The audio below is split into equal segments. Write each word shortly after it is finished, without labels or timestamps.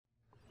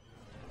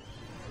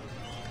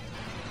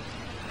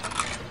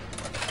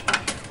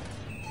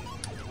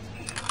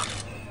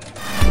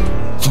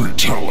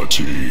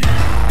Fatality.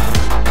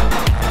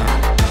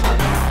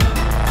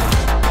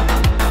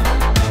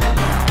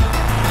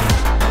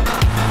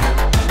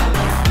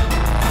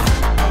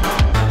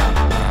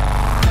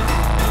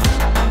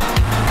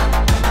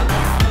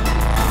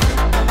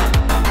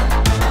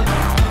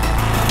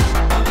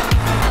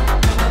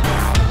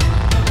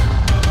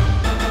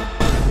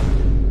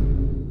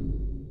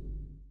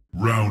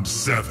 Round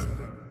 7.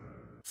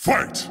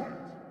 Fight!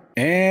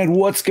 And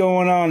what's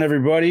going on,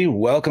 everybody?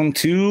 Welcome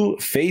to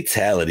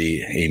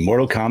Fatality, a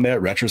Mortal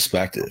Kombat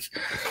retrospective.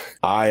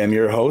 I am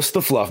your host, the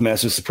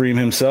Fluffmaster Supreme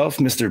himself,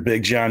 Mr.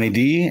 Big Johnny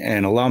D,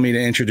 and allow me to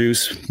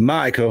introduce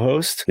my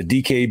co-host, the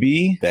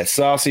DKB, that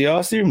saucy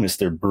Aussie,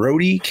 Mr.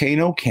 Brody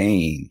Kano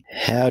Kane.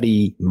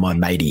 Howdy, my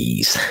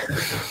mateys.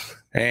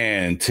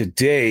 And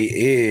today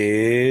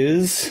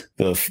is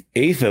the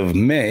 8th of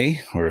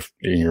May, or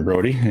you're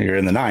Brody, you're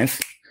in the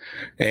 9th.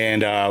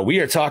 And we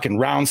are talking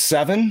round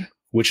 7,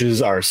 which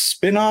is our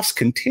spin-offs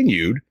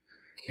continued.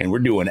 And we're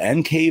doing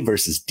MK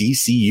versus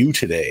DCU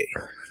today.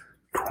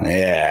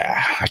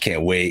 Yeah, I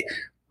can't wait.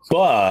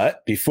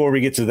 But before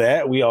we get to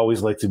that, we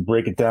always like to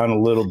break it down a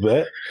little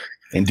bit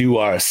and do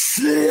our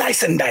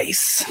slice and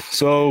dice.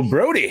 So,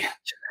 Brody,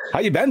 how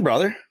you been,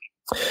 brother?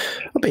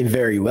 I've been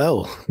very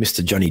well,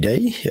 Mr. Johnny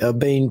D. I've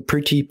been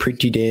pretty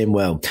damn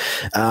well.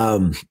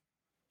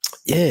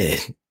 Yeah,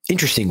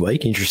 interesting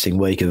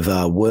week of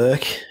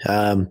work.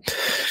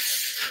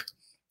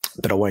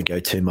 But I won't go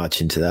too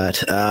much into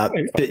that.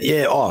 But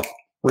yeah,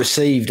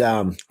 received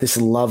this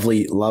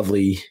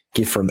lovely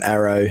gift from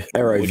Arrow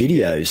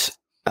Videos.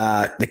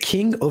 The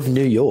King of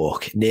New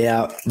York.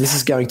 Now, this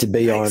is going to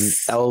be on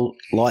L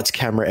Lights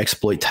Camera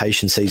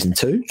Exploitation Season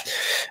 2.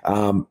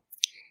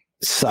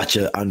 Such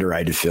an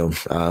underrated film.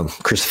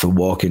 Christopher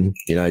Walken,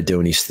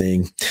 doing his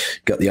thing.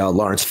 Got the old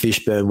Lawrence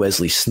Fishburne,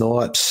 Wesley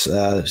Snipes,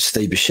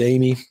 Steve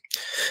Buscemi.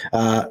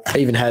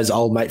 Even has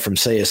old mate from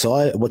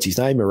CSI. What's his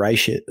name?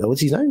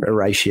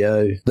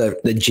 Horatio.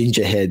 The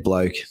ginger haired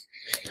bloke.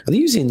 I think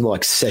he was in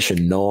like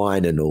Session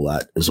 9 and all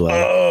that as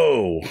well.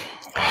 Oh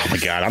my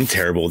God, I'm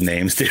terrible with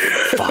names, dude.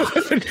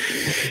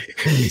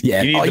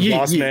 Yeah, you need the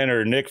boss man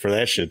or Nick for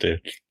that shit,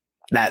 dude.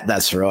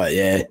 That's right,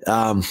 yeah.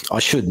 I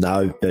should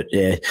know, but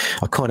yeah,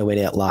 I kind of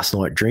went out last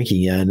night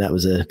drinking, and that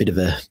was a bit of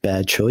a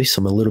bad choice.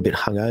 I'm a little bit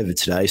hungover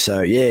today,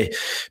 so yeah,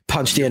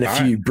 punched down a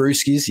few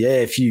brewskis,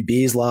 a few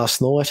beers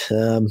last night.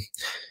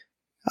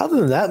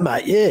 Other than that,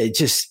 mate,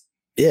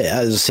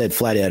 as I said,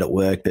 flat out at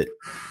work. But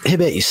how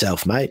about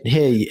yourself, mate? How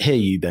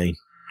you been?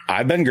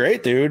 I've been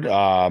great, dude.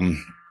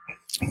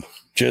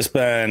 Just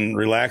been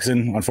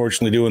relaxing.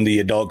 Unfortunately, doing the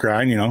adult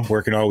grind,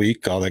 working all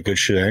week, all that good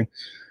shit.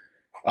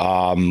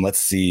 Let's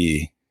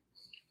see.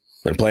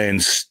 I'm playing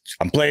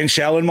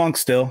Shaolin Monk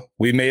still.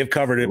 We may have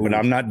covered it, but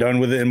I'm not done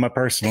with it in my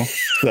personal.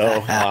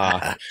 So,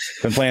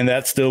 been playing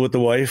that still with the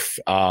wife.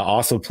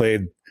 Also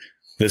played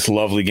this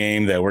lovely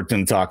game that we're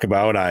going to talk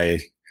about.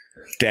 I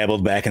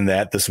dabbled back in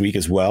that this week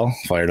as well.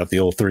 Fired up the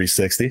old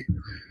 360,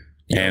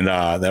 and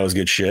that was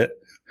good shit.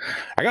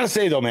 I gotta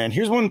say though, man,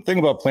 here's one thing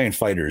about playing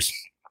fighters.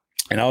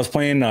 And I was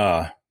playing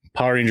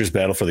Power Rangers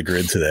Battle for the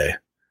Grid today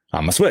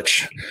on my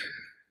Switch.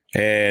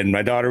 And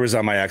my daughter was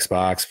on my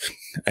Xbox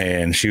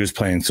and she was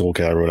playing Soul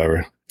Calibur or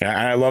whatever. And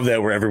I love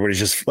that where everybody's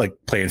just like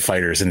playing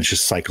fighters and it's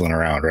just cycling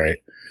around, right?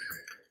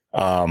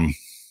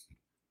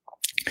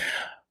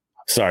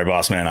 Sorry,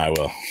 boss man, I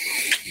will.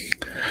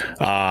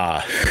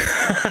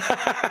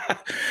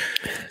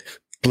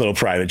 Little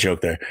private joke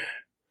there.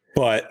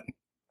 But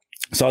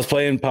so I was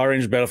playing Power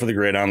Rangers Battle for the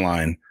Grid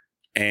online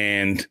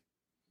and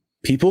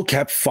people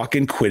kept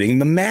fucking quitting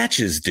the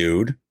matches,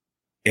 dude.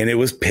 And it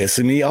was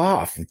pissing me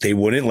off. They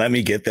wouldn't let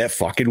me get that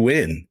fucking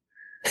win.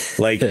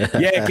 Like, yeah,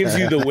 it gives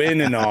you the win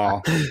and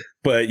all,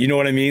 but you know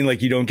what I mean?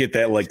 Like, you don't get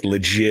that like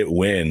legit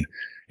win.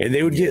 And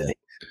they would get,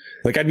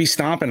 like, I'd be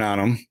stomping on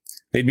them.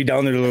 They'd be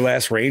down there to the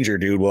last Ranger,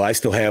 dude. Well, I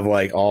still have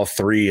like all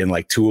 3 and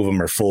like 2 of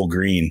them are full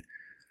green.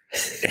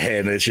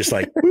 And it's just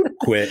like,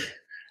 quit.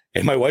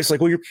 And my wife's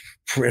like, well,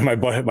 my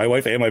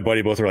wife and my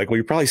buddy both are like, well,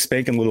 you're probably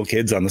spanking little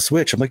kids on the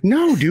Switch. I'm like,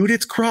 no, dude,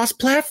 it's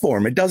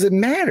cross-platform. It doesn't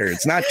matter.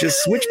 It's not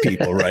just Switch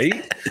people,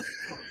 right?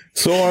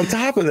 So on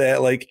top of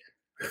that, like,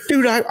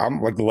 dude,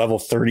 I'm like level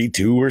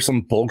 32 or some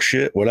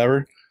bullshit,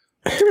 whatever.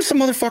 There was some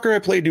motherfucker I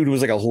played, dude, who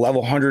was like a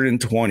level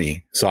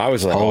 120. So I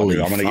was like, holy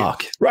dude, I'm going to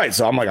fuck. Right.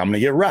 So I'm like, I'm going to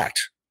get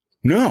wrecked.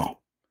 No.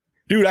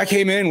 Dude, I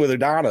came in with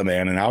Adana,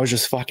 man, and I was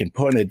just fucking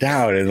putting it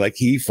down, and like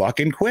he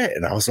fucking quit.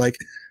 And I was like,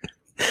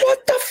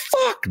 what the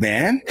fuck,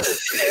 man?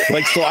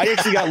 Like, so I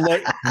actually got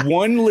like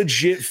one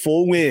legit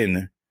full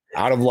win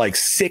out of like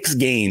 6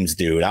 games,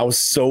 dude. I was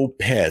so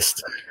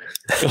pissed.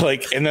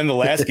 Like, and then the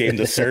last game,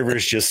 the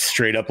servers just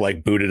straight up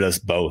like booted us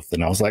both.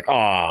 And I was like,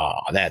 oh,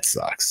 that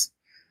sucks.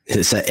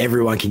 So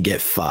everyone can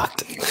get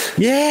fucked.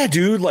 Yeah,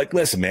 dude. Like,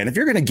 listen, man, if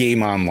you're going to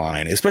game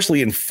online,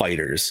 especially in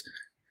fighters,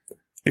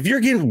 if you're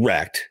getting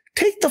wrecked,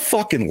 take the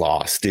fucking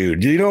loss,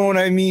 dude. You know what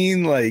I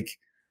mean? Like,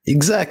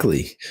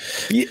 exactly.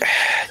 Yeah.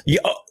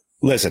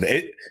 Listen,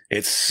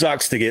 it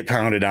sucks to get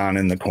pounded on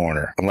in the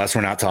corner, unless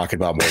we're not talking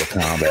about Mortal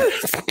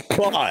Kombat.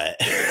 But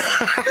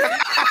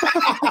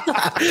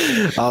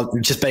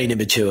I'm just being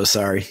immature.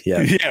 Sorry.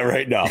 Yeah. Yeah,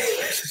 right now.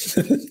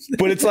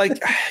 But it's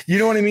like, you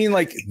know what I mean?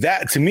 Like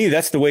that, to me,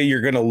 that's the way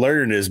you're going to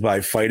learn is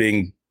by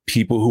fighting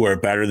people who are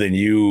better than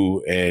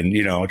you and,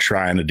 you know,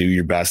 trying to do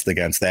your best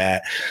against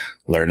that,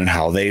 learning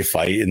how they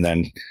fight and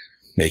then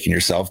making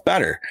yourself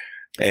better.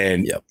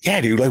 And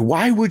yeah, dude, like,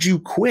 why would you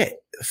quit?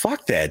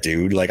 Fuck that,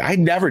 dude. Like, I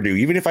never do.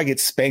 Even if I get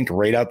spanked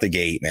right out the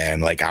gate,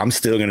 man, like, I'm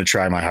still going to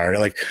try my hard.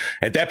 Like,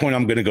 at that point,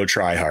 I'm going to go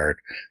try hard.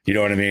 You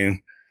know what I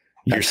mean?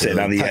 You're sitting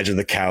on the edge of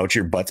the couch,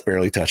 your butt's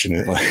barely touching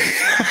it.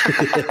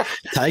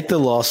 Take the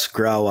loss,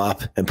 grow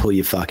up, and pull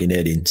your fucking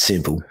head in.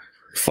 Simple.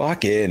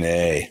 Fucking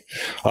A.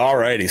 All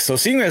righty. So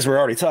seeing as we're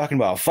already talking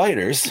about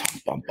fighters,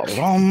 I'm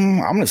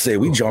going to say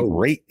we jump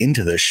right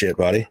into this shit,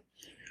 buddy.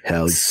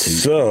 Hell,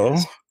 so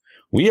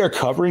we are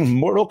covering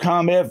Mortal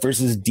Kombat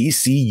versus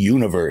DC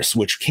Universe,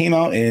 which came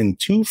out in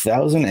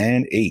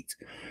 2008.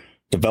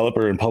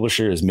 Developer and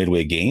publisher is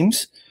Midway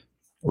Games.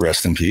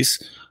 Rest in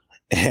peace.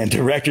 And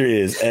director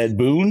is Ed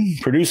Boon.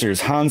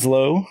 Producers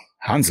Henslow,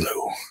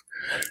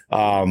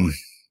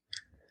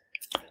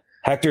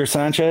 Hector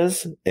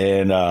Sanchez,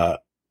 and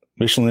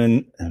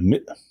Micheline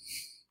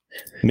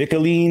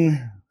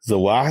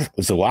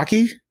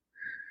Zawaki.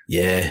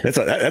 Yeah, that's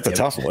a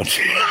tough one.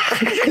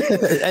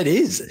 It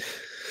is.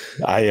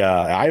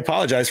 I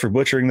apologize for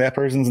butchering that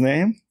person's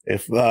name.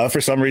 If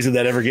for some reason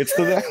that ever gets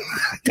to them,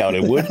 I doubt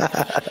it would.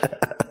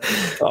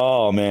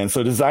 Oh man!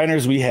 So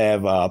designers we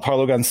have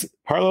Paulo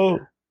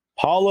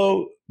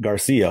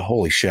Garcia.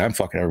 Holy shit! I'm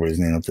fucking everybody's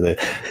name up today.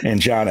 And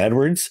John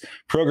Edwards.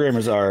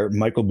 Programmers are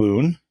Michael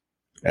Boone,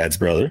 Ed's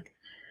brother,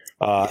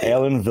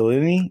 Alan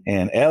Villini,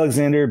 and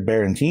Alexander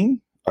Barentine.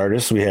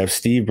 Artists we have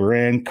Steve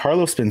Baran,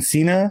 Carlos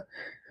Pencina,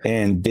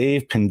 and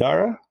Dave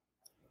Pindara.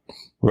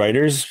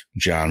 Writers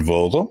John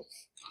Vogel.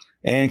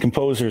 And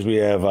composers, we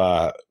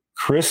have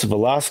Chris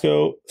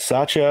Velasco,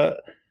 Sacha.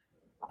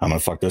 I'm going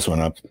to fuck this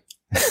one up.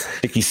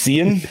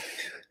 Ikisian.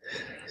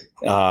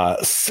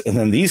 And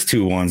then these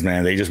two ones,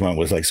 man, they just went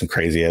with like some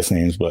crazy ass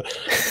names, but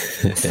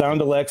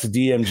Soundalex,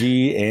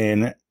 DMG,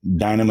 and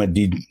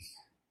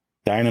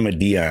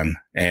Dynamadion.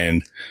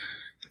 And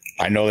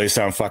I know they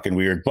sound fucking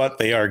weird, but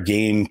they are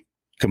game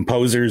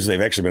composers. They've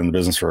actually been in the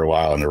business for a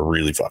while and they're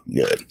really fucking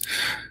good.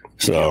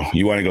 So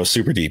you want to go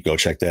super deep, go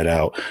check that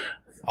out.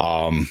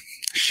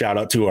 Shout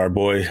out to our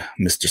boy,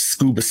 Mr.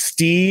 Scuba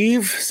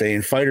Steve,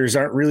 saying fighters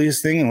aren't really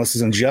his thing unless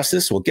it's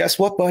Injustice. Well, guess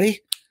what,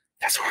 buddy?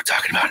 That's what we're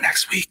talking about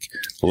next week.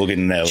 We'll get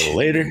into that a little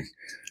later.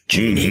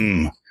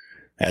 Mm-hmm.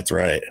 That's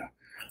right.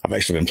 I've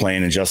actually been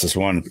playing Injustice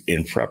 1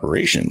 in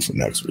preparation for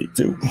next week,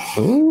 too.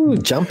 Ooh,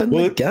 jumping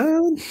the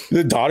gun.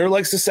 The daughter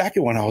likes the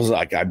second one. I was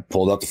like, I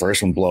pulled out the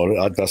first one, blowed it,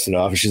 I dusted it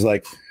off, and she's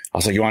like, I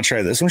was like, you want to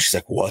try this one? She's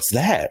like, what's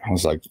that? I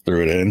was like,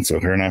 threw it in.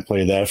 So her and I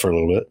played that for a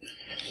little bit.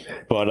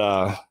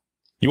 But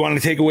you want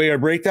to take away our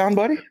breakdown,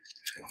 buddy?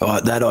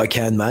 Oh, that I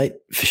can, mate,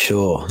 for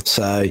sure.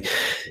 So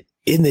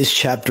in this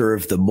chapter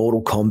of the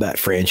Mortal Kombat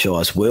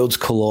franchise, worlds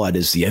collide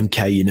as the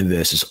MK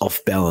universe is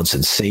off balance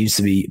and seems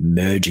to be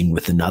merging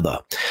with another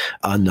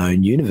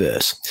unknown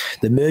universe.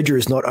 The merger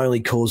is not only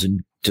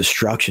causing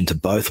destruction to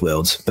both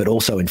worlds, but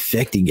also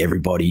infecting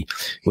everybody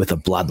with a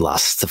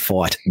bloodlust to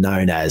fight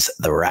known as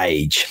the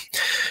Rage.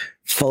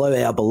 Follow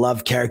our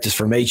beloved characters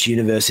from each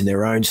universe in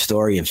their own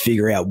story and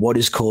figure out what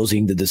is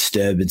causing the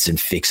disturbance and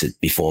fix it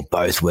before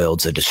both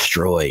worlds are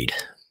destroyed.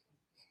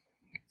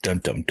 Dum,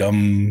 dum,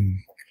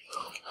 dum.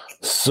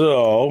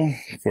 So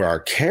for our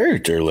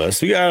character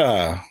list, we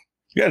got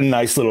a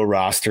nice little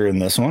roster in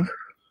this one.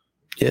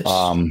 Yes.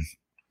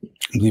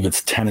 I believe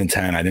it's 10 and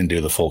 10. I didn't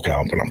do the full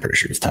count, but I'm pretty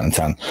sure it's 10 and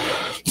 10.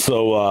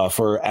 So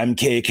for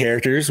MK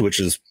characters,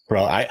 which is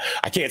probably,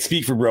 I can't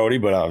speak for Brody,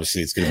 but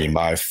obviously it's going to be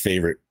my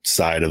favorite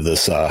side of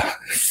this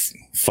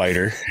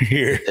fighter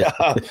here.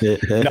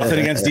 Nothing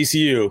against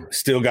DCU.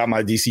 Still got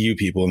my DCU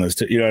people in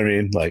this, you know what I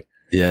mean? Like,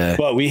 yeah.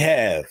 But we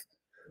have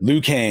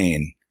Liu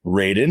Kang,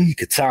 Raiden,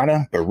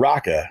 Katana,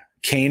 Baraka,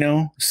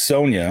 Kano,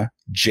 Sonya,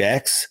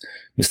 Jax,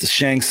 Mr.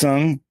 Shang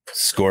Tsung,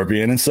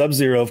 Scorpion, and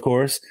Sub-Zero, of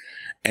course,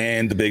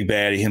 and the big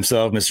baddie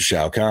himself, Mr.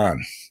 Shao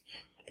Kahn.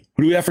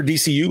 Who do we have for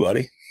DCU,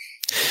 buddy?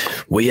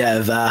 We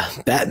have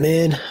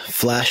Batman,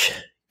 Flash,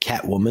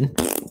 Catwoman,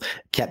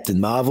 Captain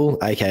Marvel,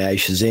 aka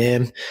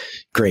Shazam,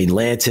 Green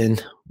Lantern,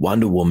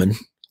 Wonder Woman,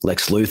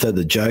 Lex Luthor,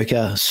 the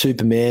Joker,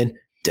 Superman,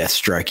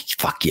 Deathstroke,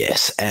 fuck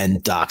yes,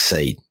 and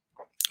Darkseid,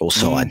 all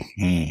side.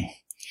 Mm-hmm.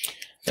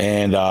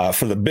 And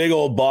for the big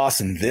old boss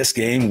in this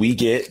game, we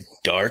get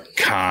Dark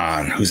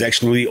Khan, who's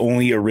actually the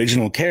only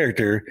original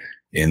character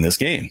in this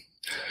game.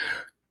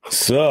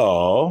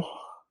 So,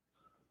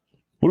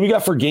 what do we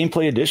got for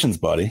gameplay additions,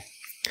 buddy?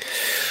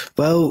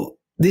 Well,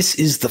 this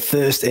is the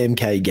first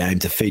MK game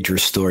to feature a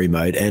story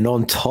mode, and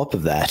on top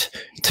of that,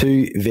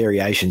 2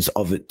 variations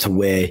of it to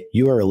where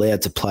you are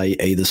allowed to play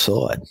either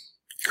side.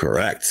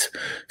 Correct.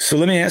 So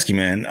let me ask you,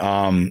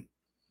 man,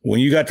 when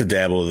you got to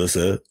dabble with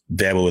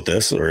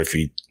this, or if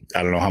you,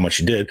 I don't know how much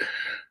you did,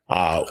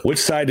 which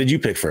side did you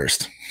pick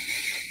first?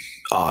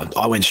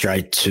 I went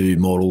straight to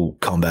Mortal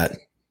Kombat.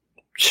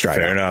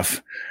 Fair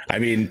enough. I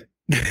mean,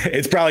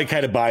 it's probably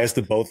kind of biased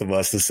to both of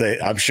us to say,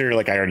 I'm sure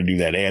like I already knew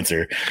that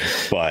answer,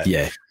 but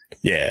yeah,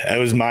 it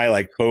was my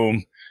like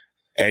boom.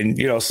 And,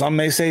 you know, some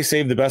may say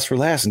save the best for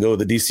last and go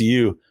with the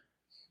DCU.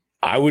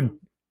 I would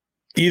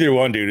either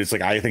one, dude. It's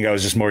like, I think I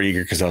was just more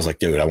eager because I was like,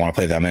 dude, I want to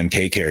play them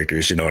MK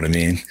characters. You know what I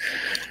mean?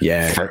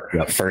 Yeah.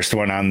 First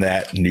one on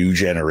that new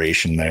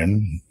generation,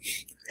 then.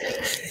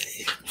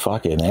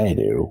 Fucking A,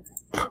 dude.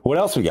 What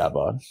else we got,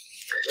 bud?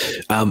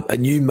 A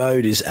new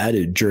mode is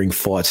added during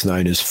fights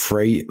known as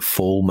free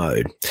fall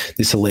mode.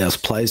 This allows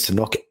players to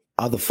knock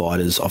other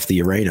fighters off the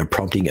arena,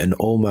 prompting an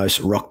almost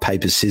rock,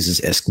 paper,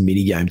 scissors-esque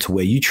minigame to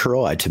where you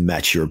try to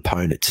match your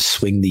opponent to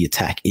swing the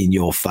attack in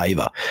your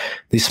favor.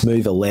 This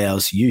move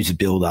allows you to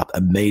build up a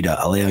meter,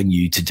 allowing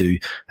you to do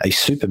a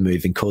super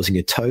move and causing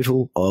a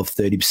total of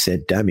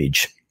 30%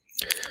 damage,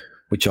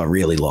 which I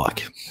really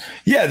like.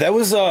 Yeah, that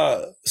was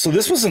so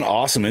this was an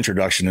awesome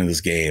introduction to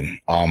this game.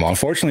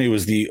 Unfortunately, it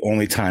was the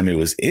only time it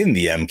was in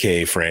the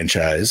MK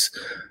franchise.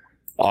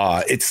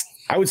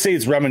 I would say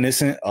it's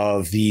reminiscent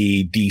of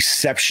the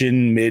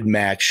Deception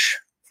mid-match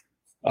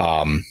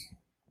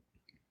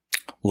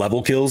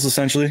level kills,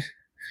 essentially.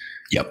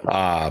 Yep.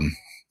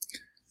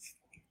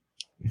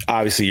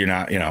 Obviously, you're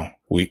not, you know,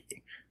 we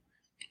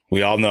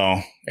all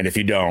know, and if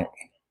you don't,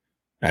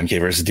 MK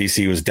versus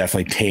DC was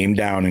definitely tamed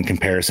down in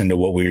comparison to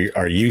what we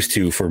are used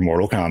to for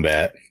Mortal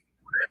Kombat.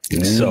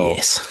 So,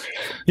 yes.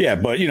 Yeah,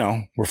 but, you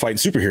know, we're fighting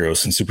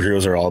superheroes, and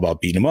superheroes are all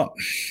about beating them up.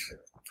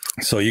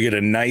 So you get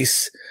a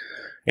nice...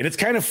 And it's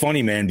kind of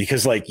funny, man,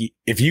 because like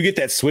if you get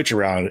that switch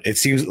around, it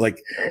seems like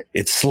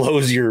it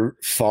slows your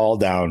fall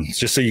down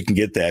just so you can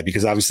get that,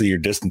 because obviously your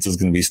distance is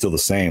going to be still the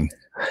same.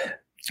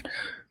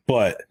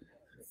 But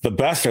the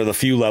best are the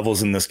few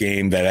levels in this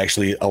game that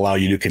actually allow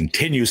you to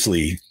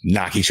continuously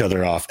knock each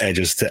other off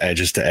edges to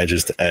edges to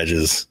edges to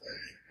edges.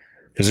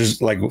 Because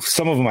there's like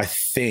some of them, I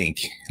think,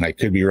 and I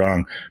could be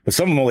wrong, but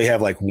some of them only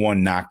have like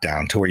one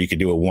knockdown to where you can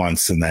do it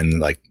once and then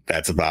like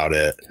that's about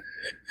it.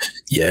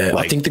 Yeah,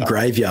 like, I think the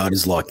graveyard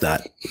is like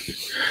that.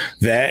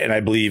 That, and I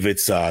believe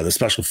it's the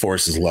Special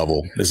Forces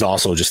level is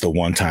also just a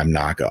one-time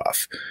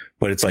knockoff.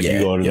 But it's like you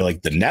go to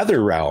like the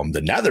Nether Realm.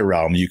 The Nether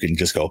Realm, you can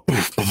just go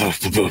poof, poof,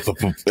 poof, poof, poof,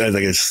 poof.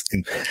 Like it's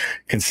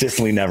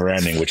consistently never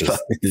ending, which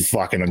is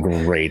fucking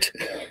great.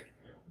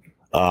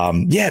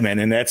 Yeah, man,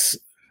 and it's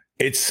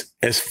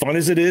as fun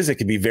as it is, it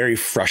can be very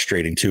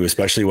frustrating too,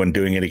 especially when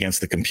doing it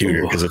against the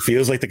computer, because it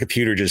feels like the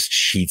computer just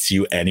cheats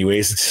you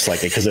anyways. It's just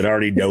like, because it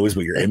already knows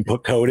what your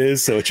input code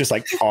is. So it's just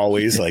like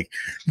always like,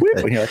 whoop,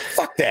 and you're like,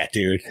 fuck that,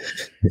 dude.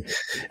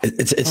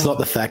 It's not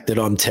the fact that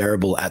I'm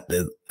terrible at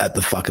the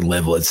fucking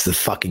level. It's the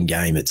fucking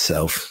game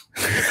itself.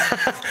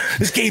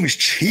 This game is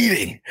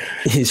cheating.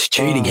 It's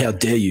cheating. How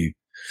dare you?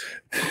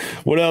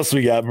 What else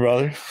we got,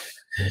 brother?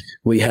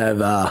 We have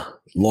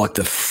like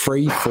the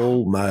free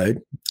fall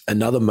mode.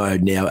 Another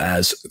mode now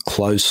as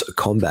close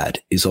combat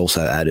is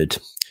also added,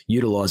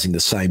 utilizing the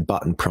same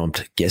button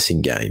prompt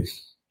guessing game.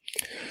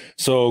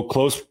 So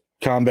close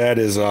combat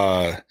is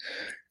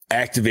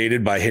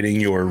activated by hitting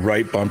your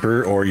right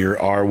bumper or your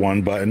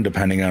R1 button,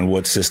 depending on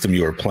what system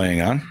you are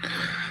playing on.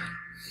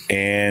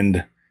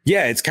 And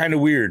yeah, it's kind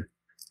of weird.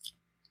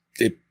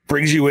 It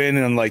brings you in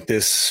and like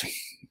this,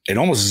 it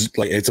almost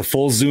like it's a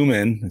full zoom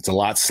in. It's a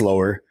lot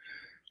slower.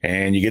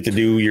 And you get to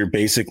do your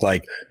basic,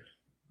 like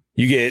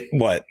you get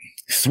what?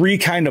 3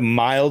 kind of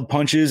mild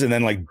punches, and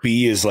then like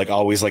B is like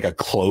always like a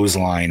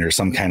clothesline or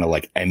some kind of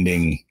like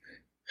ending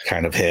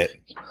kind of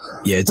hit.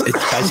 Yeah, it's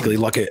basically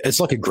like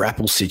a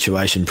grapple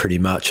situation, pretty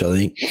much, I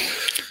think.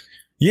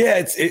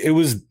 Yeah, it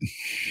was.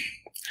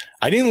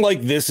 I didn't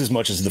like this as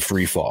much as the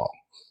free fall.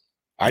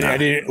 I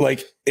didn't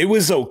like. It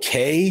was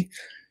okay,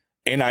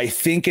 and I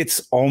think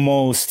it's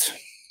almost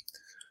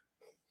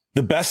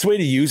the best way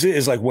to use it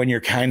is like when you're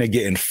kind of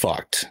getting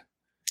fucked.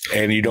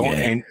 And you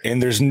don't,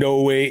 and there's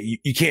no way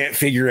you can't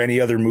figure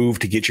any other move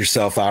to get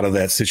yourself out of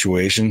that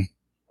situation.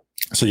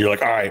 So you're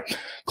like, all right,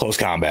 close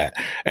combat.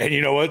 And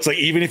you know what? It's like,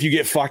 even if you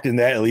get fucked in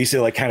that, at least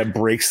it like kind of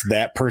breaks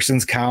that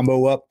person's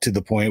combo up to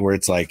the point where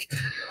it's like,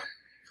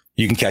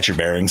 you can catch your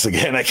bearings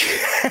again, I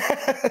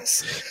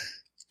guess.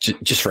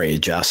 Just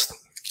readjust.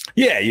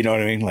 Yeah. You know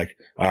what I mean? Like,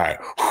 all right,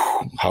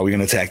 how are we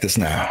going to attack this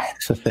now?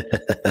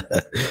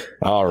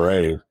 All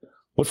right.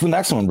 What's the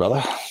next one,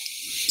 brother?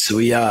 So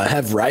we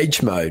have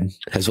Rage Mode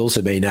has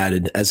also been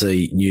added as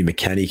a new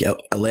mechanic,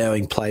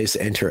 allowing players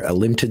to enter a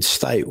limited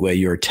state where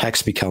your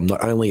attacks become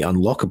not only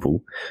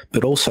unlockable,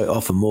 but also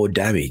offer more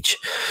damage.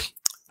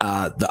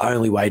 The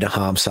only way to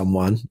harm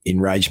someone in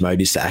Rage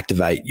Mode is to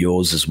activate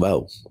yours as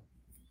well.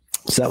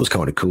 So that was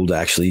kind of cool to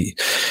actually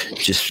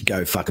just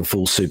go fucking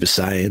full Super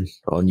Saiyan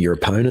on your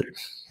opponent.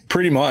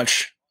 Pretty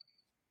much.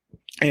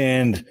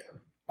 And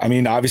I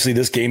mean, obviously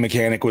this game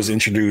mechanic was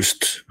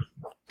introduced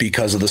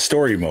because of the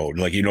story mode.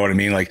 Like, you know what I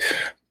mean? Like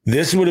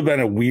this would have been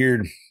a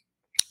weird,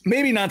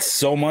 maybe not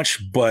so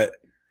much, but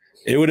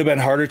it would have been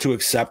harder to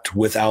accept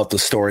without the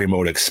story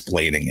mode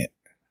explaining it.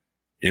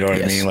 You know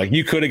what I mean? Like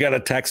you could have got a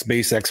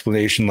text-based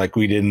explanation like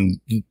we did in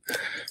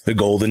the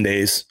golden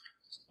days.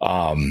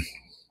 But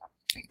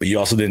you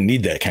also didn't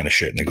need that kind of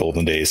shit in the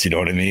golden days. You know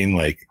what I mean?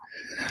 Like,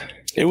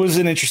 It was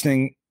an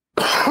interesting.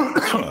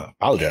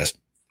 Apologize.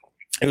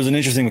 It was an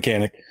interesting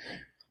mechanic,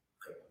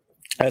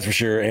 that's for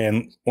sure.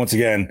 And once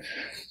again,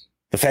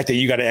 the fact that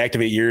you got to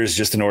activate yours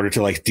just in order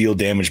to like deal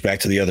damage back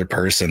to the other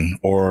person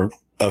or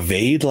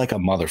evade like a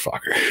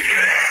motherfucker.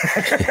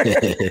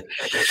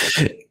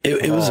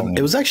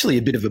 It was actually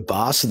a bit of a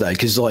bastard though,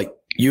 because like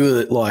you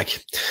were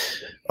like,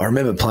 I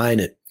remember playing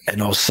it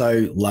and I was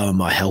so low on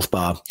my health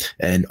bar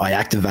and I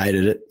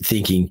activated it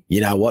thinking, you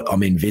know what,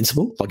 I'm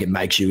invincible. Like it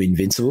makes you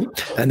invincible.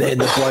 And then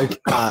the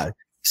bloke,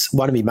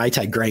 one of me may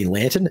take Green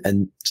Lantern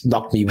and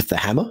knocked me with the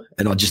hammer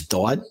and I just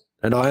died.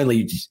 And I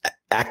only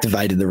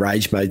activated the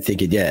rage mode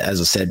thinking, yeah, as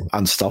I said,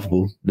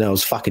 unstoppable. No, I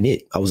was fucking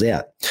it. I was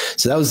out.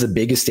 So that was the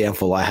biggest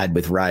downfall I had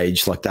with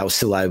rage. Like they were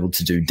still able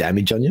to do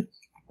damage on you.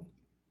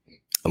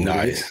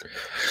 Nice.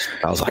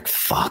 I was like,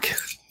 fuck.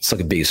 It's like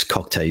the biggest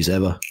cock tease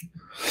ever.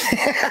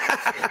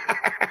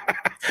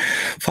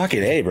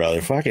 Fucking A,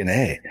 brother. Fucking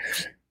A.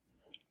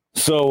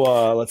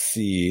 So let's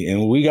see.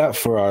 And we got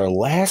for our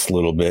last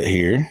little bit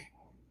here.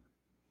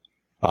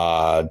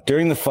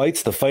 During the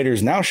fights, the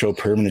fighters now show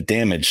permanent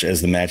damage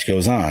as the match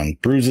goes on.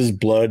 Bruises,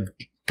 blood,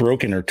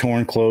 broken or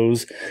torn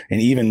clothes, and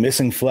even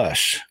missing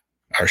flesh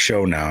are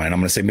shown now. And I'm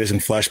going to say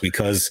missing flesh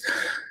because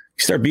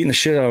you start beating the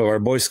shit out of our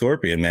boy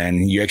Scorpion, man.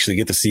 You actually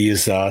get to see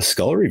his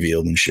skull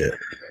revealed and shit.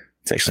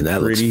 It's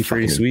actually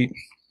pretty sweet.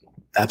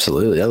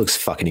 Absolutely. That looks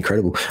fucking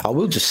incredible. I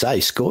will just say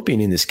Scorpion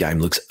in this game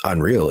looks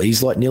unreal.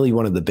 He's like nearly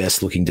one of the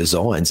best looking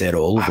designs out of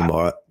all of them.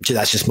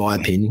 That's just my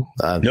opinion.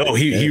 No,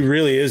 he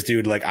really is,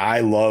 dude. Like I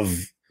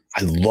love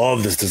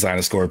this design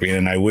of Scorpion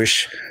and I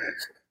wish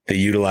they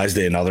utilized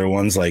it in other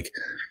ones. Like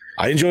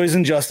I enjoy his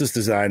Injustice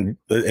design.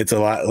 It's a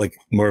lot like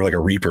more like a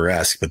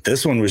Reaper-esque, but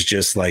this one was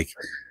just like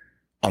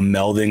a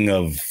melding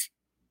of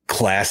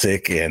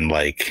classic and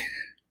like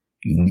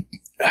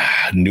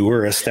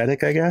newer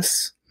aesthetic, I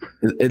guess.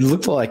 It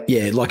looked like,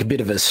 like a bit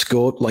of a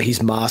scorpion, like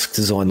his mask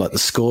design, like the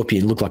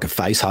Scorpion looked like a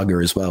face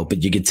hugger as well,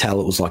 but you could tell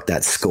it was like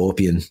that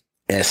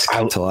Scorpion-esque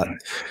type.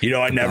 You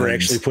know, I never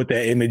actually put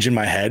that image in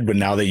my head, but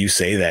now that you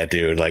say that,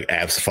 dude, like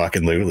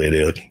abso-fucking-lutely,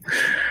 dude.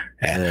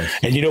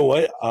 And you know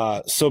what?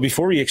 So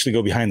before we actually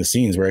go behind the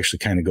scenes, we're actually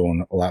kind of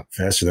going a lot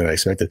faster than I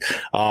expected.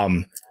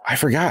 I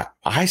forgot.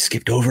 I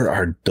skipped over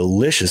our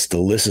delicious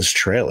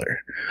trailer.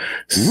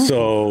 Ooh.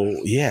 So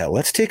yeah,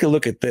 let's take a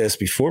look at this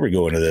before we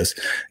go into this.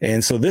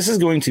 And so this is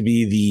going to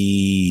be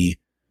the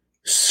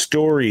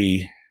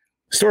story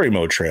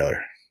mode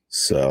trailer.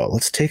 So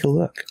let's take a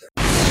look.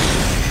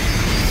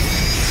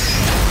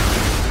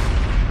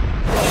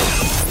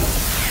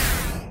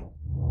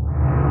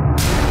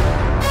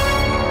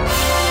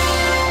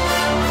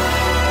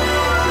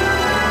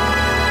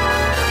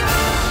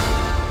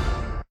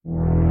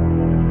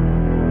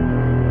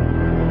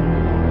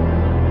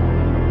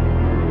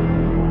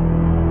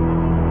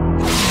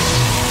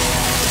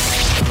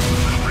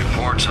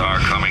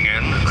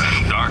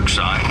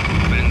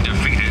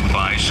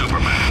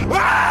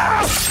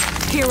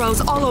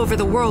 All over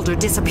the world are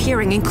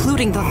disappearing,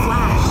 including the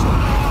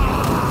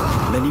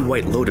Flash. Many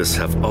White Lotus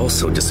have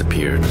also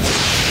disappeared. Earth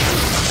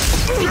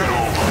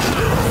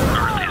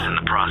is in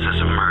the process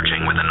of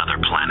merging with another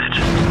planet.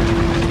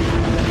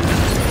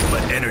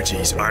 But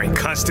energies are in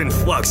constant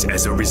flux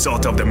as a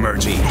result of the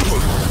merging.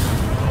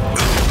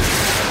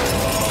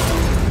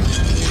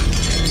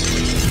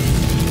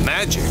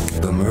 Magic.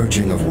 The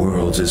merging of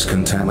worlds is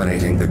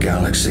contaminating the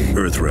galaxy.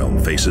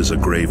 Earthrealm faces a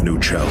grave new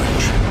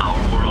challenge. Our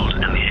world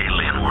and the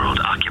alien world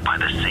occupy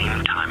the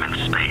same time and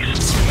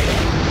space.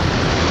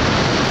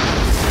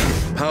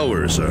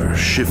 Powers are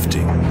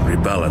shifting,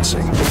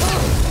 rebalancing.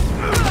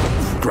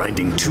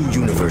 Grinding two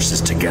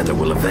universes together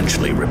will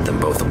eventually rip them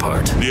both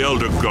apart. The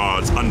Elder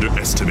Gods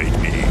underestimate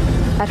me.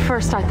 At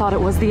first I thought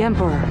it was the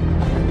Emperor,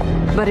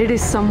 but it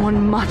is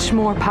someone much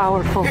more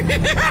powerful.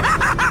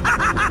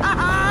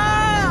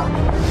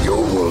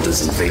 Your world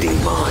is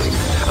invading mine,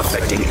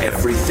 affecting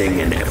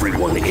everything and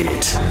everyone in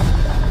it.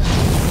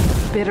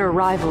 Bitter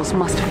rivals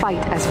must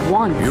fight as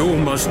one. You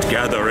must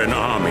gather an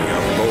army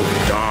of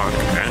both dark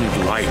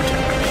and light.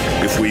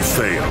 If we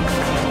fail,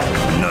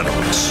 none of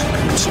us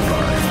will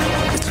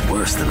survive. It's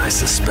worse than I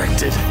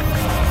suspected.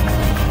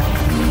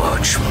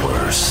 Much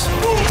worse.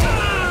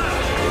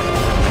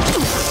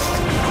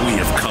 We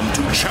have come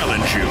to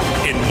challenge you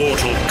in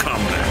mortal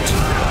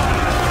combat.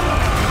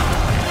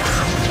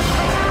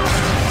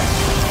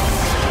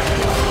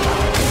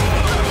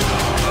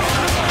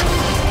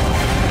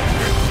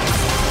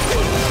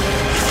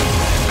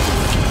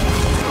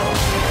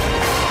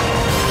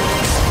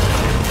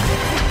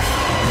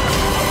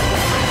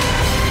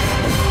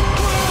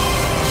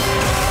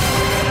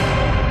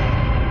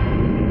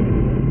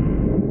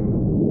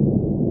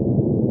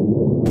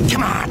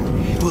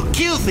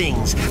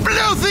 Things,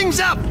 blow things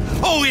up.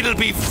 Oh, it'll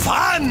be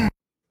fun.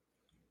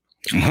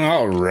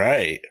 All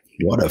right.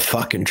 What a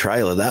fucking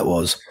trailer that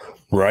was.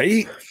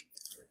 Right?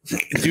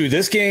 Dude,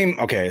 this game.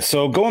 Okay.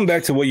 So going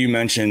back to what you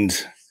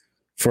mentioned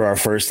for our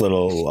first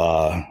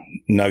little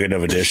nugget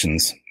of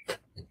additions.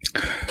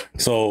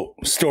 So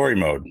story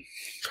mode.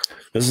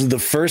 This is the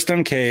first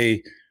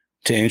MK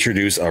to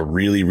introduce a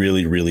really,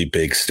 really, really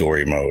big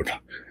story mode.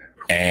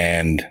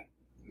 And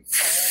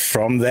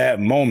from that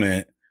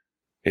moment,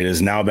 it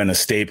has now been a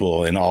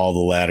staple in all the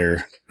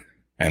latter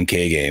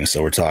MK games.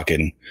 So we're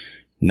talking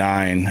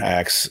 9,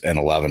 X, and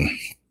 11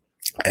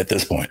 at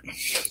this point.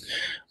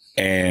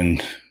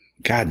 And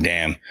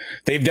goddamn,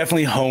 they've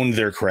definitely honed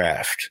their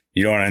craft.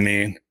 You know what I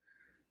mean?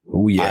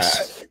 Oh,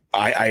 yes.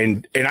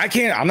 I'm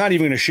not even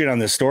going to shit on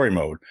this story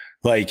mode.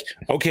 Like,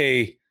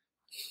 okay,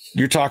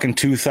 you're talking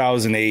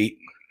 2008.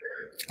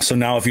 So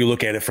now if you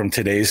look at it from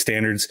today's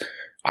standards,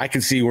 I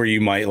can see where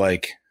you might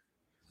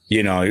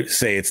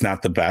say it's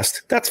not the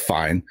best. That's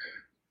fine.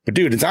 But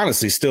dude, it's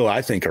honestly still,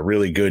 I think, a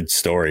really good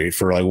story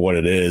for like what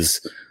it is.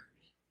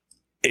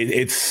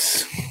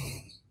 It's,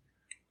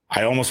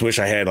 I almost wish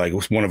I had like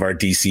one of our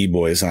DC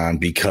boys on,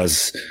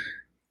 because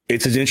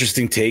it's an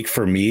interesting take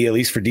for me, at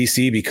least for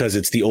DC, because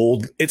it's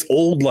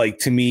old, like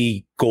to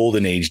me,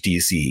 golden age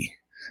DC.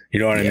 You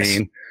know what I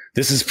mean?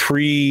 This is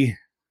pre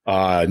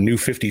New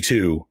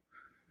 52,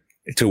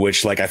 to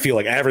which like, I feel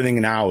like everything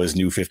now is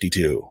New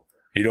 52.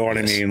 You know what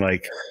I mean?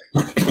 Like,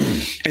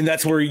 and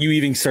that's where you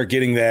even start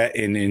getting that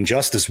in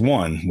Injustice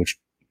 1, which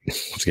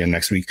once again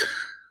next week.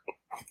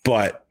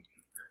 But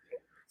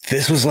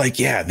this was like,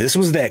 this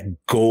was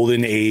that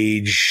golden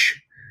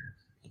age.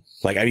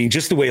 Like, I mean,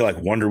 just the way like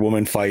Wonder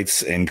Woman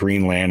fights and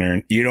Green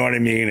Lantern, you know what I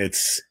mean?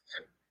 It's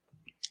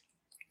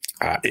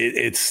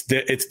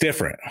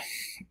different,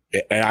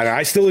 and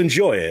I still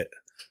enjoy it.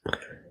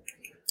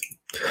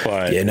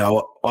 But yeah,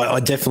 no, I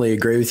definitely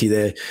agree with you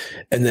there.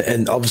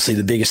 And obviously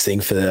the biggest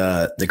thing for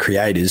the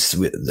creators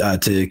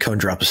to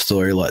conjure up a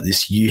story like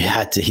this, you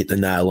had to hit the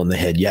nail on the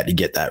head. You had to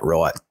get that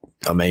right.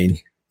 I mean,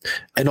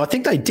 and I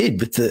think they did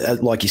with the,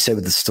 like you said,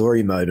 with the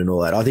story mode and all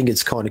that. I think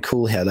it's kind of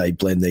cool how they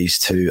blend these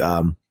two,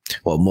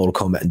 Mortal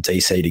Kombat and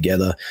DC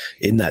together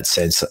in that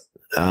sense.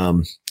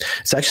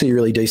 It's actually a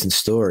really decent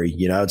story.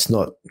 You know, it's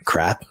not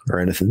crap or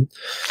anything.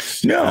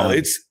 No,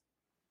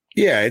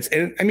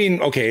 I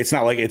mean, okay, it's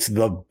not like it's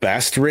the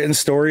best written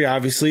story,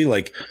 obviously,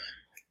 like,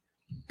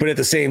 but at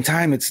the same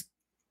time, it's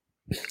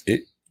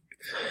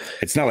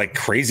not like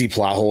crazy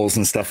plot holes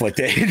and stuff like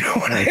that. You know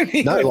what I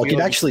mean? No, like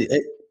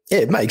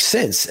it makes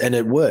sense and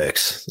it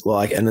works.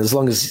 Like, and as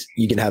long as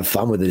you can have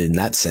fun with it in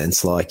that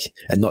sense, like,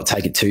 and not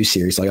take it too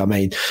serious. Like, I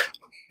mean,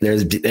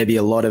 there'd be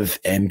a lot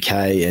of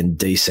MK and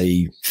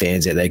DC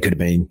fans out there could have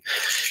been,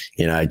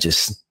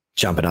 just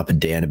jumping up and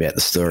down about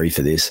the story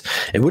for this.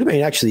 It would have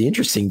been actually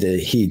interesting to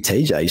hear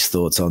TJ's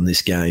thoughts on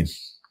this game.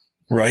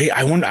 Right.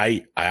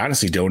 I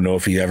honestly don't know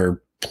if he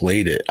ever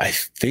played it. I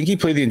think he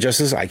played the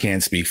Injustice. I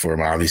can't speak for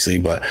him, obviously,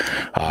 but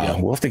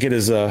we'll have to get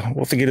his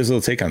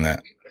little take on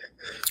that.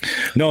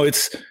 No,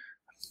 it's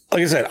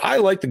like I said, I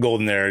like the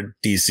Golden Era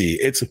DC.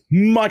 It's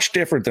much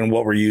different than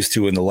what we're used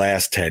to in the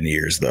last 10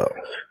 years, though.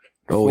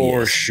 Oh,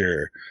 for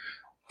sure.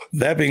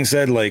 That being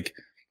said, like,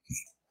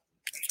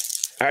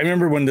 I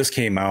remember when this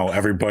came out,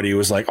 everybody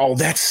was like, oh,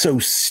 that's so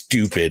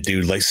stupid,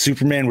 dude. Like,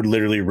 Superman would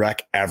literally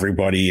wreck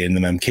everybody in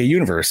the MK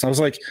universe. And I was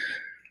like,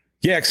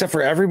 yeah, except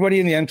for everybody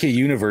in the MK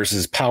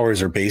universe's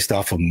powers are based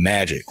off of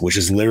magic, which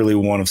is literally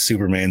one of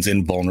Superman's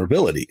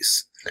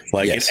invulnerabilities.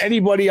 Like,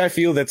 anybody I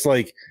feel that's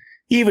like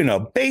even a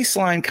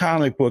baseline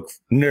comic book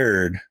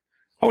nerd,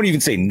 I wouldn't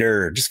even say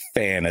nerd, just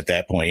fan at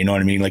that point. You know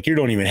what I mean? Like, you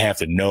don't even have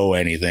to know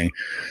anything.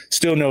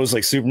 Still knows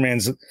like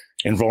Superman's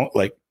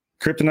like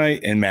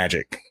kryptonite and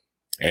magic.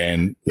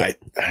 And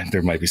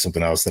there might be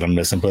something else that I'm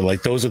missing, but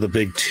like those are the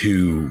big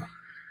two.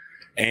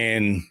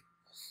 And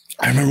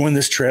I remember when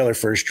this trailer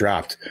first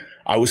dropped,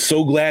 I was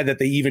so glad that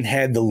they even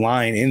had the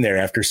line in there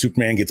after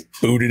Superman gets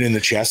booted in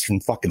the chest from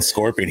fucking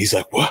Scorpion. He's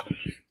like, what?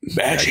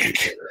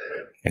 Magic.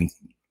 And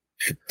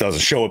it doesn't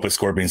show it, but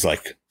Scorpion's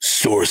like,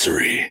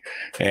 sorcery.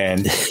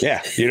 And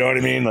yeah, you know what I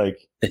mean? Like,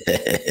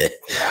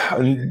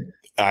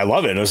 I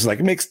love it. It was like,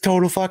 it makes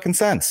total fucking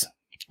sense.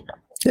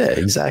 Yeah,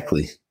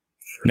 exactly.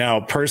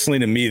 Now, personally,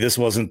 to me, this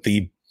wasn't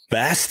the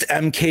best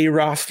MK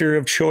roster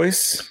of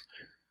choice.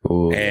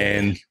 Ooh.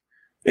 And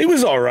it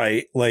was all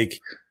right. Like,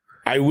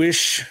 I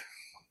wish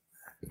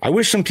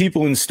some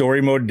people in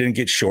story mode didn't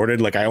get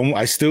shorted. Like, I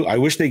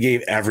wish they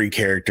gave every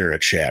character a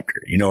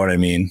chapter. You know what I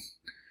mean?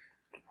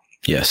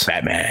 Yes.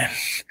 Batman.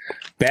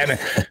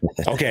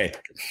 Okay.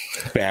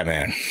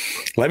 Batman.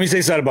 Let me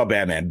say something about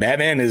Batman.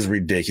 Batman is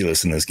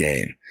ridiculous in this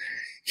game.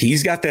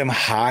 He's got them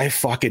high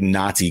fucking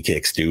Nazi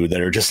kicks, dude,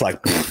 that are just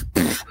like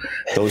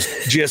those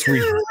just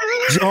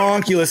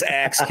ridiculous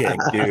axe kick,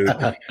 dude.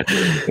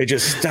 It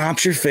just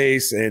stomps your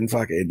face and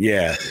fucking,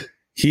 yeah.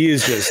 He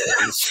is just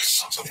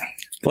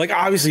like,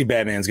 obviously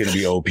Batman's going to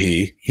be OP.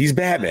 He's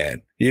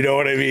Batman. You know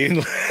what I mean?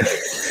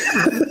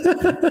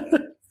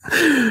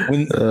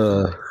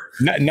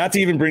 Not to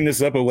even bring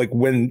this up, but like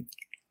when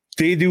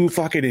they do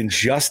fucking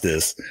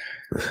Injustice,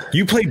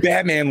 you play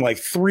Batman like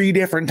 3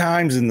 different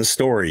times in the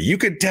story. You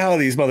could tell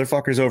these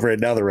motherfuckers over at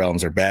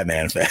NetherRealms are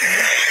Batman fans.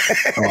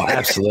 Oh,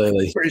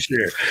 absolutely. For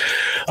sure.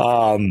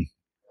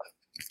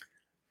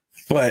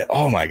 But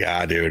oh my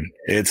God, dude.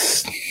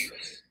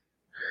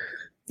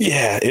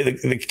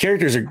 The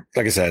characters are,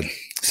 like I said,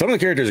 some of the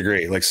characters are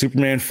great. Like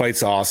Superman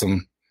fights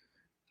awesome.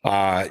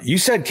 You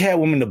said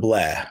Catwoman to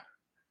Blah.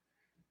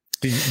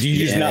 Do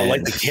you just not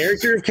like the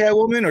character of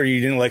Catwoman, or you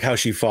didn't like how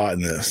she fought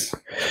in this?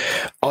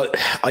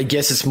 I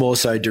guess it's more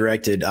so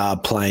directed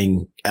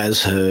playing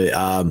as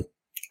her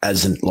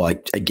as in,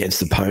 like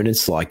against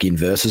opponents, like in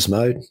versus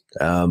mode.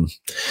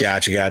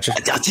 Gotcha.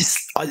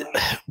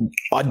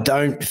 I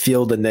don't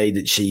feel the need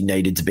that she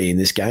needed to be in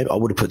this game. I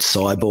would have put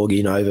Cyborg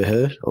in over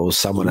her or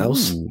someone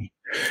else.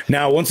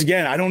 Now, once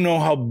again, I don't know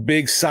how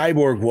big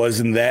Cyborg was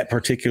in that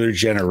particular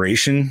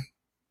generation.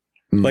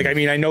 Like, I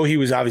mean, I know he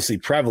was obviously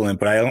prevalent,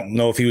 but I don't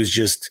know if he was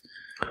just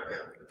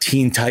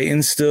Teen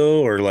Titans still,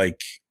 or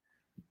like,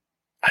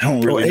 I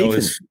don't really know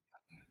his.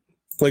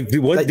 Like,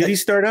 did he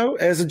start out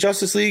as a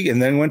Justice League and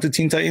then went to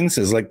Teen Titans?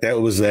 Is like that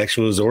was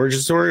his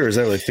origin story, or is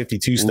that like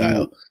 52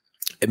 style?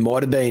 It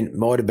might have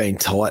been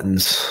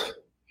Titans.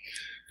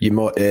 You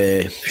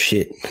might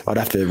shit. I'd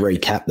have to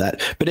recap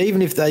that. But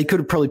even if they could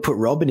have probably put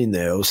Robin in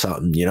there or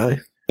something, you know,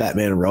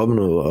 Batman and Robin,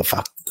 or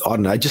I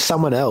don't know, just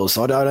someone else.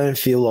 I don't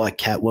feel like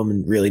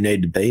Catwoman really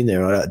needed to be in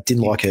there. I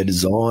didn't like her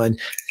design,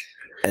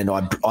 and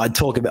I'll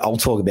talk about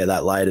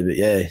that later. But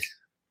yeah,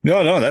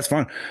 no, that's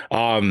fine.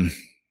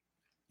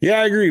 Yeah,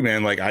 I agree,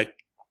 man. Like I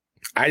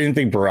didn't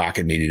think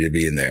Baraka needed to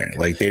be in there.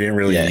 Like they didn't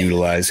really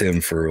utilize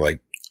him for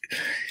like.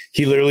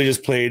 He literally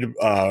just played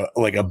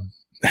like a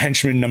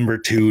henchman number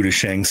 2 to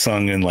Shang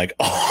Tsung, and like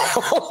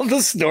all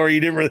the story.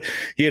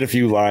 He had a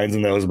few lines,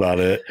 and that was about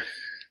it.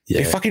 Yeah.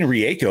 They fucking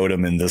Rieko'd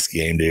him in this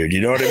game, dude. You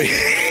know what I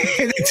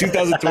mean?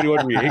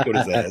 2021 Rieko'd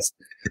his ass.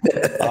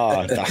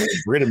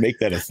 We're gonna make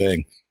that a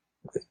thing.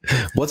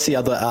 What's the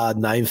other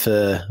name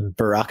for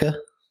Baraka?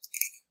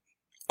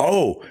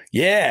 Oh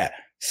yeah.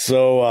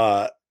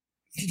 So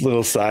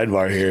little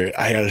sidebar here.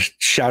 I got a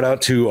shout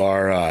out to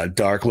our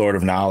Dark Lord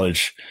of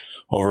Knowledge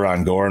over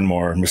on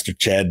Gorenmore, Mr.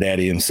 Chad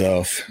Daddy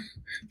himself,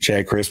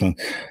 Chad Chrisman.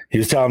 He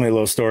was telling me a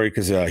little story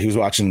because he was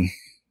watching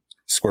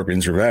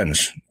Scorpion's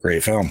Revenge.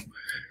 Great film.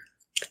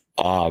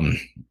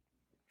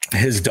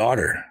 His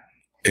daughter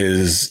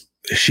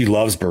she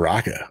loves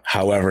Baraka.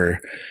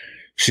 However,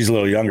 she's a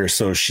little younger,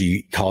 so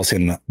she calls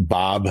him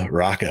Bob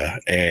Raka.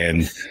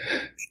 And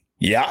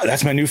yeah,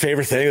 that's my new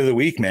favorite thing of the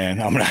week, man.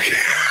 I'm not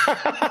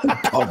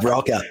Bob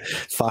Raka.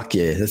 Fuck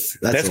yeah. That's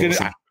awesome.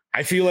 Gonna,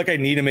 I feel like I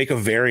need to make a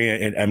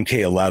variant in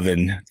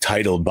MK11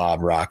 titled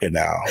Bob Raka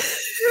now.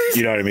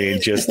 You know what I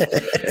mean? Just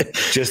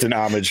an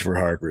homage for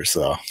Harper.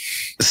 So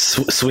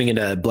swinging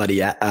a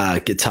bloody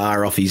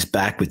guitar off his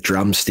back with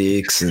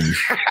drumsticks, and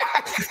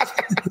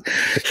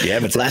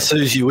but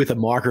lassos you with a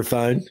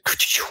microphone.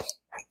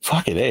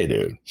 Fucking A,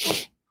 dude.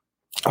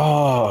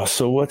 Oh,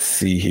 so let's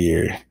see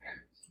here.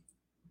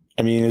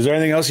 I mean, is there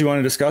anything else you want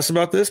to discuss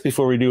about this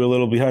before we do a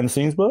little behind the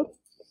scenes, bud?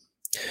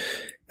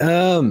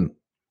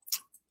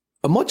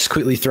 I might just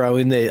quickly throw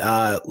in there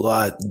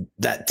like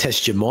that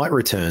Test Your Might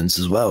returns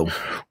as well.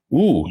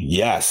 Ooh,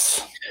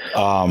 yes.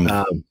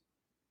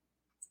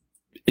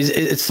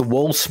 It's the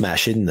wall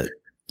smash, isn't it?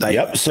 They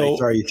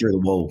throw you through the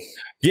wall.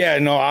 Yeah,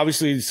 no,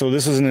 obviously. So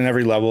this isn't in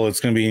every level. It's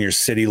going to be in your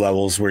city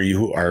levels where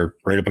you are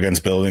right up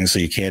against buildings, so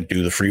you can't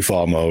do the free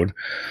fall mode.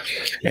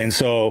 And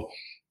so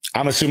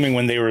I'm assuming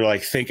when they were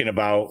like thinking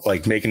about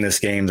like making this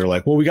game, they're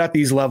like, well, we got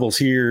these levels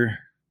here.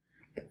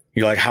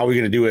 You're like, how are we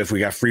going to do it if we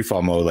got free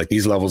fall mode? Like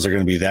these levels are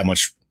going to be that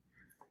much,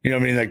 you know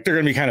what I mean? Like they're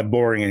going to be kind of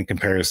boring in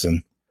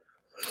comparison,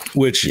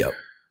 which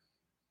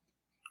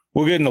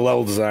we'll get into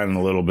level design in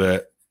a little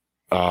bit.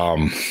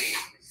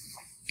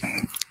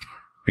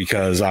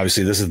 Because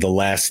obviously this is the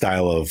last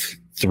style of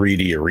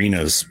 3D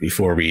arenas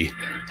before we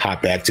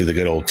hop back to the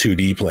good old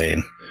 2D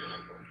plane.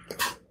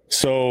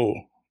 So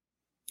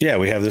yeah,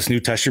 we have this new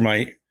Test Your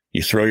Might.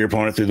 You throw your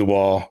opponent through the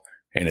wall,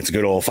 and it's a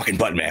good old fucking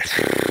button mash.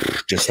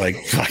 Just like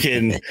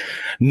fucking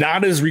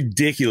not as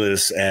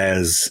ridiculous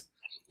as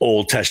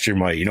old Test Your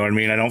Might. You know what I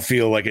mean? I don't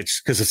feel like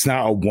it's because it's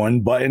not a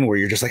one button where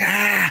you're just like,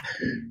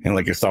 and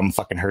like your thumb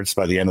fucking hurts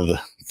by the end of the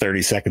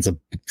 30 seconds of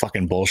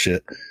fucking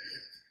bullshit.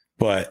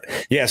 But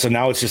yeah, so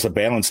now it's just a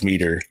balance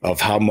meter of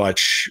how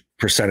much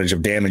percentage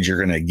of damage you're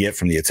going to get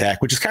from the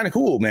attack, which is kind of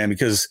cool, man,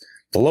 because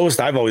the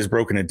lowest I've always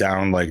broken it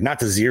down, like not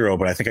to 0,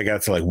 but I think I got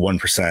it to like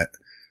 1%.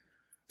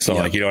 So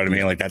like, you know what I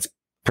mean? Like that's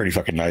pretty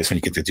fucking nice when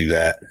you get to do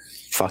that.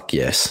 Fuck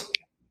yes.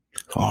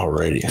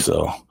 Alrighty.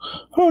 So,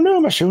 oh no,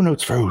 my show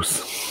notes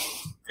froze.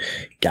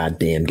 God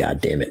damn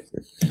it.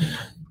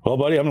 Well,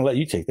 buddy, I'm going to let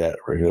you take that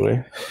right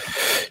away.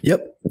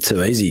 Yep.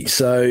 Too easy.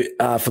 So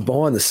for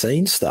behind the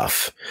scenes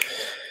stuff,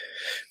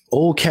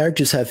 all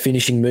characters have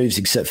finishing moves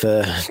except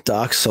for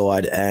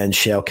Darkseid and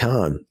Shao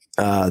Kahn.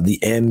 The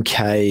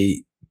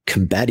MK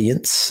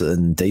combatants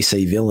and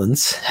DC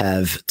villains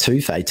have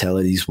 2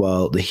 fatalities,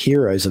 while the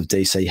heroes of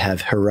DC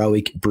have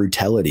heroic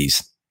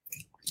brutalities.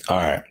 All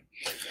right.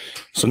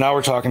 So now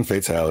we're talking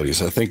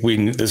fatalities. I think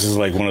this is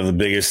like one of the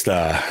biggest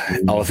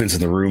elephants in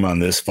the room on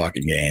this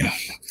fucking game.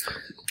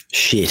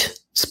 Shit.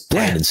 It's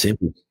plain and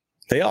simple.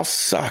 They all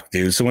suck,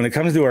 dude. So when it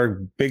comes to our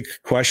big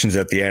questions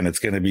at the end, it's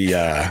going to be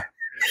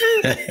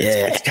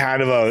it's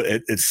kind of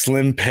it's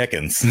slim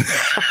pickings.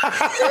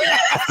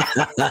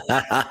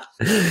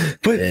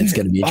 But it's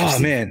going to be interesting. Oh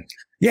man,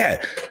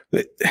 Yeah,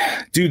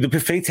 dude, the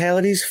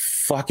fatalities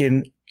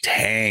fucking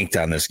tanked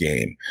on this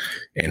game.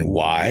 And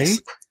why?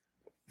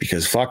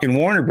 Because fucking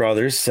Warner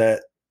Brothers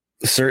set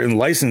certain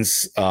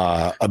license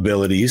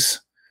abilities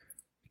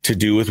to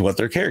do with what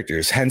their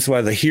characters. Hence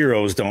why the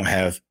heroes don't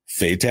have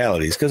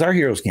fatalities, because our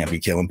heroes can't be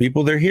killing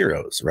people. They're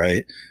heroes,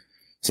 right?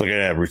 So look at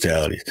that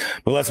brutalities.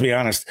 But let's be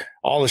honest,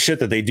 all the shit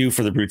that they do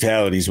for the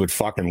brutalities would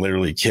fucking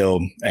literally kill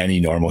any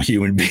normal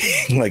human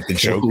being, like the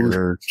Joker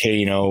or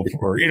Kano,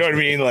 or you know what I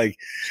mean? Like,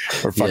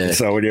 or fucking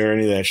Sonya or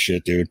any of that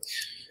shit, dude.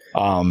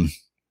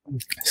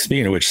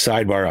 Speaking of which,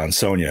 sidebar on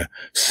Sonya.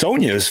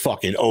 Sonya is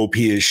fucking OP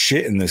as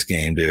shit in this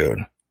game, dude.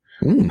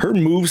 Her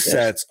move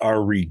sets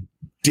are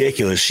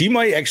ridiculous. She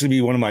might actually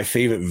be one of my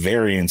favorite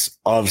variants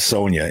of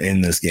Sonya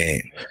in this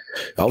game.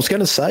 I was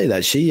going to say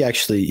that she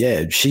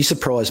actually, she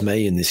surprised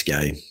me in this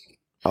game.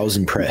 I was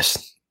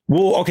impressed.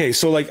 Well, okay.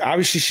 So like,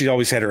 obviously she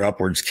always had her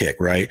upwards kick,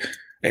 right?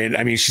 And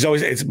I mean,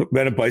 it's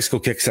been a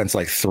bicycle kick since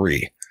like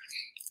 3,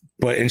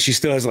 and she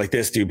still has like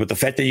this, dude. But the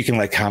fact that you can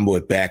like combo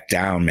it back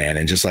down, man,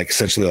 and just like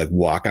essentially like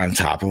walk on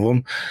top of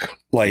them,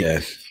 like,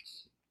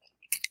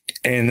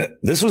 and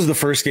this was the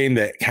first game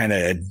that kind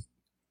of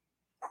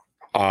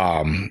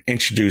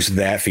introduced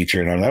that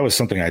feature. And that was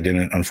something I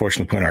didn't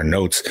unfortunately put in our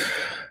notes,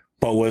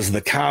 but was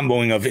the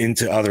comboing of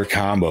into other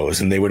combos.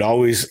 And they would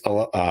always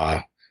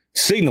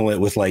signal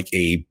it with like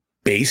a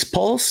base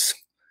pulse.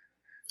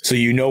 So,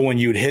 you know, when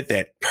you would hit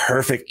that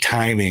perfect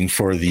timing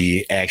for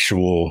the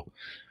actual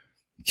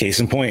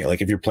case in point,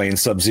 like if you're playing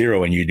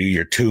Sub-Zero and you do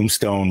your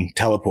tombstone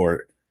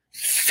teleport,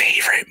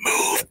 favorite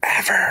move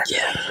ever.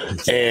 Yeah.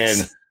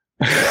 And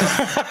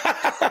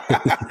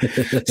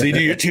so you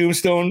do your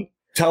tombstone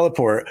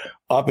teleport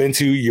up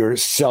into your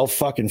self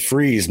fucking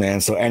freeze, man.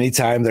 So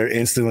anytime they're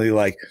instantly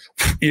like,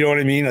 you know what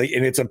I mean? Like,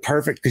 and it's a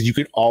perfect, because you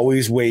could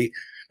always wait,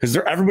 because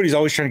everybody's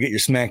always trying to get your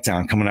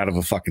smackdown coming out of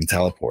a fucking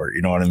teleport.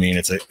 You know what I mean?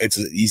 It's an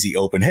easy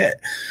open hit.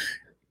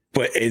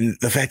 But in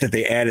the fact that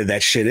they added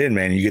that shit in,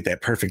 man, you get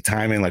that perfect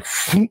timing, like,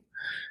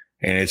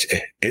 and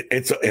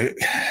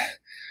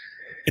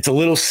it's a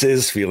little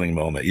Sizz feeling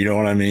moment. You know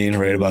what I mean?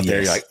 Right about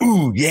there. You're like,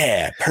 ooh,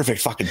 yeah,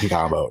 perfect fucking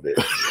combo, dude.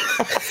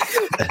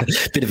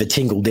 Bit of a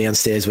tingle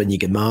downstairs when you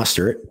can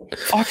master it.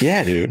 Fuck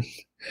yeah, dude.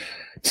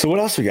 So what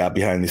else we got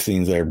behind the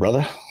scenes there,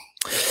 brother?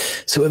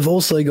 So we've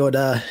also got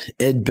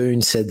Ed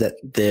Boon said that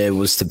there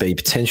was to be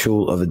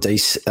potential of a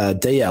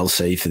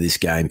DLC for this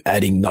game,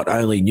 adding not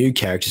only new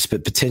characters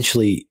but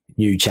potentially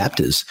new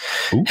chapters.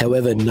 Ooh.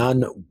 However,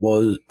 none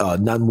were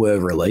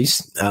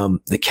released.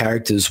 The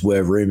characters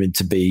were rumored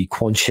to be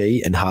Quan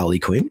Chi and Harley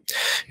Quinn.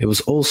 It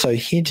was also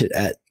hinted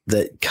at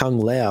that Kung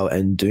Lao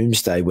and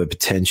Doomsday were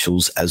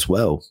potentials as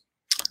well.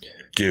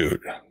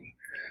 Dude,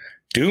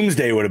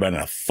 Doomsday would have been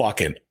a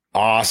fucking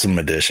awesome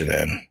addition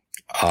in.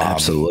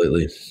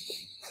 Absolutely.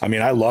 I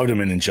mean, I loved him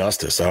in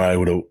Injustice. So it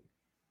would have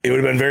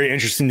been very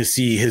interesting to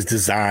see his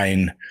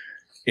design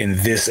in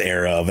this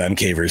era of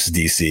MK versus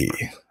DC.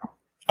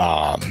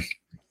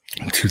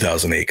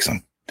 2008, because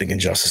I'm thinking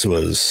Injustice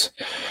was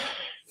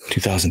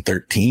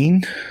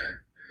 2013.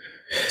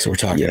 So we're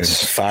talking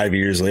 5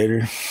 years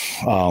later.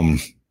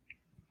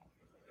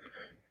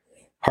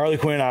 Harley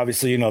Quinn,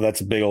 obviously, you know,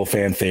 that's a big old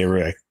fan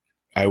favorite.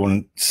 I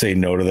wouldn't say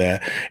no to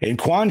that. And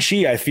Quan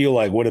Chi, I feel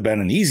like would have been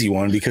an easy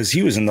one because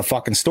he was in the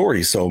fucking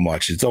story so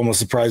much. It's almost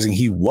surprising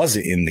he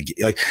wasn't in the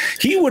game. Like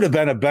he would have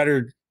been a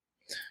better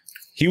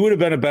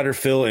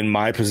fill in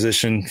my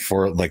position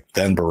for like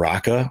than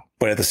Baraka.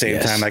 But at the same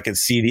time, I could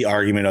see the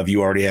argument of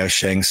you already have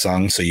Shang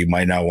Tsung, so you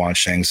might not want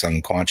Shang Tsung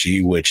and Quan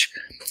Chi, which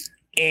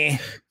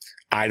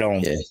I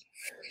don't. Yeah.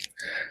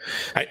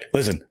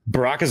 Listen,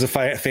 Baraka's a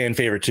fan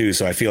favorite too,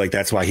 so I feel like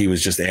that's why he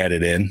was just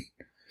added in.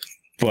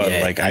 But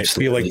I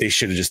feel like they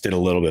should have just did a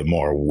little bit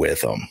more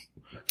with him.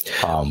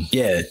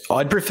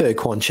 I'd prefer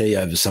Quan Chi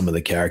over some of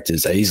the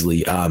characters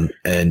easily.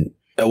 And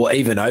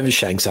even over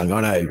Shang Tsung.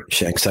 I know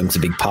Shang Tsung's a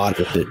big part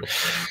of it, but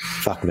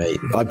fuck me,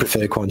 I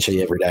prefer Quan Chi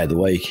every day of the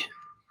week.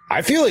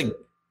 I feel like,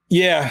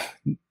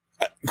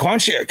 Quan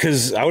Chi,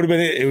 because it would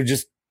have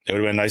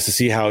been nice to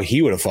see how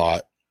he would have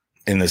fought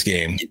in this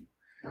game.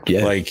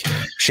 Yeah, like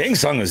Shang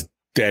Tsung is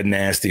dead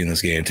nasty in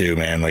this game too,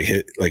 man. Like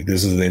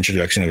this is the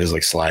introduction of his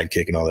like slide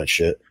kick and all that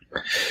shit.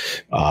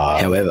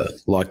 However,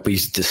 like we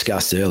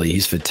discussed earlier,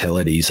 his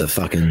fatalities are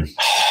fucking.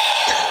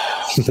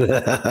 You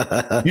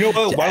know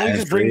what? Why don't we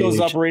just bring those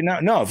up right now?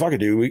 No, fuck it,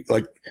 dude.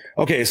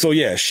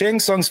 Shang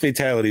Tsung's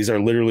fatalities are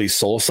literally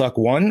Soul Suck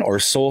 1 or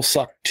Soul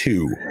Suck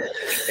 2.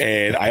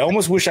 And I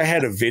almost wish I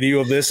had a video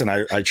of this, and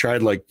I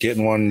tried like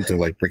getting one to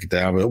like break it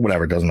down, but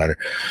whatever, it doesn't matter.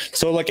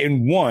 So like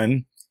in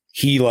 1,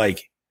 he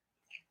like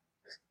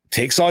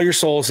takes all your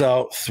souls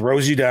out,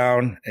 throws you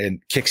down,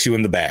 and kicks you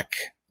in the back,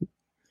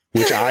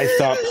 which I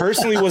thought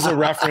personally was a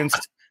reference.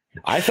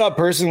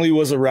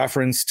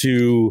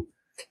 To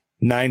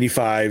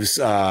 95's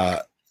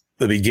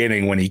the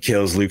beginning when he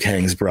kills Liu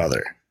Kang's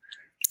brother.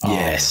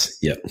 Yes.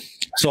 Yep.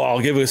 So I'll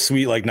give a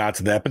sweet like nod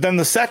to that. But then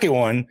the second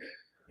one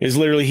is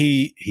literally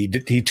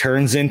he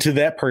turns into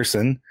that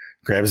person,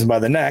 grabs him by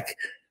the neck,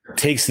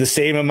 takes the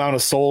same amount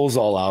of souls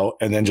all out,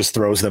 and then just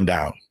throws them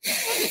down.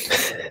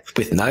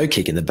 With no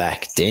kick in the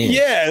back. Damn.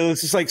 Yeah, it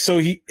was just like, so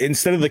he,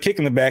 instead of the kick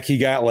in the back, he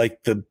got like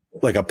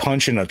a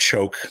punch and a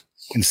choke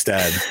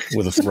instead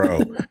with a throw.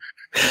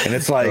 And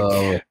it's like,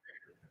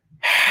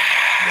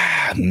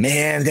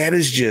 man, that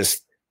is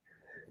just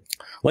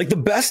like the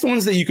best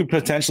ones that you could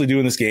potentially do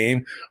in this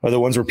game are the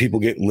ones where people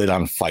get lit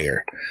on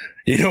fire.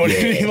 You know what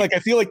I mean? Like, I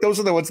feel like those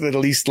are the ones that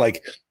at least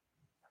like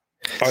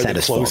are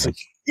the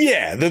closest.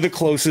 Yeah, they're the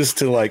closest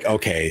to like,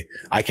 okay,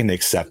 I can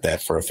accept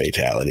that for a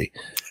fatality.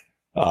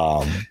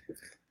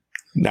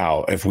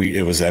 Now, if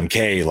it was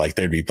MK, like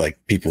there'd be like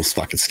people's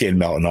fucking skin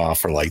melting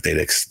off, or like they'd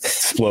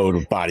explode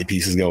with body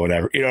pieces going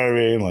whatever. You know what I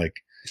mean? Like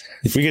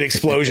if we get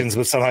explosions,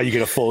 but somehow you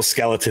get a full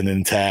skeleton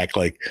intact.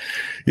 Like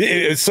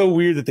it's so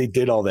weird that they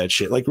did all that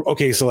shit. Like,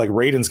 okay, so like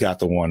Raiden's got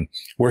the one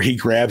where he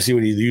grabs you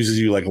and he uses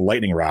you like a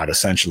lightning rod,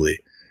 essentially.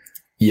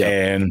 Yeah,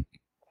 and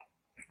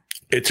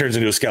it turns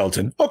into a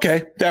skeleton.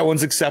 Okay, that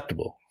one's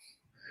acceptable.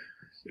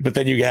 But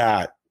then you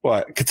got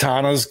what?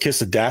 Katana's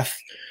Kiss of Death,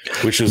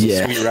 which is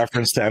a sweet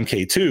reference to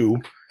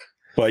MK2.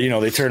 But, you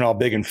know, they turn all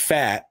big and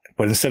fat.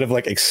 But instead of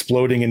like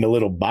exploding into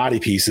little body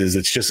pieces,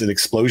 it's just an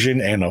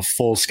explosion and a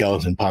full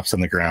skeleton pops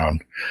on the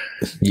ground.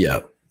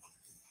 Yeah.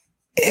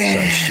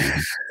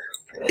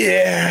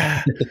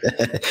 Yeah.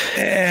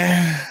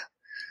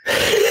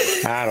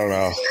 I don't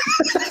know.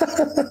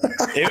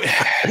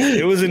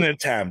 It was an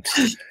attempt.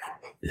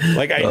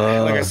 Like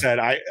I said,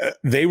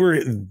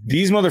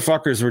 these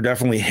motherfuckers were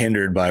definitely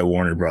hindered by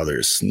Warner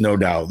Brothers, no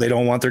doubt. They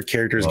don't want their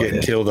characters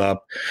getting killed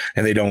up,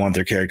 and they don't want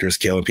their characters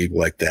killing people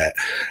like that.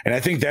 And I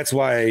think that's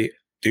why,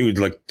 dude,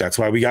 like that's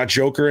why we got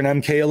Joker in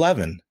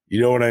MK11.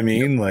 You know what I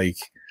mean? Like,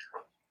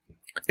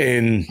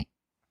 and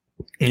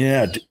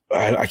yeah,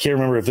 I can't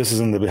remember if this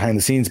is in the behind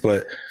the scenes,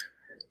 but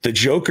the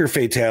Joker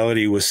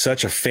fatality was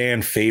such a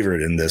fan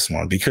favorite in this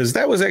one because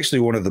that was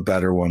actually one of the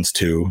better ones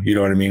too. You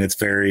know what I mean? It's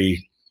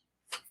very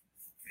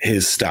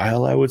his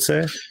style, I would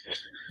say.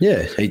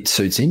 Yeah, it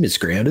suits him. It's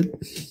grounded.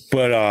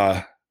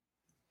 But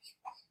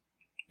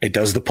it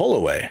does the pull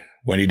away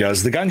when he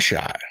does the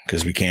gunshot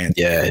because we can't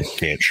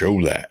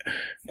show that,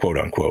 quote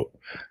unquote.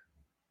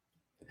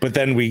 But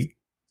then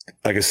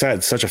like I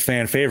said, such a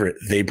fan favorite.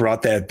 They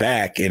brought that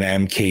back in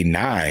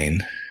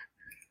MK9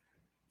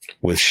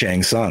 with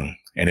Shang Tsung,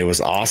 and it was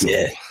awesome.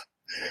 Yeah.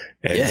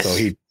 And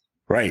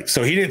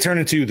so he didn't turn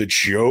into the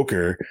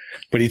Joker,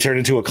 but he turned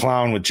into a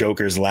clown with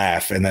Joker's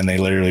laugh. And then they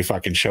literally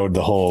fucking showed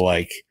the whole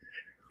like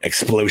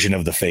explosion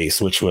of the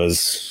face, which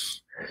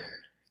was,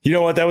 you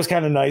know what? That was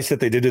kind of nice that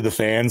they did to the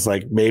fans.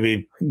 Like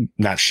maybe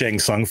not Shang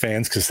Tsung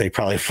fans, cause they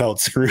probably felt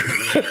screwed,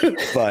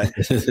 but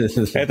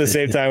at the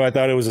same time, I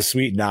thought it was a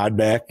sweet nod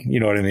back.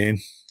 You know what I mean?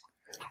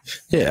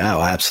 Yeah.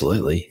 Oh,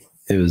 absolutely.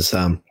 It was,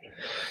 I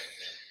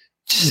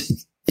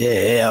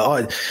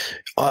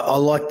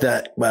like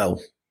that.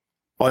 Well,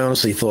 I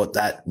honestly thought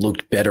that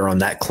looked better on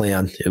that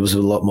clown. It was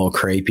a lot more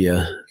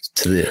creepier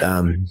to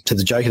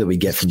the Joker that we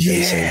get from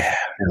DC. And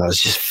it was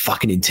just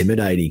fucking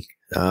intimidating.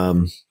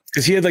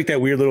 Because he had like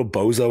that weird little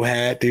bozo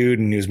hat, dude,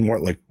 and he was more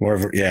of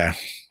that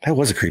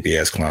was a creepy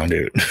ass clown,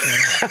 dude.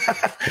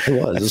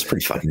 It was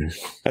pretty fucking.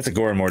 That's a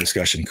Gore and More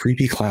discussion.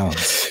 Creepy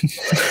clowns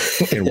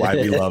and why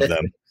we love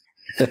them.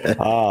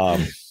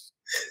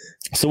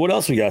 So what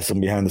else we got some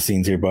behind the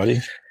scenes here, buddy?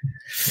 A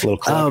little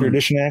collector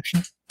edition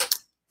action.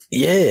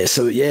 Yeah,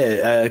 so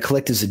a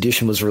collector's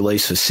edition was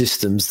released for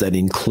systems that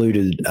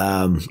included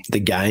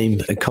the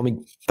game, a comic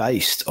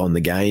based on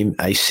the game,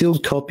 a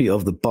sealed copy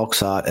of the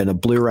box art, and a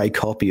Blu-ray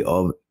copy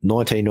of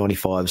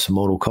 1995's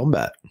Mortal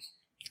Kombat.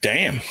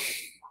 Damn.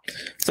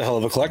 It's a hell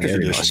of a collector's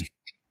edition. Nice.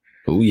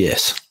 Oh,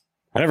 yes.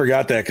 I never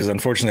got that because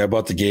unfortunately I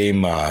bought the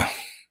game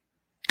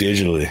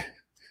digitally.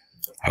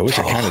 I wish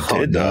I kind of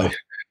did, though.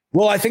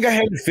 Well, I think I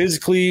had it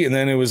physically, and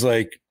then it was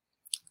like,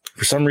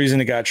 for some reason,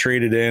 it got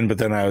traded in, but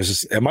then I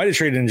might have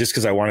traded in just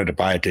because I wanted to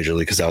buy it digitally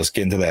because I was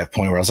getting to that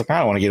point where I was like, I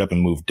don't want to get up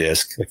and move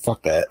disc. Like,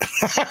 fuck that.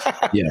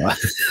 Yeah.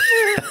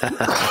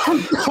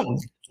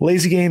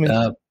 Lazy gaming.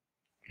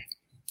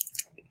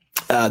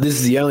 This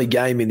is the only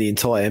game in the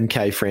entire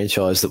MK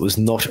franchise that was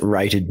not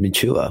rated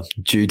mature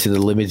due to the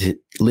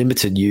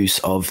limited use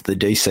of the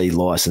DC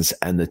license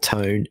and the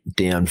toned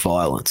down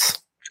violence.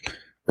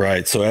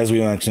 Right. So as we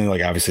mentioned,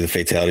 like obviously the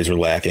fatalities were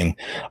lacking.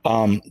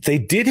 They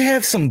did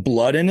have some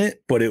blood in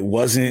it, but it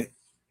wasn't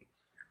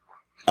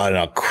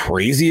a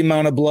crazy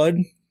amount of blood.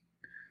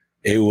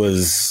 It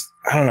was,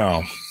 I don't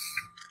know.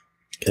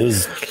 It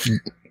was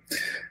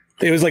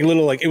like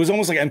little, like, it was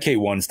almost like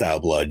MK1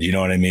 style blood. You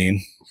know what I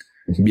mean?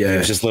 Yeah. It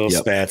was just little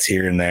spats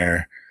here and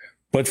there,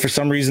 but for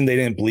some reason they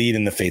didn't bleed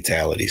in the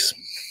fatalities.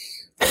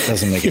 It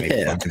doesn't make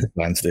any fucking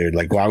sense, dude.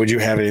 Like, why would you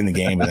have it in the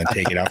game and then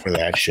take it out for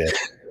that shit?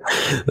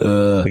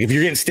 Like if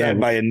you're getting stabbed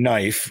by a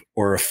knife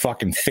or a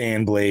fucking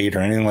fan blade or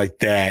anything like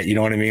that, you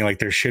know what I mean? Like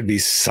there should be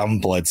some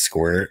blood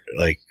squirt.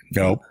 Like,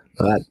 nope.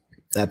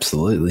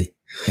 Absolutely.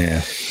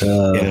 Yeah.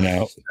 In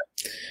and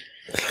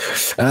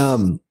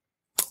out.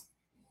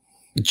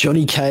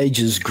 Johnny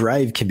Cage's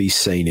grave can be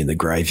seen in the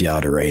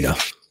Graveyard Arena.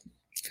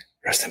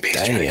 Rest in peace,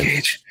 Johnny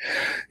Cage.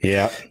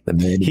 Yeah. The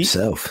man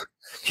himself.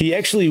 He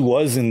actually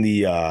was in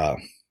the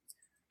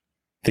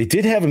They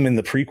did have him in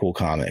the prequel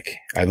comic.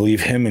 I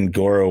believe him and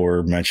Goro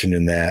were mentioned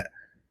in that.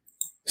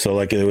 So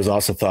like it was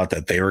also thought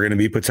that they were going to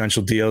be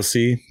potential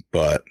DLC,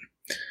 but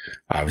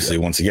obviously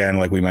once again,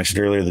 like we mentioned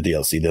earlier, the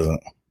DLC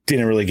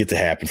didn't really get to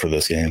happen for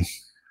this game.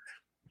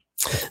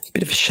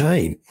 Bit of a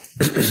shame.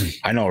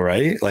 I know,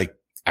 right? Like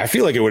I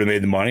feel like it would have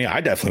made the money. I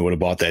definitely would have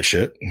bought that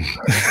shit.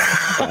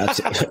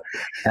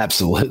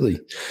 Absolutely.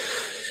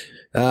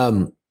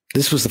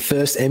 This was the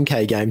first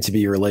MK game to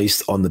be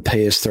released on the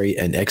PS3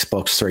 and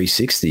Xbox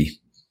 360.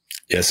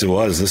 Yes, it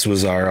was. This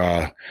was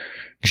our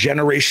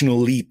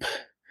generational leap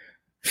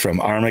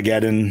from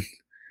Armageddon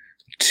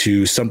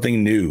to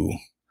something new.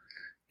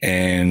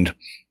 And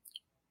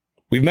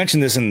we've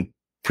mentioned this in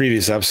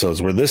previous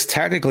episodes where this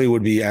technically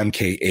would be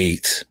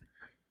MK8.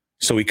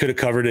 So we could have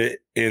covered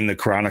it in the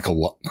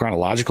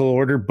chronological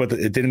order, but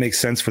it didn't make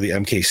sense for the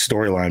MK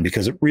storyline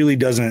because it really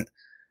doesn't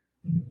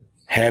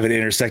have an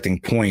intersecting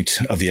point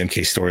of the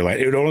MK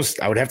storyline.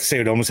 I would have to say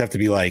it would almost have to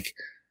be like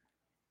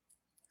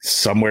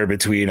somewhere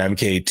between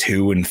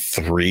MK2 and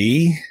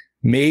 3,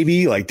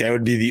 maybe. Like that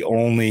would be the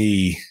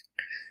only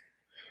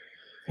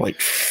like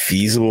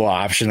feasible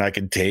option I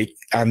could take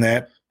on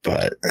that.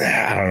 But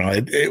I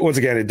don't know. Once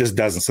again, it just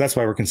doesn't. So that's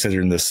why we're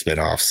considering this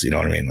spin-offs. You know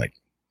what I mean? Like,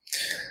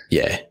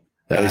 yeah,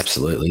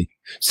 absolutely.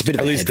 It's a bit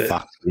of a head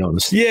fuck, to be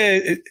honest. Yeah,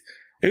 it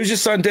was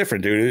just something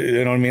different, dude.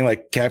 You know what I mean?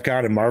 Like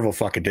Capcom and Marvel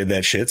fucking did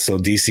that shit. So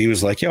DC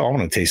was like, yo, I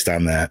want to taste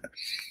on that.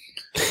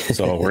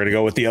 So we're going to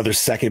go with the other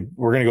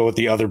we're going to go with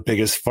the other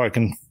biggest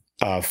fucking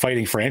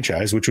fighting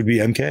franchise, which would be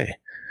MK.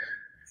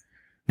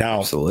 Now,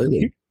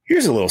 absolutely.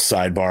 Here's a little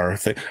sidebar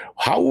thing.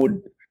 How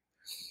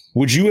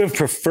would you have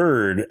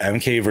preferred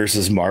MK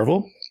versus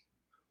Marvel?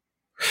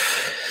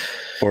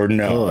 Or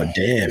no? Oh,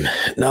 damn.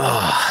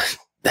 No,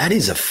 that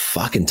is a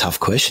fucking tough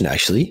question,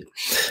 actually.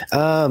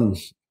 Yeah.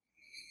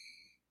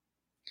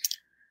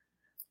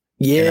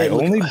 And I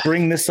only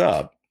bring this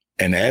up,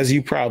 and as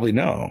you probably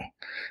know,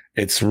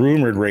 it's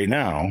rumored right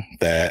now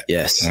that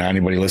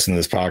anybody listening to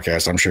this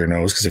podcast, I'm sure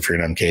knows, because if you're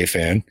an MK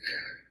fan,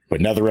 but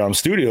NetherRealm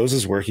Studios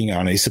is working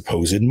on a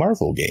supposed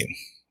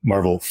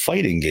Marvel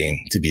fighting game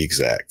to be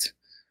exact.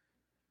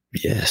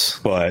 Yes.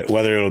 But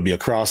whether it'll be a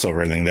crossover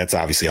or anything, that's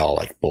obviously all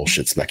like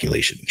bullshit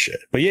speculation and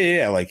shit. But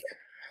yeah, like,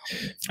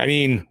 I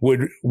mean,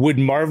 would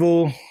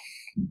Marvel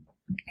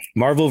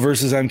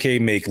versus MK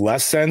make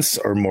less sense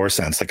or more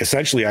sense? Like,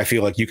 essentially, I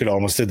feel like you could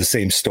almost do the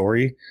same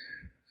story.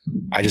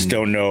 I just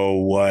don't know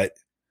what,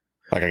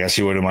 like, I guess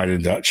you might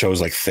have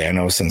chose like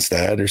Thanos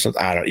instead or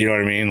something. I don't, you know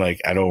what I mean?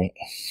 Like, I don't.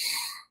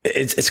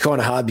 It's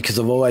kind of hard because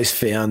I've always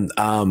found,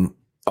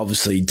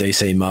 obviously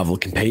DC and Marvel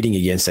competing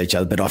against each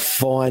other, but I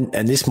find,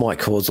 and this might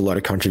cause a lot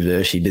of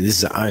controversy, but this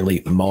is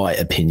only my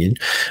opinion.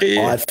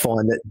 Yeah. I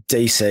find that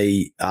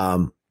DC,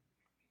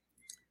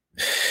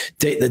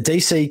 the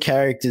DC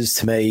characters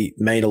to me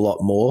mean a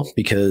lot more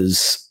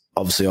because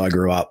obviously I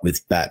grew up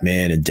with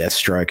Batman and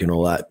Deathstroke and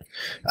all that.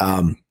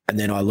 And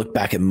then I look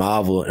back at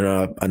Marvel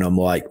and I'm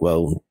like,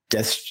 well,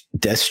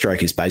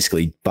 Deathstroke is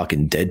basically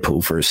fucking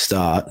Deadpool for a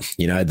start,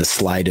 you know, the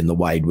Slade and the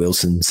Wade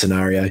Wilson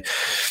scenario.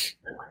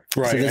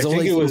 Right. So there's all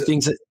these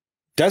things that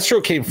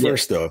Deathstroke came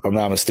first, though, if I'm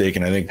not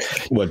mistaken. I think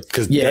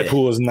because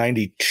Deadpool was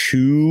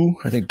 92.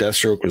 I think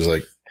Deathstroke was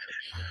like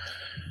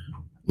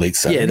late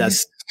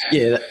 70s.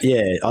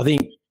 I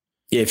think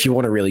if you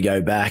want to really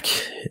go back,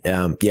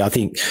 I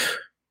think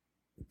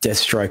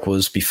Deathstroke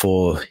was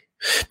before.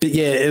 But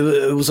yeah,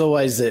 it was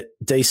always that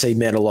DC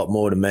meant a lot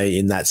more to me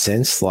in that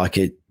sense. Like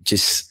it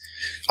just,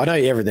 I know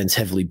everything's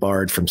heavily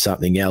borrowed from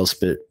something else,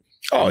 but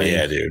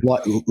yeah, dude.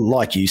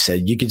 Like you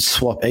said, you could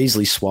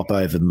easily swap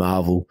over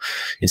Marvel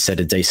instead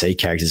of DC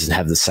characters and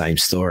have the same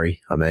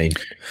story. I mean,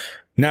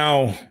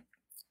 now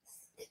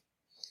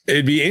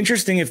it'd be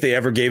interesting if they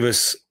ever gave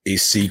us a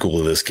sequel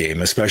to this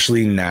game,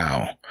 especially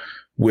now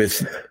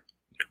with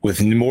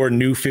more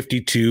New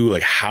 52,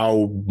 like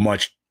how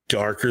much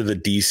darker the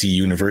DC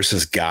universe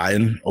has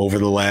gotten over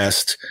the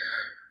last,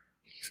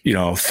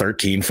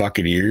 13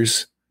 fucking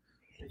years.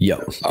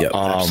 Yep,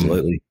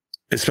 absolutely.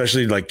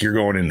 Especially like you're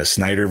going into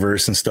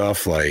Snyderverse and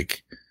stuff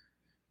like,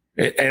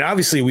 and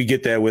obviously we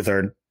get that with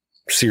our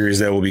series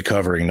that we'll be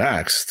covering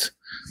next.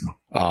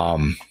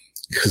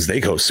 Cause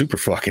they go super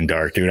fucking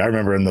dark, dude. I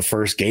remember in the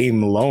first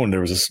game alone, there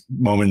was this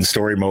moment in the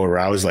story mode where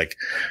I was like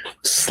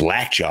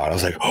slack-jawed. I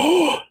was like,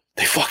 oh,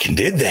 they fucking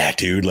did that,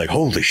 dude. Like,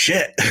 holy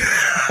shit.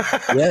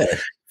 Yeah.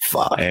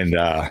 Fuck. And,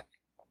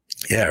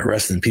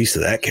 rest in peace to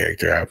that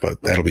character.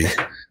 But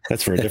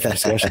that's for a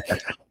different discussion.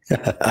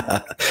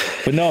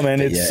 But no, man,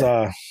 it's,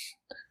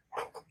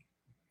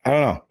 I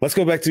don't know. Let's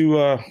go back to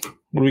what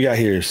do we got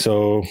here?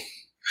 So,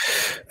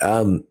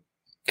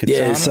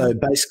 Katana? So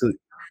basically,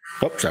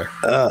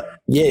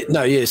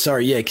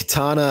 sorry.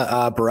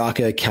 Katana,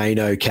 Baraka,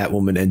 Kano,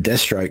 Catwoman, and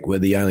Deathstroke were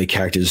the only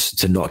characters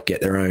to not get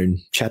their own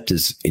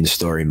chapters in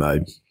story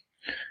mode.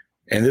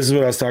 And this is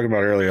what I was talking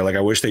about earlier. Like,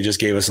 I wish they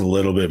just gave us a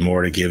little bit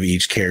more to give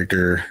each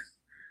character.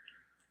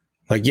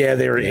 Like, yeah,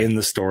 they were in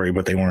the story,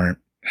 but they weren't.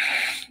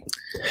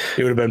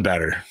 It would have been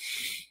better.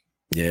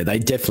 Yeah, they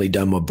definitely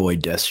done my boy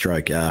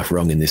Deathstroke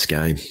wrong in this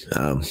game.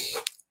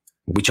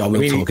 which I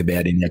will talk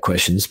about in their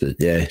questions. But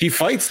yeah, he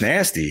fights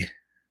nasty.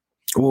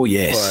 Oh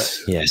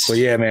yes, yes. But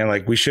yeah, man,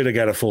 like we should have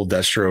got a full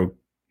Deathstroke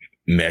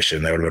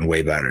mission. That would have been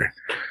way better.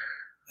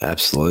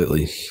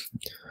 Absolutely.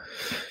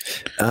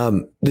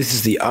 This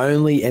is the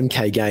only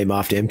MK game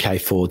after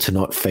MK4 to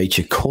not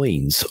feature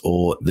coins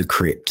or the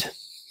crypt.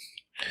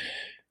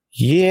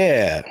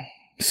 Yeah.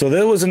 So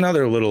there was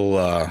another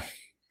little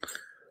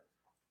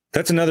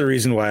that's another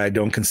reason why I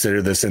don't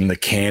consider this in the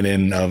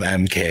canon of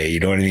MK. You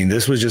know what I mean?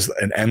 This was just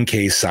an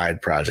MK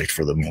side project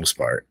for the most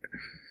part.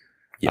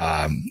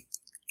 Yeah.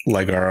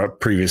 Like our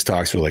previous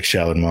talks with like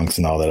Shaolin Monks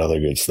and all that other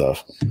good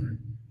stuff.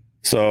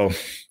 So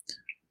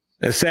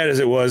as sad as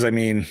it was, I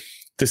mean,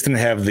 this didn't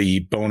have the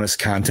bonus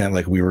content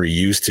like we were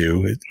used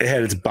to. It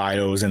had its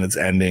bios and its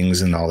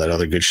endings and all that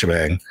other good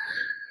shebang.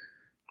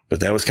 But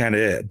that was kind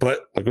of it.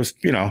 But it was,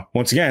 you know,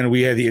 once again,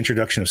 we had the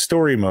introduction of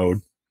story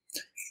mode.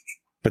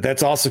 But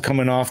that's also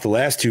coming off the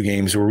last two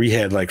games where we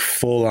had like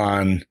full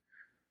on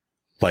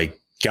like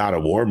God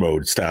of War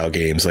mode style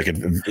games. Like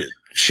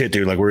shit,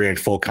 dude, like we had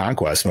full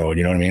conquest mode.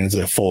 You know what I mean? It's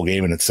a full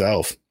game in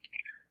itself.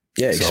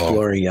 Yeah,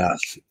 exploring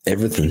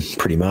everything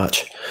pretty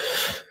much.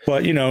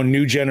 But, you know,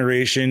 new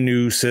generation,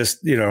 new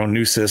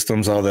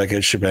systems, all that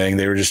good shebang.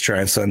 They were just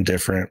trying something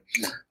different.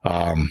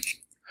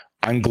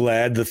 I'm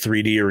glad the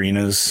 3D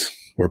arenas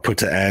were put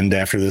to end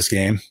after this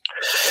game.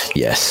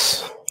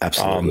 Yes,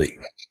 absolutely.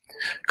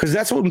 Because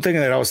that's one thing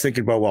that I was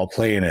thinking about while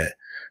playing it.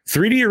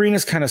 3D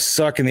arenas kind of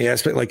suck in the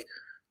aspect, like,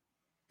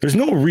 there's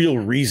no real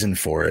reason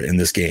for it in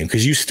this game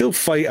because you still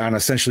fight on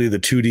essentially the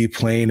 2D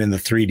plane in the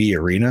 3D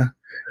arena.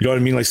 You know what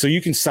I mean? Like, so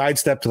you can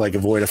sidestep to like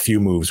avoid a few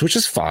moves, which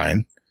is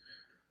fine.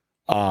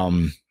 But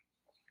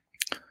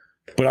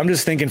I'm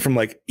just thinking from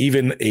like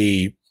even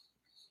a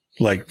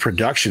like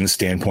production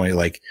standpoint,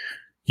 like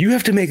you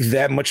have to make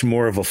that much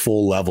more of a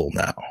full level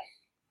now.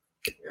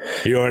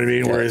 You know what I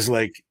mean? Yeah. Whereas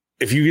like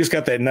if you just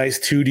got that nice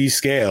 2D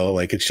scale,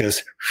 like it's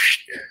just,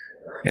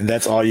 and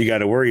that's all you got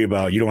to worry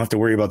about. You don't have to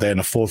worry about that in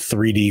a full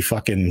 3D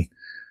fucking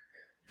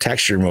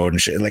texture mode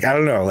and shit. Like, I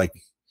don't know. Like,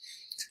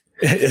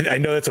 I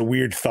know that's a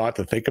weird thought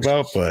to think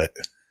about, but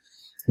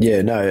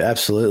yeah, no,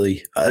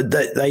 absolutely.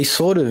 They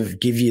sort of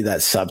give you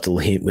that subtle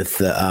hint with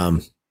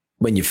the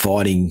when you're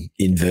fighting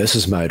in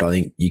versus mode. I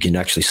think you can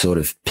actually sort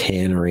of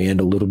pan around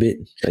a little bit.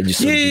 They just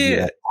sort of give you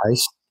that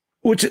pace,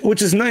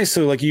 which is nice.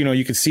 So like, you know,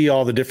 you can see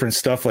all the different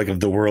stuff like of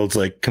the worlds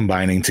like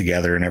combining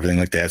together and everything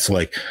like that. So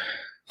like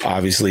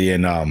obviously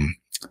in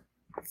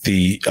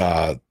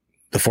the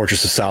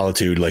Fortress of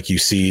Solitude, like you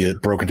see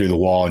it broken through the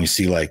wall and you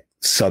see like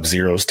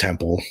Sub-Zero's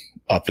temple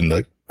up in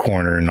the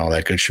corner and all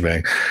that good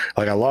shebang.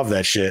 Like I love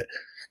that shit.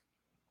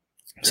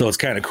 So it's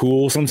kind of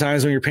cool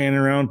sometimes when you're panning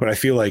around, but I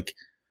feel like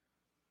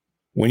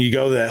when you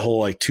go to that whole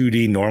like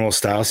 2D normal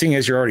style, seeing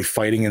as you're already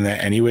fighting in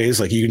that anyways,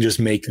 like you can just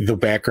make the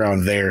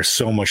background there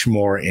so much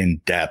more in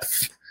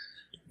depth.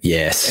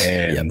 Yes.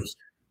 And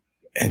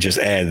just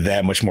add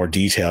that much more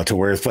detail to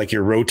where if like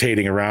you're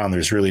rotating around,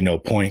 there's really no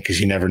point because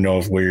you never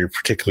know where you're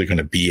particularly going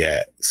to be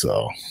at.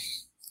 So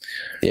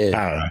yeah,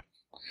 I don't know.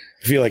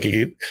 I feel like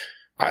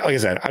like I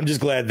said, I'm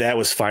just glad that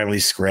was finally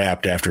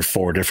scrapped after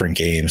 4 different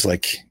games.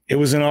 Like it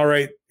was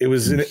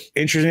an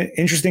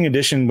interesting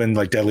addition when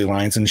like Deadly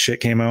Alliance and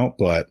shit came out,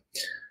 but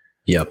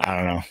yep, I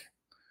don't know.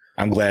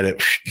 I'm glad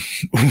it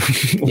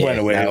went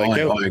away. No,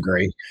 like, I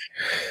agree.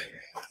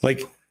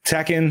 Like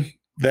Tekken,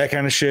 that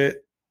kind of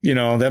shit, you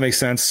know, that makes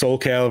sense. Soul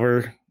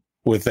Calibur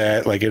with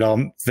that, like it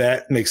all,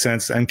 that makes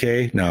sense.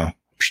 MK, no,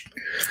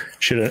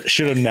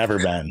 should have never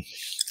been,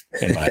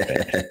 in my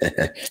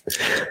opinion.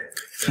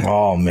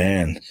 Oh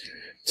man.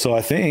 So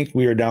I think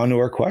we are down to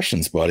our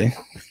questions, buddy.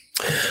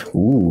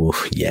 Ooh,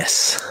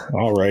 yes.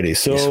 All righty.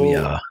 So yes, we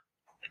are.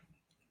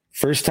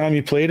 First time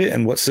you played it,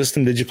 and what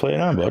system did you play it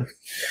on, bud?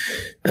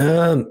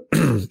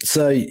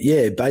 So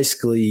yeah,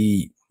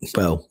 basically,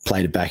 well,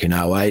 played it back in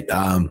 08.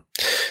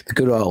 The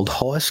good old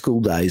high school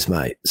days,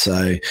 mate.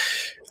 So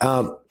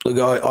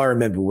look, I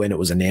remember when it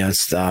was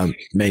announced,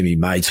 me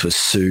and my mates were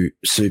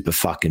super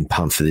fucking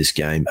pumped for this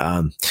game.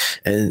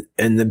 And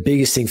the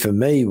biggest thing for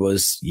me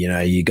was, you know,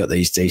 you got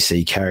these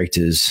DC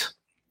characters.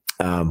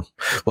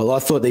 Well, I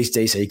thought these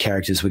DC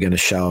characters were going to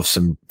show off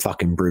some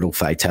fucking brutal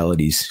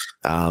fatalities.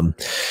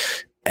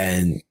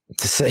 And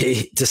to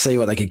see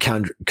what they could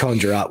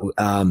conjure up,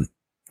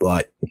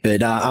 but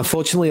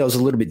unfortunately I was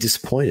a little bit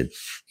disappointed.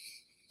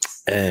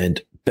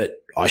 But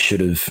I should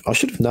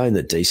have known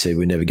that DC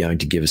were never going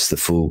to give us the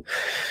full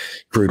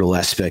brutal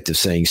aspect of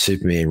seeing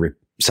Superman rip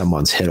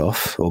someone's head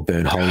off or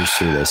burn holes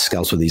through their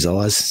skulls with his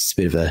eyes.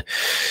 It's a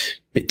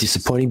bit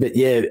disappointing, but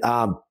yeah,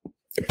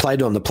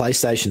 played on the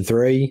PlayStation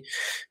 3.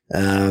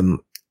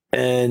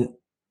 And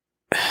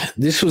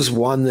this was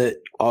one that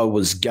I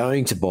was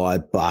going to buy,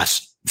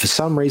 but for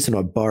some reason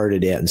I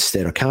borrowed it out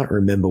instead. I can't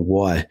remember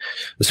why.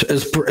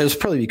 It was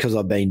probably because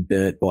I've been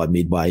burnt by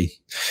Midway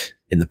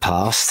in the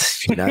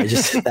past, you know,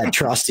 just that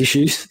trust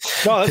issues.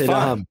 No, that's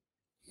fine.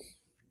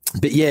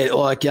 But yeah,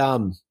 like,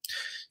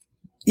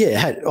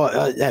 yeah,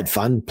 I had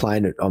fun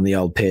playing it on the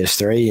old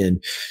PS3,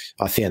 and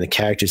I found the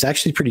characters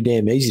actually pretty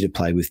damn easy to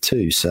play with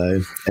too.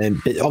 So,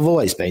 but I've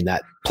always been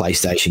that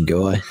PlayStation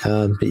guy.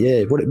 But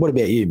yeah, what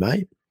about you,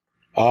 mate?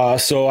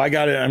 So I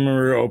got it. I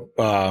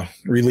remember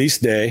release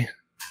day.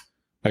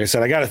 Like I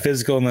said, I got it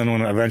physical, and then when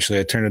eventually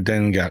I turned it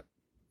in and got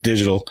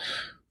digital.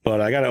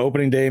 But I got an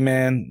opening day,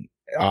 man.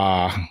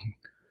 I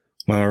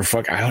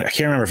can't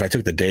remember if I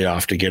took the date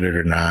off to get it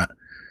or not.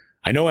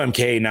 I know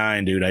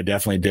MK9, dude. I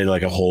definitely did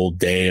like a whole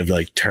day of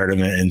like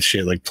tournament and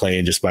shit, like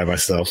playing just by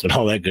myself and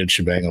all that good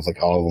shebang of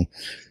like all of them.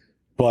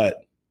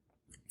 But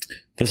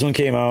this one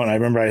came out, and I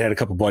remember I had a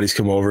couple buddies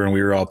come over and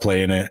we were all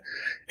playing it.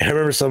 And I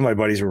remember some of my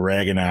buddies were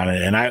ragging on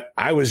it, and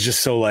I was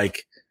just so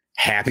like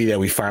happy that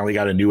we finally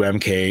got a new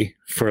MK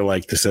for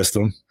like the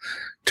system,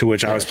 to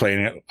which I was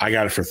playing it. I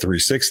got it for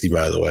 360,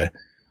 by the way.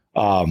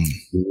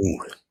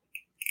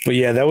 But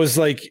yeah, that was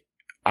like,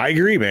 I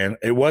agree, man.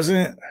 It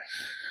wasn't.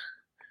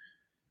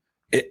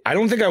 I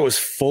don't think I was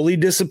fully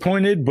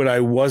disappointed, but I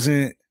was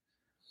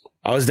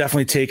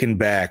definitely taken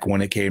back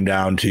when it came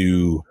down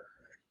to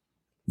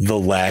the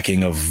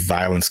lacking of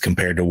violence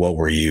compared to what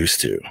we're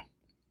used to.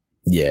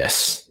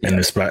 Yes.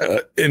 And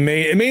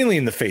mainly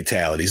in the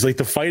fatalities, like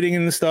the fighting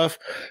and the stuff.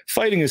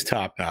 Fighting is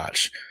top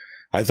notch.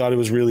 I thought it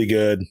was really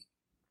good.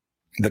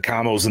 The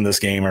combos in this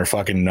game are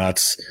fucking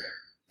nuts.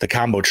 The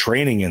combo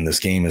training in this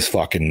game is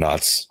fucking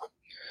nuts.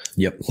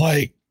 Yep.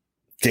 Like,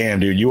 damn,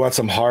 dude, you want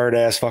some hard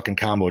ass fucking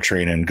combo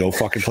training? Go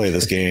fucking play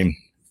this game.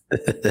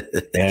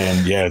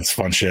 And yeah, it's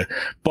fun shit.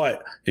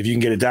 But if you can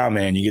get it down,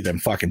 man, you get them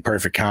fucking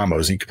perfect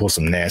combos. You can pull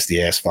some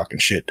nasty ass fucking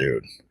shit,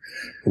 dude.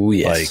 Oh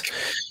yes. Like,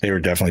 they were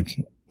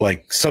definitely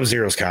like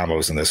Sub-Zero's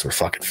combos in this were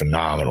fucking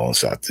phenomenal and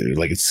stuff, dude.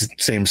 Like, it's the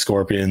same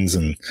Scorpions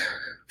and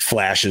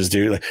Flashes,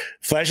 dude. Like,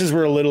 Flashes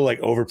were a little like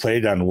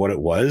overplayed on what it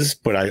was,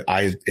 but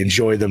I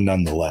enjoyed them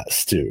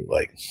nonetheless too.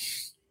 Like,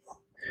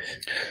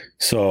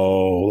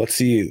 so let's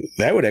see.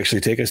 That would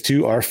actually take us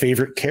to our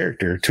favorite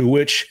character, to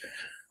which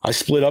I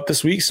split up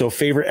this week. So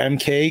favorite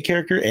MK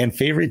character and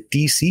favorite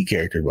DC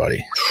character,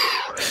 buddy.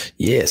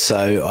 Yeah.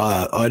 So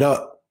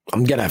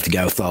I'm going to have to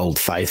go with the old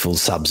faithful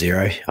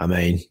Sub-Zero. I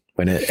mean,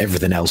 when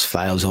everything else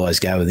fails, I always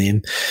go with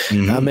him.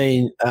 Mm-hmm. I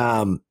mean,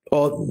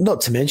 well,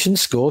 not to mention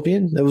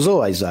Scorpion. There was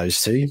always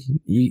those two.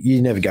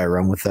 You never go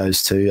wrong with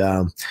those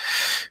two.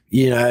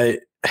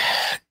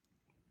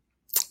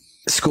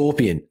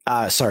 Scorpion,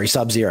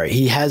 Sub-Zero,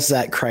 he has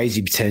that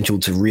crazy potential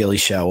to really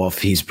show off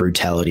his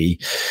brutality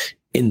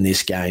in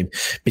this game,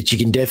 but you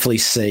can definitely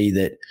see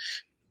that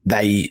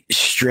they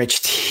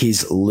stretched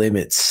his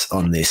limits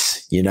on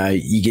this. You know,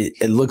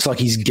 it looks like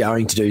he's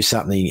going to do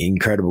something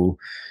incredible,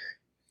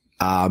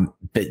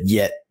 but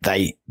yet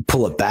they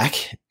pull it back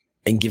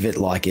and give it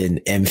like an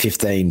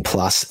M15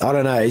 plus. I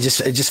don't know. It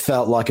just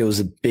felt like it was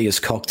the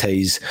biggest cock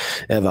tease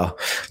ever.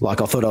 Like,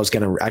 I thought I was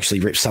going to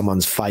actually rip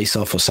someone's face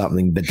off or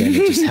something, but then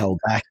it just held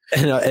back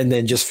and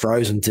then just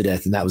froze him to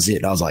death. And that was it.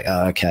 And I was like,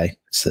 oh, okay.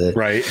 So,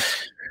 right.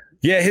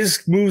 Yeah.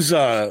 His moves,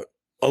 a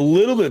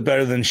little bit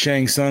better than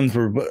Shang Tsung's,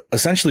 but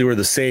essentially were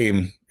the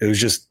same. It was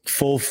just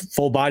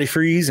full body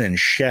freeze and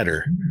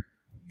shatter.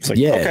 It's like,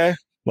 okay,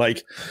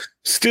 like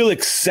still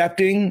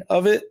accepting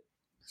of it,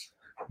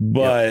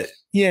 but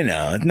you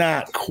know,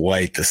 not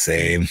quite the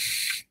same.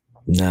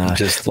 Nah,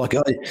 just like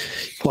you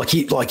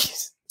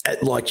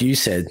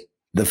said,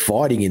 the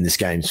fighting in this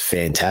game is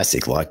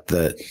fantastic. Like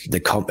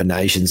the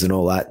combinations and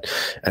all that,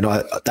 and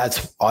I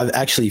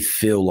actually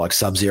feel like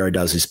Sub-Zero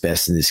does his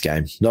best in this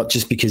game. Not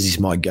just because he's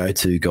my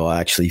go-to guy. I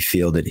actually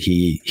feel that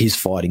his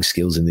fighting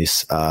skills in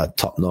this are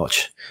top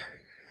notch.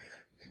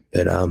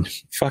 But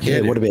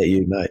yeah. What about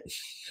you, mate?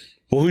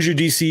 Well, who's your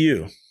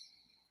DCU?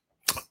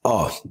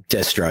 Oh,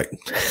 Deathstroke.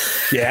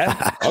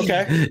 Yeah.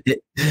 Okay.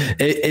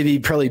 It'd be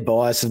probably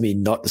biased of me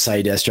not to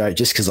say Deathstroke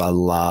just because I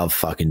love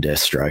fucking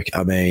Deathstroke.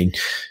 I mean,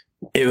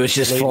 it was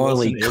just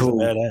finally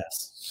cool.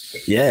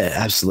 Yeah,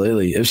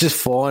 absolutely. It was just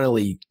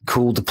finally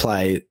cool to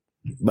play.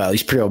 Well,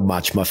 he's pretty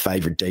much my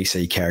favorite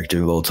DC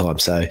character of all time.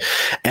 So,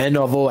 and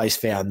I've always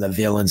found the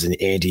villains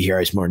and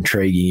anti-heroes more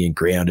intriguing and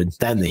grounded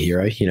than the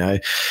hero, you know.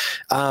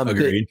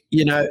 Agreed. But,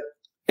 you know,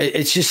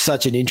 it's just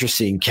such an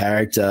interesting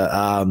character.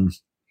 I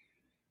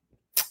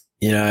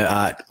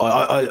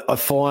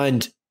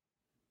find,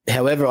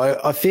 however,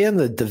 I found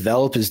the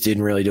developers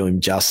didn't really do him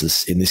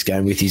justice in this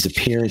game with his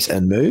appearance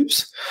and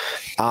moves.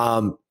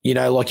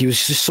 Like he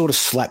was just sort of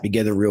slapped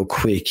together real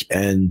quick,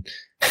 and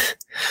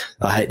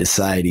I hate to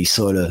say it, he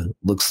sort of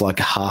looks like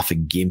half a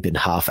gimp and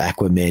half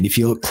Aquaman if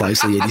you look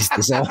closely at his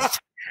design.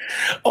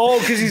 Oh,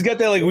 because he's got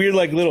that like weird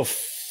like little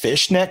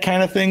fishnet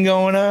kind of thing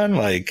going on,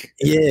 like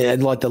yeah,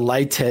 and like the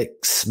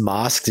latex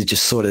mask that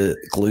just sort of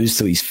glues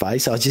to his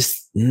face. I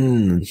just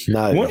no.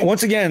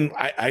 Once again,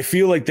 I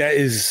feel like that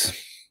is.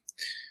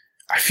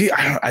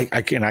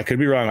 I could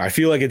be wrong. I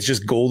feel like it's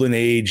just golden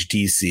age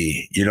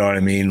DC. You know what I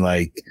mean?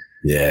 Like,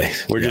 yeah,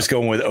 we're just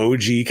going with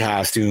OG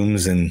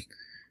costumes and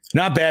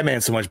not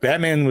Batman so much.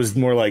 Batman was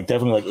more like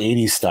definitely like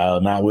 80s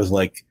style, not with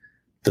like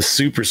the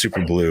super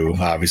blue.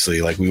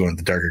 Obviously, like we went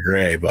the darker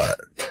gray, but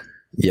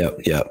yep.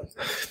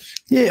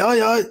 Yeah,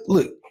 I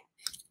look.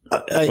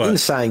 In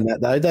saying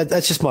that, though,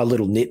 that's just my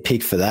little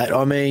nitpick for that.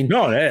 I mean,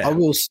 no, yeah. I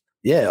will.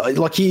 Yeah,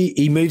 like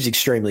he moves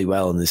extremely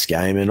well in this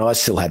game, and I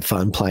still had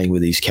fun playing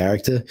with his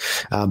character.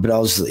 But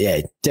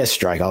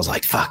Deathstroke. I was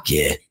like, fuck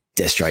yeah,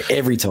 Deathstroke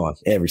every time.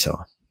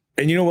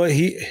 And you know what?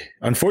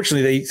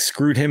 Unfortunately, they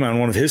screwed him on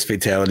one of his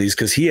fatalities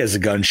because he has a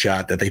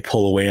gunshot that they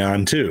pull away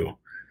on too.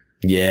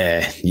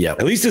 Yeah.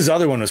 At least his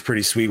other one was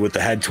pretty sweet with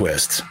the head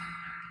twists.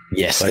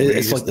 Yes,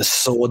 it's like the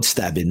sword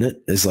stab, isn't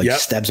it? It's like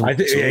stabs him.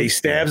 He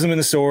stabs him in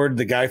the sword.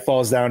 The guy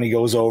falls down. He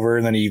goes over,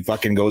 and then he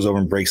fucking goes over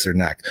and breaks their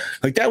neck.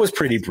 Like that was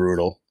pretty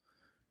brutal.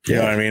 You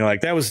know what I mean?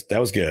 Like that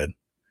was good.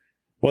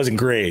 Wasn't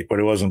great, but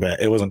it wasn't bad.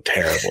 It wasn't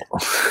terrible.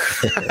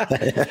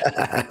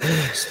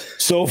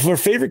 So for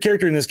favorite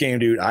character in this game,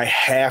 dude, I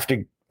have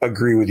to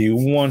agree with you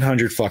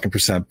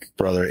 100%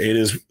 brother. It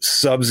is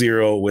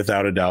Sub-Zero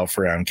without a doubt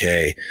for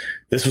MK.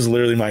 This was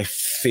literally my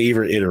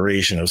favorite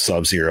iteration of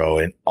Sub-Zero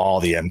in all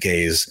the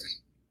MKs,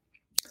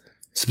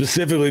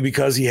 specifically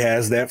because he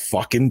has that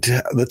fucking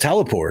the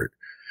teleport.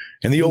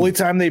 And the only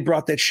time they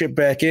brought that shit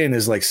back in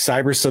is like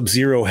Cyber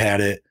Sub-Zero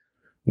had it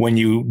when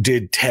you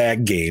did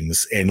tag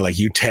games and like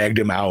you tagged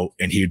him out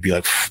and he'd be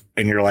like,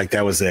 and you're like,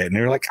 that was it. And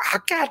you're like, oh,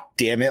 God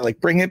damn it.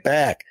 Like bring it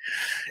back.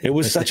 It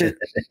was such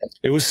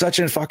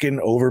a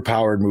fucking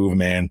overpowered move,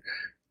 man.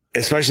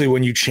 Especially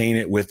when you chain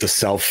it with the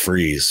self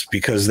freeze,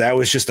 because that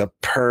was just a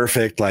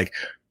perfect, like,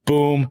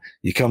 boom,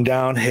 you come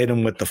down, hit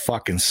him with the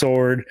fucking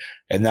sword.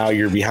 And now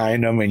you're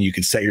behind him and you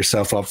can set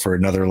yourself up for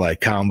another like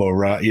combo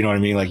run. You know what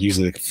I mean? Like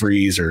usually like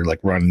freeze or like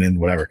running in,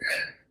 whatever.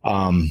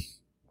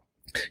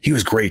 He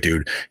was great,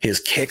 dude. His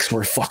kicks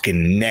were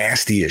fucking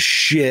nasty as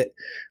shit.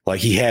 Like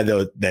he had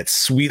that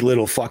sweet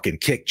little fucking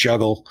kick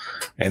juggle.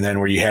 And then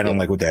where you had him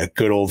like with that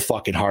good old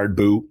fucking hard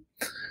boot.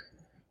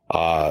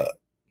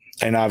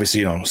 And obviously,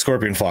 you know,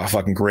 Scorpion fought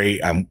fucking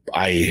great.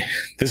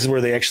 This is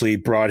where they actually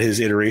brought his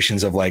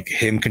iterations of like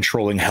him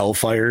controlling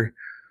Hellfire,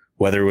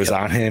 whether it was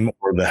on him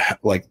or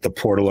the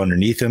portal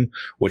underneath him,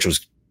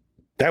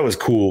 that was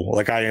cool.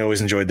 Like I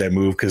always enjoyed that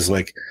move because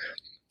like,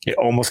 it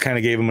almost kind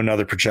of gave him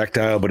another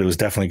projectile, but it was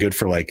definitely good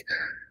for like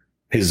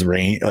his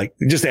range. Like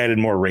it just added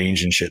more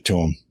range and shit to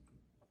him.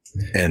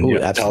 And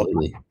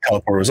absolutely,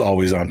 teleport was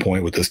always on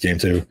point with this game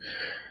too.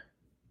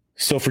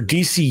 So for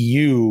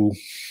DCU,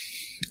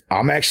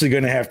 I'm actually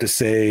going to have to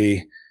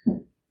say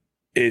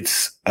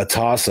it's a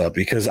toss up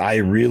because I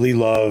really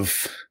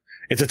love.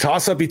 It's a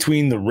toss up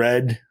between the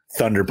Red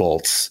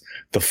Thunderbolts,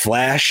 the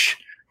Flash,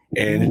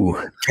 and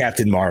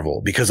Captain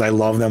Marvel, because I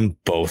love them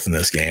both in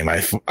this game. I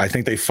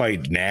think they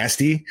fight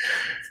nasty.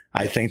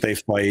 I think they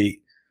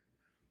fight,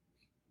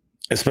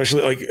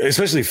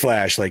 especially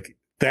Flash. Like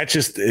that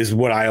just is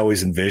what I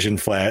always envision.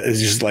 Flash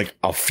is just like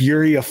a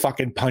fury of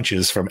fucking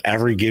punches from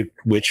every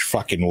which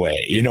fucking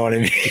way. You know what I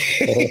mean?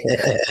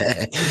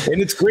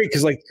 And it's great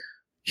because like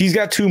he's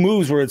got two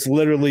moves where it's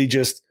literally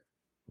just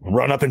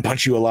run up and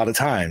punch you a lot of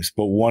times,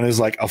 but one is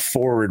like a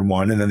forward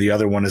one and then the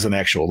other one is an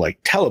actual like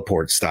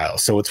teleport style.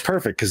 So it's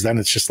perfect because then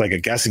it's just like a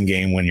guessing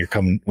game when you're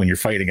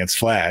fighting against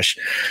Flash.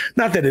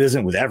 Not that it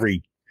isn't with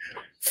every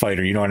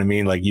fighter, you know what I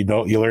mean? Like you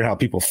learn how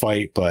people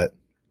fight, but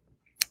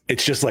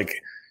it's just like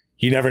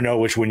you never know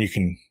which one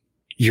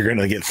you're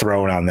gonna get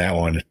thrown on that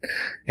one.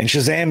 And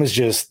Shazam is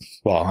just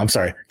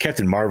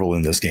Captain Marvel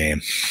in this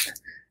game.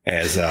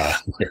 As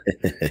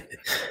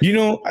you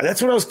know,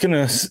 that's what I was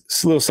gonna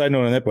little side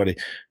note on that, buddy.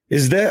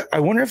 Is that I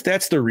wonder if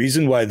that's the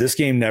reason why this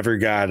game never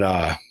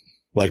got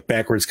like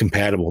backwards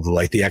compatible to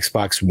like the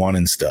Xbox One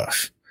and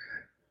stuff.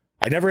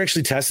 I never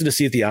actually tested to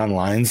see if the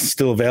online's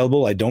still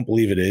available. I don't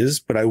believe it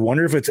is, but I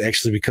wonder if it's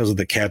actually because of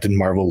the Captain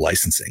Marvel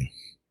licensing.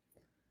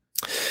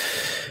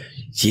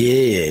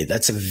 Yeah,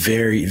 that's a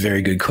very,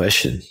 very good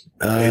question.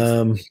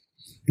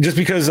 Just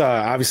because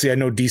obviously I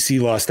know DC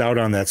lost out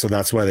on that, so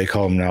that's why they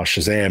call him now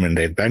Shazam, and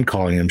they've been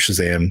calling him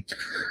Shazam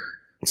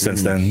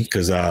since then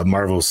because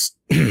Marvel's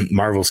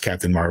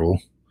Captain Marvel.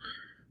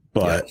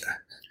 But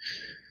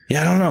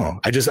yeah, I don't know.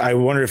 I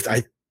wonder if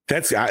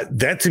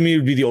that to me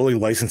would be the only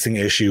licensing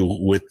issue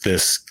with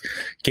this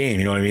game.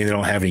 You know what I mean? They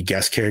don't have any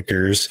guest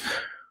characters.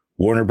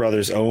 Warner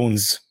Brothers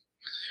owns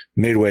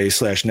Midway /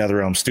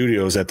 NetherRealm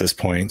Studios at this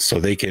point, so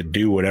they could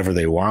do whatever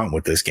they want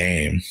with this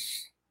game.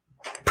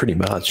 Pretty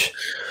much.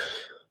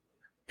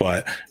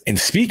 But, and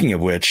speaking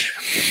of which,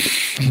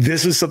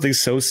 this is something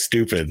so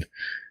stupid.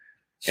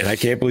 And I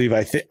can't believe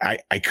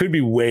I could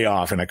be way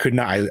off and I could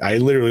not, I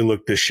literally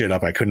looked this shit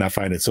up. I could not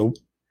find it. So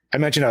I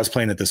mentioned I was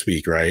playing it this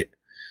week, right?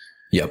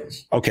 Yep.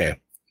 Okay.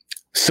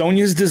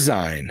 Sonya's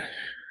design.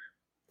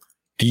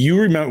 Do you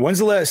remember, when's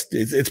the last,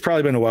 it's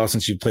probably been a while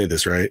since you played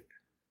this, right?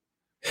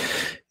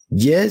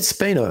 Yeah, it's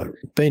been a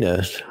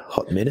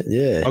hot minute.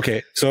 Yeah.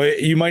 Okay. So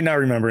you might not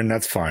remember and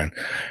that's fine.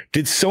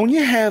 Did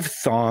Sonya have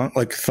thong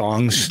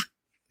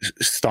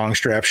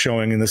straps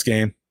showing in this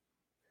game?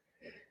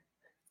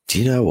 Do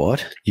you know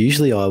what?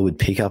 Usually I would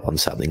pick up on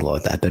something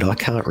like that, but I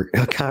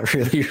can't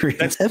really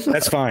remember.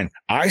 That's fine.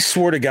 I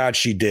swear to God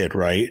she did,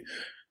 right?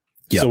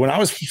 Yep. So when I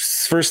was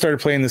first started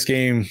playing this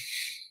game,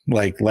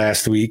 like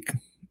last week,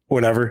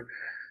 whatever,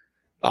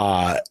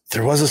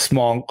 There was a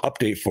small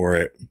update for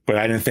it, but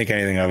I didn't think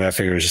anything of it. I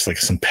figured it was just like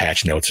some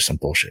patch notes or some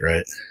bullshit,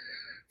 right?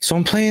 So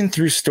I'm playing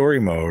through story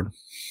mode,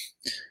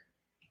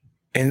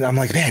 and I'm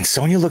like, man,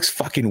 Sonya looks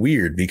fucking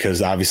weird,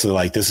 because obviously,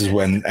 like, this is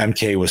when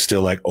MK was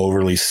still like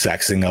overly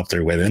sexing up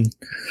their women.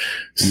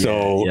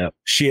 So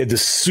she had the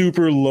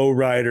super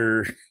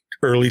lowrider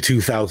early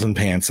 2000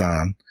 pants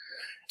on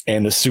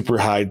and a super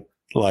high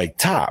like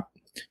top.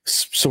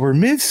 So her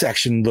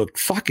midsection looked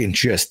fucking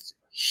just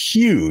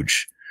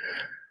huge.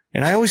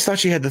 And I always thought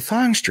she had the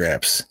thong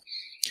straps.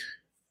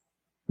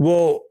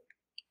 Well,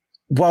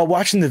 while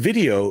watching the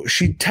video,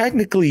 she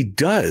technically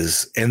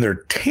does, and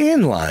they're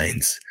tan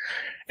lines.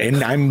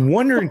 And I'm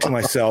wondering to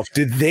myself,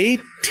 did they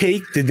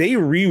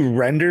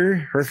re-render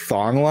her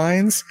thong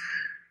lines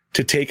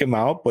to take them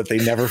out, but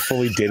they never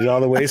fully did it all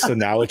the way? So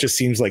now it just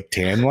seems like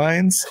tan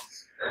lines.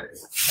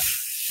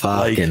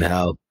 Fucking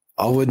hell.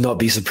 I would not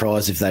be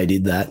surprised if they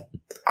did that.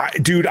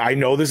 Dude, I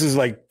know this is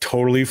like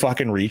totally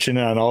fucking reaching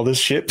on all this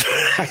shit.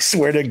 I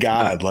swear to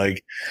God,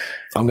 like,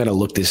 I'm going to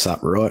look this up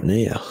right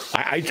now.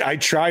 I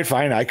tried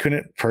finding, I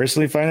couldn't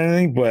personally find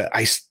anything, but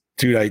I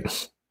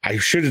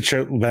should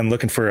have been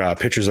looking for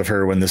pictures of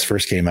her when this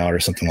first came out or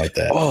something like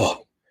that.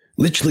 Oh,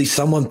 literally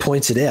someone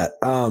points it out.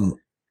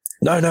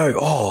 No.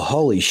 Oh,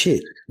 holy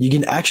shit. You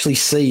can actually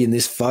see in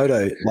this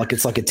photo, like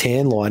it's like a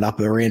tan line up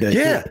around her.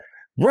 Yeah, hip.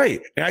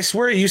 right. And I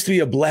swear it used to be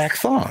a black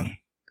thong.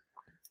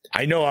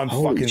 I know I'm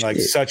Holy fucking shit. like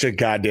such a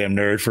goddamn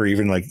nerd for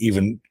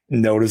even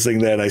noticing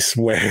that, I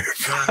swear.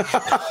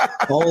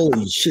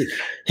 Holy shit.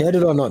 How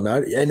did I not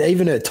know? And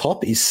even her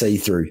top is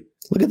see-through.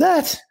 Look at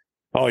that.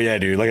 Oh yeah,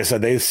 dude. Like I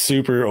said, they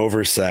super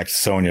oversexed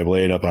Sonya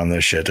Blade up on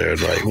this shit,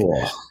 dude. Like,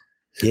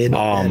 yeah,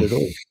 not bad at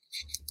all.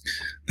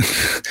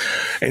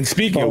 And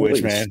speaking of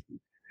which, man,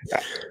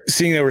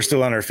 seeing that we're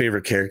still on our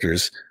favorite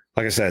characters,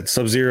 like I said,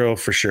 Sub-Zero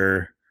for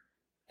sure.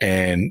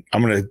 And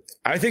I'm going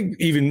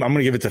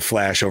to give it to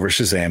Flash over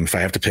Shazam if I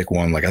have to pick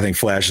one. Like, I think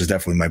Flash is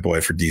definitely my boy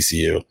for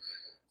DCU.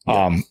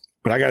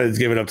 But I got to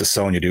give it up to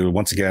Sonya, dude.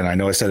 Once again, I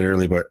know I said it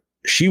earlier, but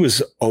she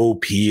was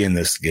OP in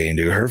this game,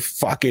 dude. Her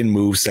fucking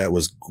moveset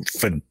was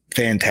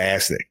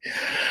fantastic,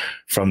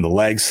 from the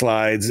leg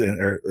slides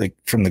or like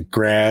from the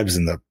grabs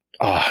and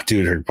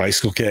her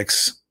bicycle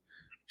kicks.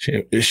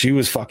 She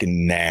was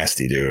fucking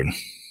nasty, dude.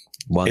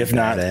 If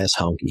not ass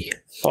hunky.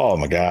 Oh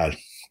my God.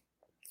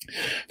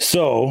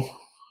 So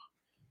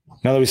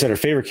now that we said our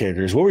favorite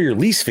characters, what were your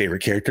least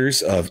favorite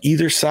characters of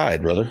either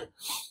side, brother?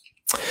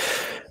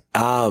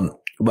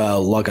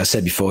 Well, like I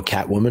said before,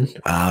 Catwoman,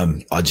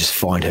 I just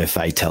find her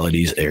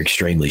fatalities are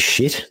extremely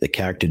shit. The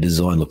character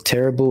design looked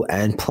terrible,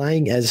 and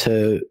playing as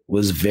her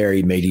was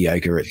very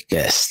mediocre at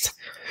best.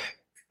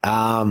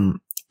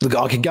 Look,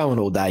 I could go on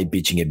all day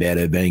bitching about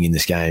her being in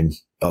this game.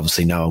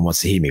 Obviously, no one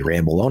wants to hear me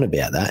ramble on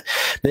about that,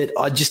 but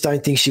I just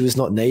don't think she was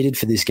not needed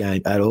for this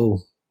game at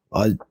all.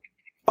 I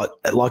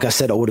like I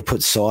said, I would have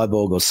put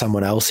Cyborg or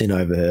someone else in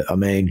over her. I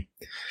mean,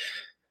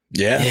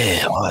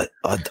 I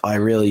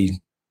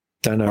really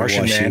don't know.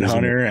 Martian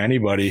Manhunter,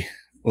 anybody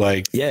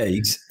like? Yeah,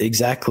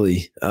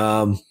 exactly.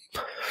 But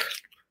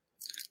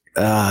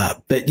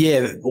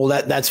yeah, well,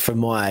 that's for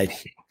my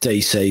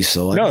DC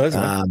side. No,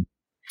 that's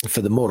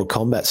for the Mortal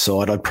Kombat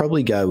side, I'd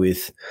probably go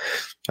with.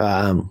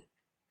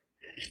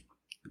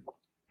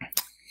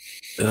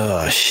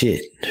 Oh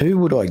shit! Who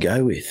would I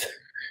go with?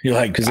 You're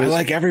like, because I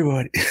like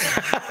everybody.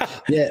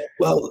 Yeah,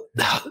 well,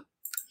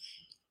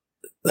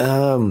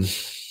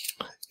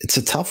 it's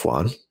a tough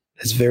one.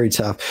 It's very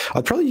tough.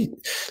 I'm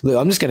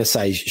just going to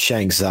say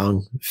Shang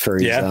Tsung for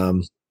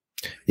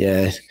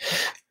his.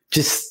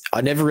 Just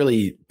I never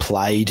really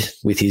played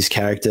with his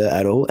character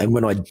at all, and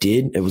when I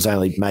did, it was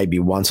only maybe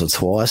once or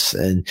twice.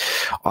 And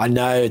I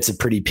know it's a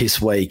pretty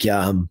piss weak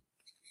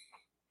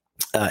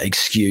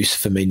excuse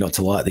for me not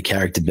to like the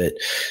character, but.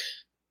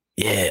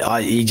 Yeah,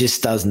 he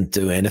just doesn't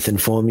do anything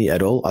for me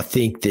at all. I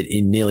think that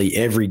in nearly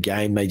every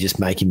game, they just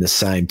make him the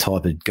same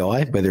type of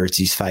guy, whether it's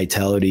his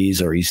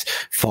fatalities or his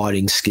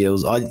fighting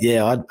skills. I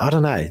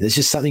don't know. There's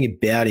just something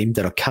about him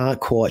that I can't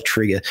quite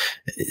trigger.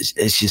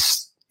 It's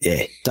just,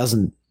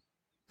 doesn't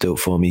do it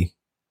for me.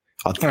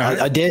 I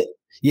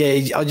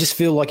just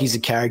feel like he's a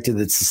character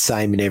that's the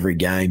same in every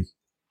game.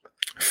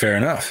 Fair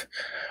enough.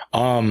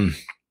 I'm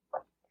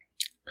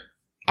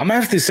going to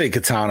have to say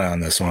Katana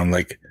on this one.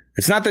 Like,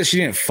 it's not that she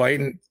didn't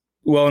fight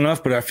well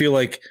enough, but I feel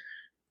like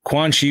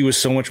Quan Chi was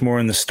so much more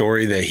in the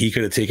story that he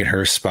could have taken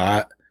her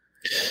spot.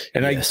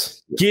 And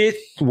yes. I get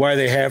why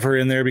they have her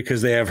in there,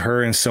 because they have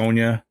her and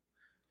Sonya,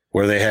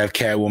 where they have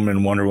Catwoman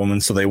and Wonder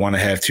Woman. So they want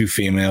to have two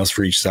females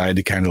for each side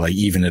to kind of like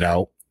even it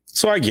out.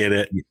 So I get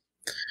it.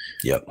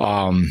 Yep.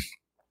 But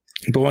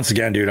once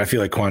again, dude, I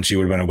feel like Quan Chi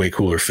would have been a way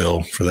cooler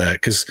fill for that,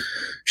 because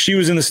she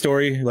was in the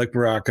story like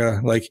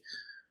Baraka. Like,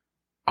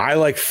 I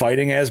like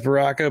fighting as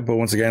Baraka, but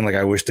once again, like,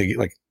 I wish to get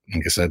like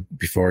I said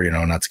before,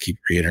 not to keep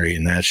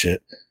reiterating that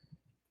shit.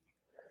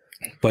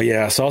 But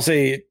yeah, so I'll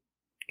say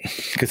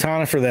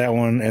Katana for that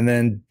one. And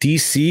then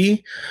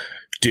DC,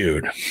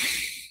 dude,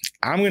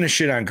 I'm going to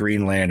shit on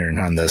Green Lantern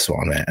on this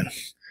one, man.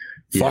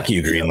 Fuck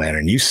you, Green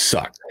Lantern. You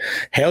suck.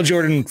 Hal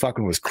Jordan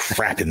fucking was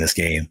crap in this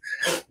game.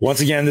 Once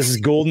again, this is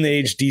Golden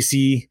Age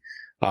DC.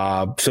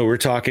 So we're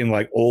talking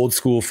like old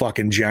school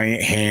fucking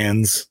giant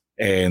hands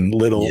and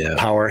little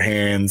power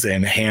hands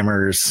and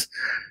hammers.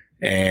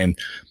 And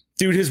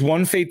dude, his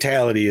one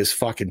fatality is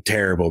fucking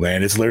terrible,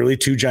 man. It's literally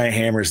 2 giant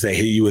hammers that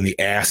hit you in the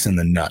ass and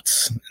the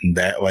nuts. And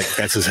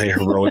that's his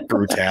heroic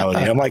brutality.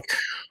 I'm like,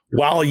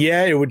 while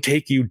it would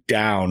take you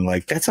down,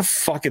 like that's a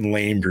fucking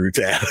lame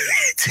brutality.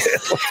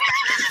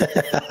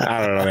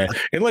 I don't know, man.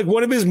 And like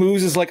one of his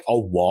moves is like a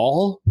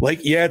wall. Like,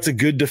 yeah, it's a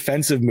good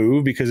defensive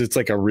move because it's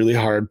like a really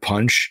hard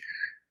punch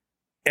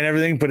and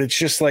everything, but it's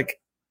just like,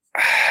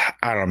 I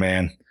don't know,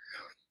 man.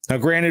 Now,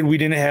 granted, we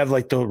didn't have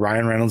like the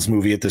Ryan Reynolds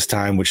movie at this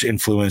time, which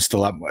influenced a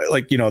lot.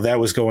 Like, that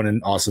was going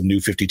in awesome New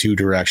 52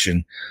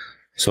 direction.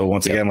 So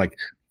once again, like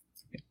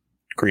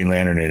Green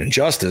Lantern and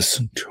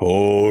Injustice,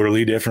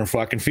 totally different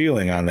fucking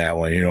feeling on that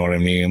one. You know what I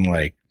mean?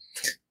 Like,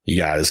 you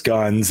got his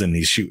guns and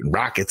he's shooting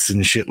rockets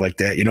and shit like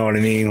that. You know what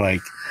I mean?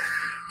 Like,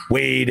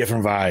 way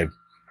different vibe.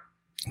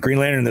 Green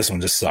Lantern, this one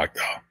just sucked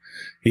though.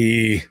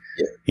 He's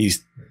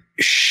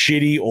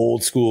shitty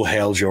old school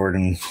Hal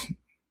Jordan,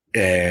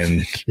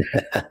 and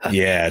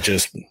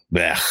just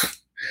blech.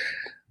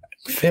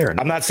 Fair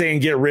enough. I'm not saying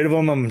get rid of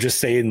him. I'm just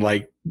saying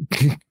like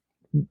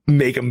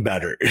make him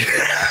better.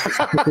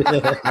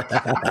 I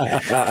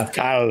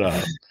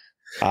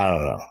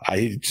don't know.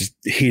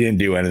 He didn't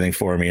do anything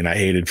for me, and I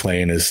hated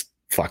playing his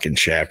fucking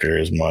chapter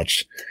as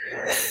much.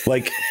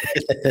 Like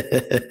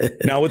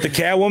now with the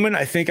Catwoman,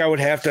 I think I would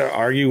have to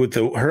argue with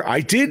her. I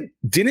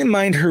didn't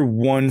mind her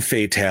one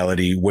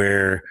fatality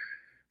where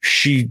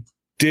she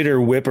did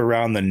her whip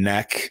around the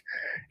neck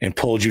and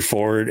pulled you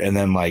forward and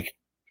then like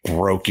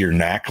broke your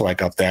neck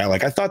like up that.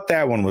 Like I thought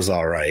that one was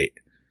all right.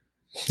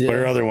 Yeah, but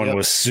her other one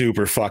was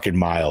super fucking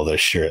mild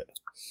as shit.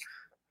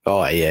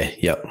 Oh yeah.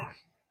 Yep.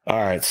 All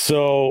right.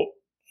 So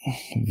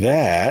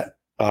that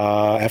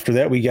after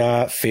that we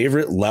got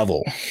favorite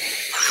level.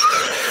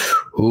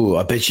 Ooh,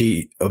 I bet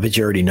you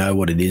already know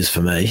what it is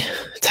for me.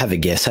 Let's have a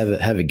guess.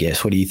 Have a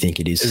guess. What do you think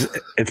it is?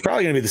 It's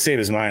probably gonna be the same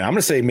as mine. I'm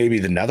gonna say maybe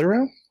the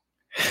NetherRealm.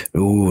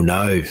 Ooh,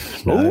 no.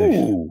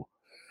 Ooh.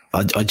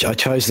 I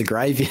chose the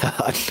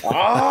Graveyard.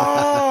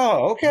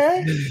 Oh,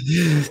 okay.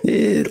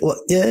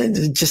 Yeah,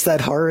 just that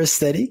horror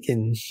aesthetic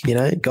and,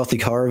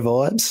 gothic horror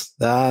vibes.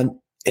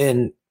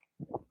 And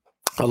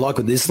I like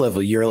with this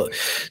level, you're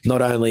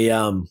not only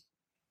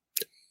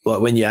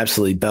like when you're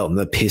absolutely belting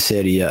the piss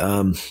out of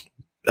your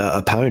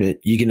opponent,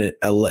 you're going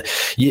to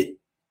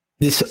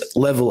this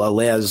level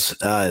allows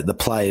the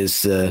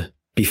players to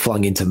be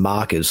flung into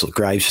markers,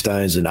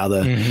 gravestones and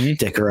other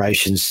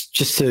decorations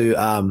just to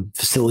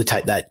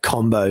facilitate that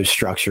combo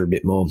structure a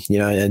bit more,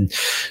 and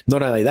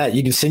not only that,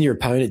 you can send your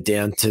opponent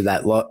down to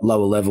that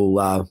lower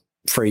level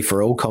free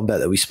for all combat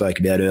that we spoke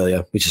about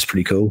earlier, which is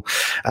pretty cool.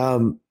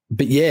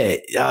 But yeah,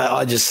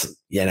 I just,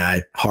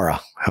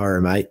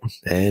 horror, mate.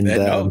 And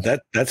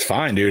that's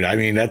fine, dude. I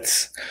mean,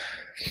 it's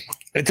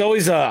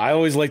always, I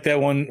always like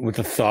that one with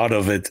the thought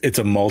of it's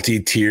a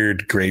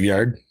multi-tiered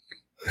graveyard.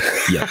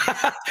 Yeah.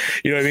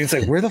 You know what I mean? It's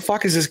like, where the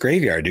fuck is this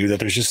graveyard, dude? That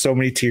there's just so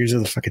many tiers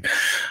of the fucking,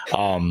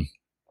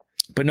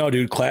 but no,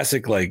 dude,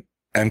 classic, like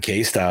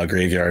MK style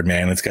graveyard,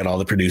 man. It's got all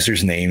the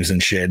producers' names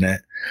and shit in it.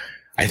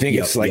 I think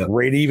it's like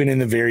right even in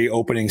the very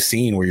opening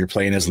scene where you're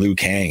playing as Liu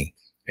Kang,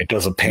 it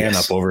does a pan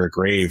up over a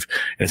grave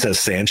and it says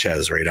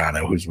Sanchez right on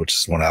it, which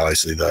is one,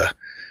 obviously the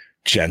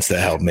gents that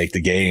helped make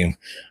the game.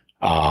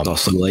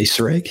 Awesome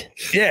Easter egg.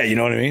 Yeah, you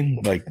know what I mean?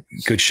 Like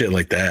good shit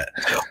like that.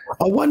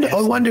 I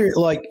wonder,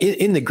 like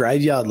in the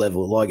graveyard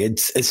level, like it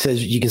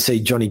says you can see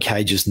Johnny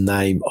Cage's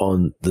name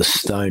on the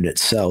stone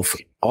itself.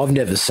 I've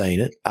never seen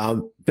it,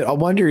 but I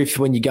wonder if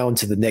when you go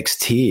into the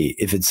next tier,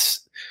 if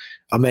it's,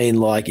 I mean,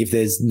 like if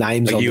there's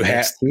names on the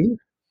next tier,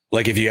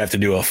 like if you have to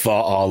do a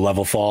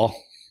level fall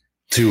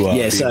to be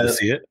able to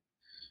see it.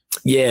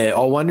 Yeah,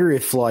 I wonder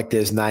if like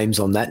there's names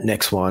on that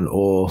next one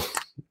or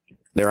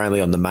they're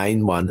only on the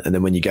main one, and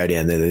then when you go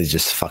down there, there's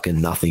just fucking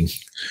nothing.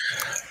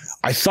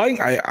 I think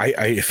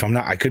if I'm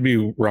not, I could be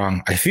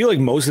wrong. I feel like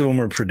most of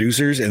them are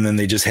producers, and then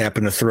they just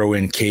happen to throw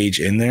in Cage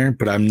in there,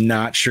 but I'm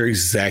not sure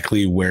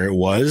exactly where it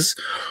was,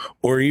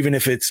 or even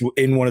if it's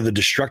in one of the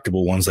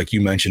destructible ones, like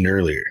you mentioned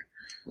earlier.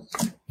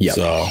 Yeah.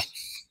 So,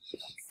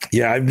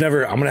 yeah, I'm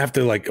gonna have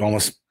to like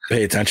almost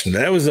pay attention to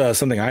that. That was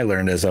something I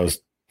learned as I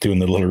was doing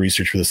the little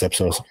research for this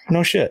episode.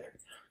 No shit.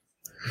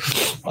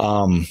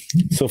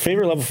 So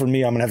favorite level for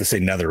me, I'm gonna have to say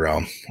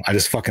NetherRealm. I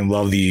just fucking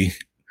love the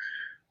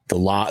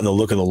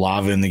look of the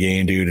lava in the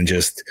game, dude, and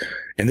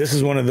this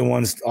is one of the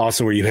ones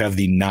also where you have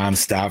the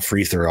non-stop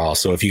free throw all.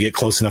 So if you get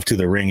close enough to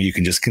the ring, you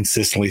can just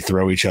consistently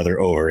throw each other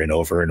over and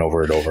over and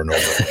over and over and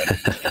over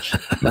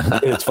again.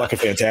 It's fucking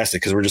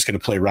fantastic because we're just gonna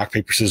play rock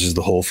paper scissors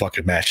the whole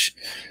fucking match.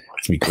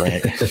 It's gonna be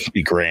grand. It's gonna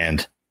be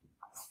grand.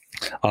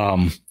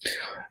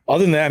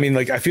 Other than that, I mean,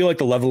 like, I feel like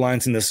the level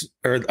lines in this,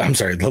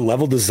 the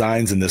level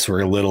designs in this were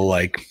a little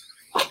like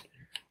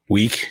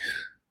weak.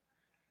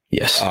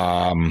 Yes.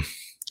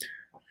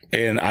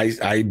 And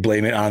I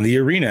blame it on the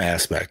arena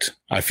aspect.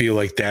 I feel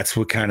like that's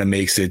what kind of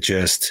makes it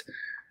just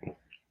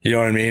You know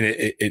what I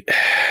mean?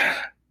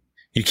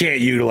 You can't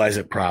utilize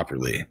it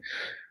properly.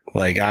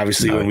 Like,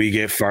 obviously, when we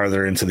get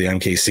farther into the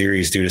MK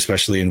series, dude,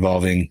 especially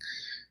involving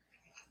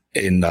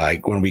in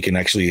like when we can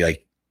actually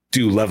like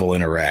do level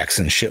interacts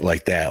and shit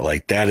like that,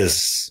 like that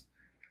just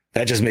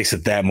makes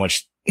it that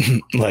much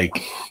like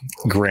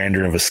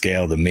grander of a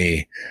scale to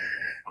me,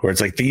 where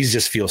it's like these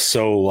just feel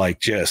so like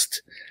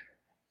just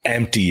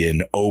empty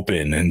and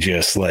open and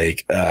just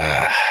like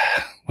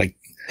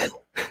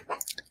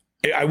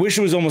I wish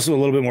it was almost a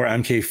little bit more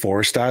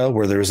MK4 style,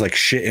 where there was like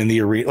shit in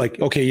the arena.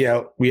 Like, okay,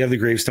 yeah, we have the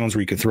gravestones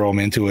where you could throw them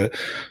into it.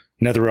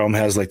 NetherRealm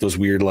has like those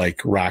weird like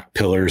rock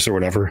pillars or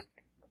whatever.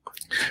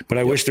 But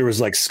I wish there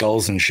was like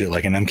skulls and shit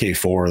like an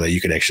MK4 that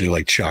you could actually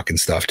like chuck and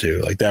stuff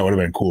too. Like that would have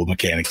been a cool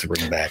mechanic to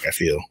bring back, I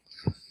feel.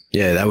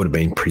 Yeah, that would have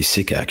been pretty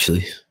sick,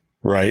 actually.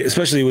 Right,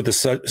 especially with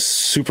the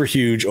super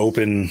huge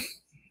open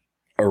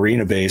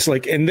arena base.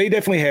 Like, and they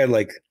definitely had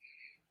like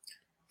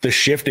the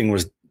shifting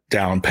was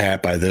down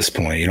pat by this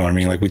point. You know what I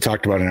mean? Like we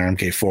talked about in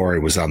MK4,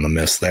 it was on the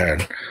miss there,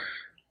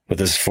 but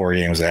this is 4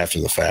 games after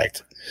the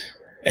fact.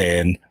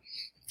 And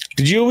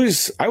I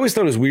always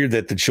thought it was weird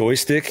that the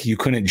joystick you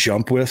couldn't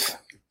jump with.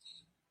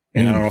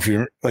 And I don't know if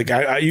you're like,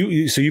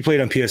 so you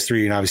played on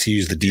PS3 and obviously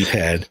used the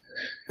D-pad.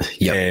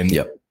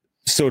 Yep.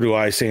 So do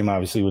I, same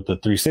obviously with the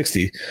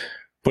 360.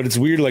 But it's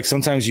weird, like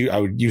sometimes I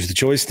would use the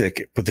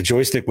joystick, but the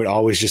joystick would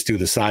always just do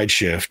the side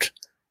shift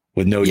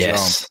with no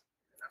jump.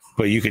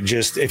 But you could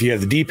just, if you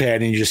have the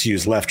D-pad and you just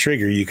use left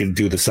trigger, you can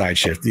do the side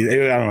shift. I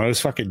don't know. It was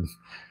fucking,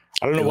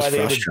 I don't know why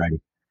they I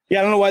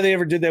don't know why they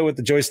ever did that with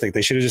the joystick.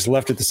 They should have just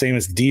left it the same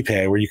as the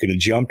D-pad, where you could have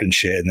jumped and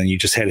shit, and then you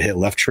just had to hit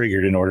left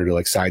triggered in order to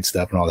like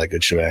sidestep and all that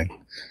good shebang.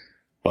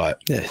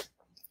 But yeah.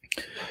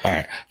 All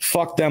right,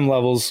 fuck them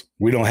levels.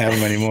 We don't have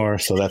them anymore,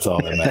 so that's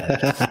all that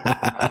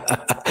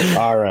matters.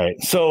 All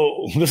right,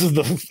 so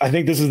I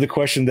think this is the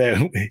question that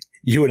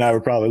you and I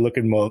were probably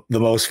looking the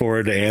most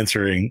forward to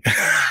answering,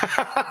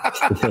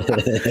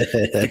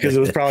 because it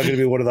was probably going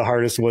to be one of the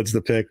hardest ones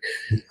to pick,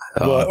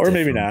 or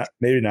maybe not.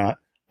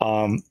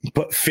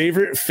 But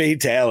favorite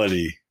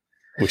fatality,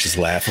 which is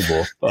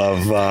laughable,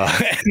 of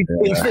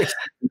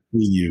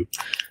you.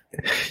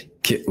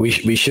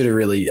 We should have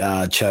really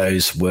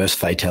chose worst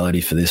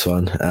fatality for this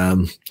one.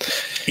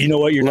 You know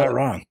what? You're not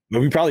wrong.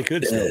 But we probably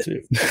could still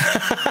too.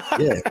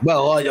 Yeah.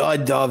 Well,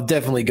 I've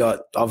definitely got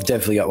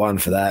one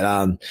for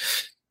that.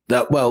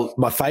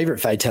 My favorite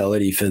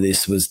fatality for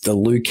this was the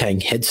Liu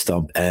Kang head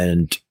stomp,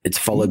 and it's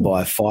followed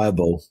by a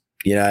fireball.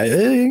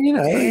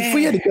 If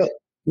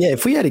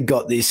we had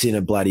got this in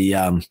a bloody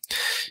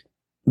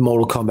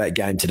Mortal Kombat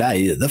game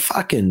today, the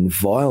fucking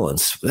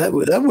violence that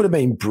would have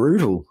been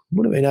brutal.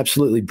 Would have been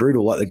absolutely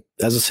brutal. Like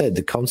as I said,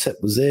 the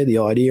concept was there, the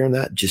idea, and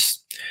that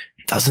just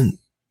doesn't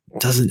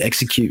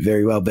execute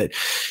very well. But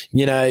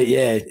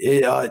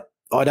I'd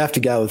have to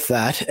go with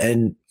that.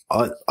 And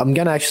I'm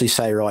going to actually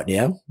say right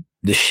now,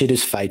 the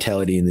shittest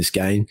fatality in this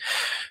game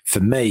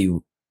for me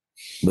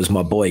was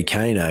my boy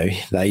Kano.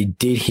 They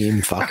did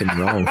him fucking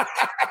wrong.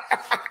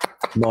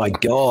 My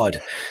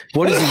God,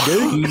 what does he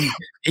do?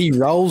 He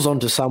rolls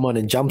onto someone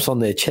and jumps on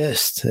their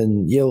chest,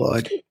 and you're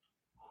like,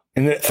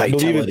 and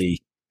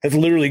fatality. It's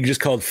literally just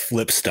called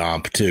flip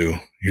stomp too.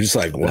 You're just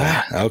like,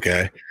 wow,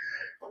 okay.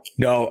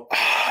 No,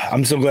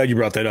 I'm so glad you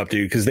brought that up,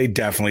 dude, because they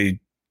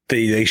definitely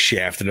they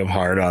shafted him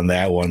hard on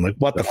that one. Like,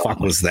 what the fuck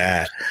was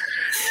that?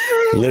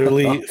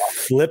 Literally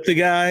flip the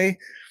guy.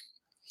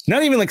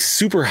 Not even like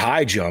super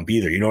high jump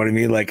either. You know what I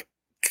mean? Like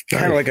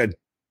kind of like a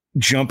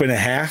jump and a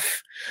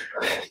half.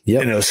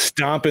 Yeah,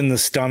 stomp in the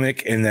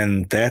stomach, and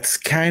then that's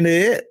kind of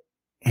it.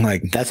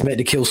 Like that's meant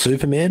to kill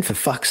Superman, for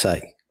fuck's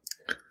sake.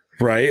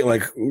 Right?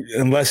 Like,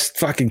 unless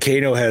fucking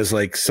Kano has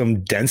like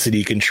some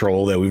density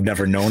control that we've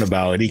never known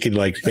about, and he could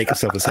like make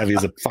himself as heavy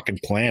as a fucking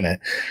planet,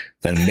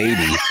 then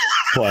maybe.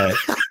 But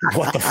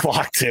what the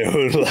fuck,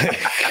 dude? Like,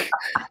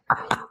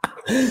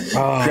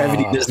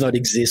 gravity does not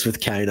exist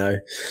with Kano.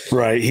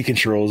 Right? He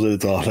controls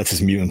it. That's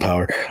his mutant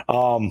power.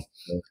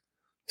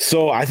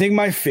 So I think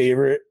my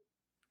favorite,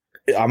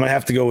 I'm gonna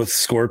have to go with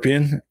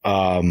Scorpion.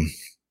 And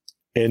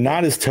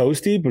not his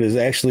toasty, but is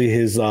actually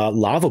his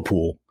lava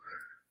pool.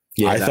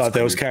 Yeah, I thought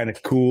that was kind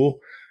of cool.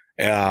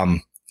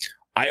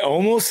 I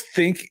almost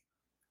think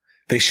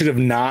they should have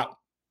not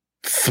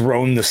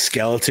thrown the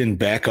skeleton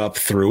back up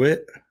through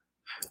it.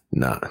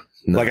 No.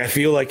 Like, I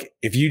feel like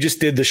if you just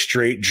did the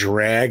straight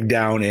drag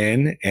down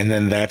in and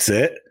then that's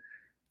it,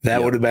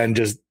 that would have been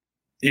just,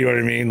 you know what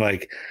I mean?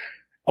 Like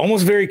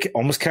almost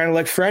kind of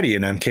like Freddy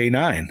in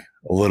MK9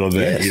 a little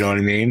bit. Yes. You know what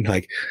I mean?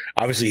 Like,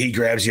 obviously he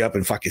grabs you up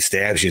and fucking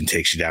stabs you and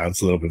takes you down.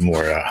 It's a little bit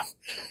more,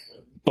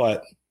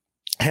 but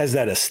has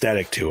that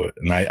aesthetic to it.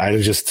 And I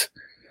just,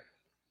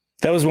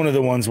 that was one of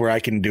the ones where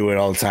I can do it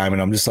all the time.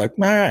 And I'm just like,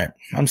 all right,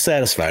 I'm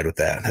satisfied with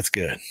that. That's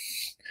good.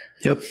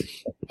 Yep.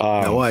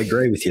 No, I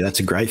agree with you. That's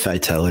a great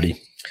fatality.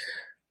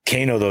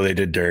 Kano, though, they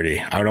did dirty.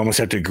 I would almost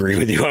have to agree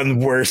with you on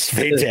the worst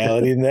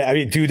fatality. I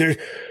mean, dude, they're,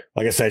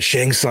 like I said,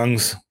 Shang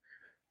Tsung's,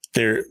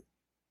 they're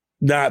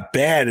not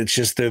bad. It's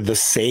just they're the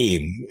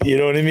same. You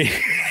know what I mean?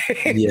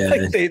 Yeah.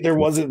 Like there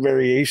wasn't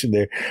variation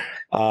there.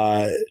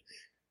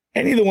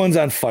 any of the ones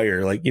on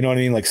fire, like, you know what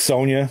I mean? Like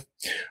Sonya,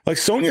 like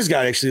Sonya's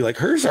got actually, like,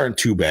 hers aren't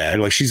too bad.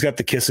 Like, she's got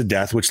the kiss of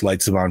death, which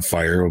lights them on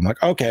fire. I'm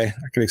like, okay,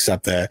 I can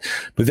accept that.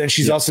 But then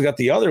she's also got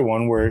the other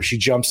one where she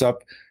jumps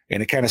up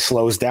and it kind of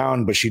slows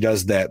down, but she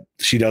does that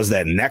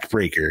neck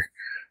breaker,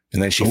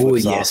 and then she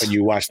flips off and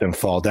you watch them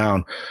fall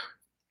down.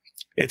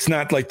 It's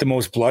not like the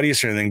most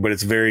bloodiest or anything, but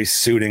it's very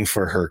suiting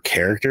for her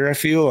character, I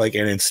feel like.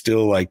 And it's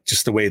still like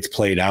just the way it's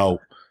played out.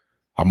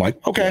 I'm like,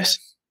 okay,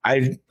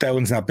 that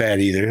one's not bad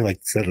either. Like,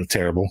 it's not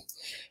terrible.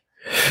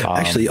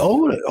 Actually, I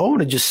want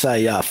to just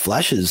say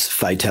Flash's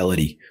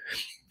fatality.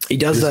 He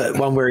does that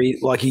one where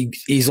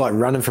he's like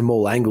running from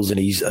all angles and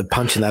he's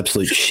punching the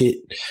absolute shit.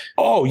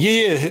 Oh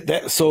yeah.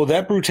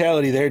 That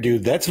brutality there,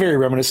 dude, that's very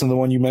reminiscent of the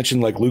one you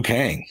mentioned, like Liu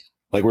Kang,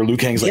 like where Liu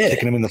Kang's like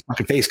kicking him in the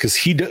fucking face, because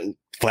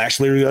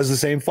Flash literally does the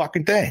same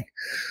fucking thing.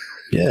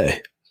 Yeah,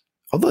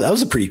 I thought that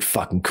was a pretty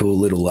fucking cool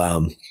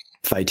little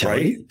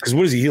fatality. Because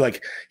what is he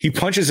like? He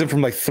punches him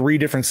from like 3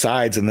 different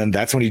sides, and then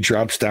that's when he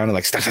drops down and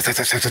like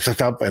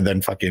stop, and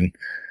then fucking.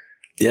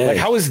 Yeah. Like,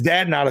 how is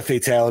that not a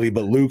fatality,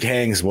 but Liu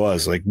Kang's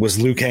was? Like, was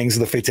Liu Kang's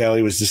the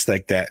fatality was just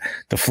like that,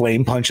 the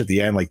flame punch at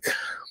the end? Like,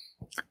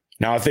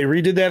 now if they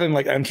redid that in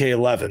like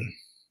MK11,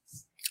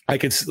 I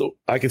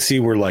could see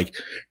where, like,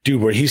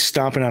 dude, where he's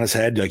stomping on his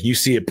head, like you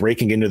see it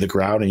breaking into the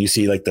ground and you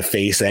see like the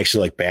face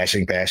actually like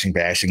bashing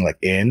like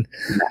in.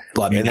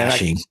 Blood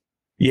mashing.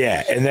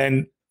 And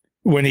then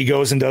when he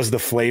goes and does the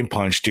flame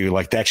punch, dude,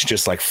 like that's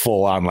just like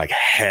full on like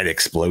head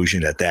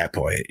explosion at that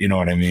point. You know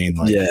what I mean?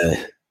 Like,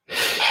 yeah.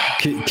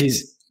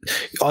 Because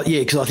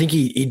I think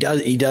he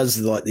does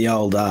like the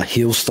old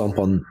heel stomp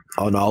on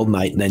old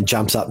mate, and then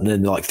jumps up and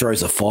then like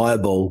throws a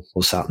fireball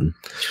or something.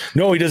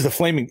 No, he does the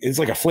flaming. It's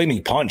like a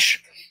flaming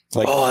punch.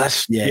 Like,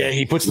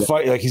 he puts the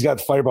fire, like he's got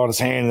the fireball in his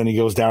hand, and then he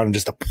goes down and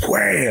just a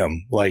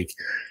wham. Like,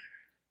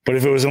 but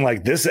if it was in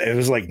like this, it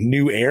was like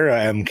new era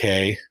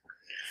MK.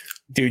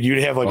 Dude,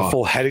 you'd have like a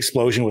full head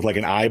explosion with like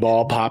an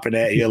eyeball popping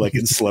at you, like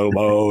in slow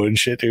mo and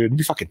shit, dude. It'd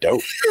be fucking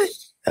dope.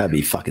 That'd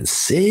be fucking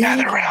sick.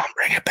 Gather around,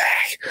 bring it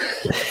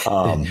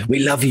back. We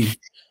love you.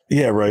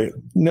 Yeah, right.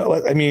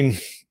 No, I mean,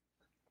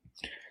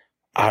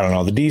 I don't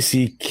know. The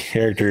DC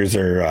characters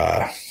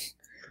are,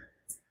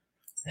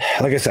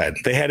 like I said,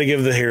 they had to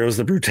give the heroes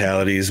the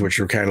brutalities, which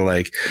were kind of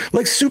like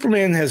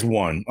Superman has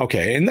one.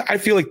 Okay. And I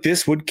feel like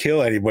this would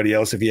kill anybody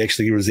else if he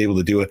actually was able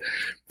to do it.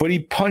 But he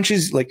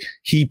punches, like,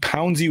 he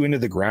pounds you into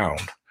the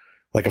ground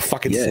like a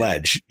fucking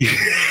sledge. You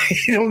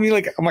know what I mean?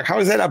 Like, I'm like, how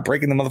is that not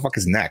breaking the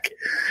motherfucker's neck?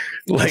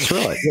 Like, that's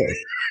right. Yeah.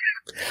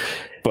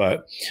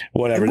 But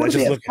whatever. What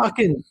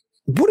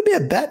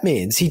about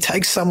Batman's? He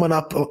takes someone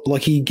up,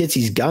 like he gets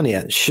his gun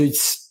out,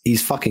 shoots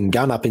his fucking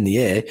gun up in the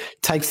air,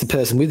 takes the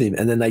person with him,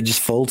 and then they just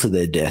fall to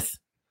their death.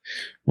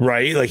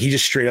 Right? Like he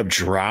just straight up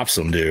drops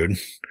them, dude.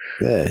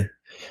 Yeah.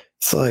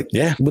 It's like,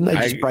 wouldn't they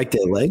just break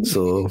their legs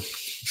or?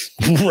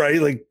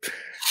 Right? Like,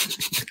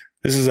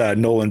 this is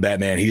Nolan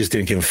Batman. He just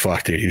didn't give a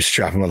fuck, dude. He was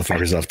chopping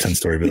motherfuckers off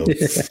 10-story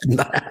buildings.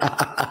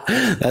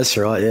 That's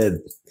right. Yeah.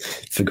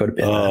 Forgot about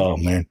that. Oh,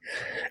 man.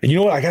 And you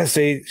know what? I got to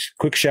say,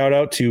 quick shout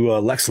out to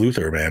Lex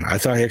Luthor, man. I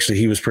thought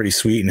he was pretty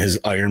sweet in his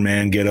Iron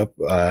Man get up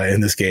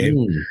in this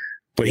game.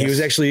 But he was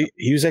actually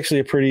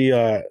a pretty,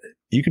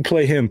 you could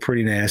play him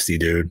pretty nasty,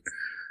 dude.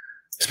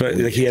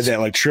 Like he had that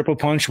like triple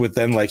punch with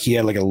then like he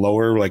had like a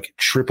lower like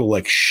triple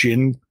like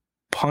shin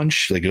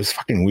punch. Like it was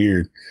fucking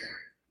weird.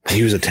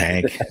 He was a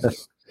tank.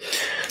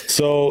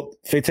 So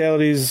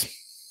fatalities.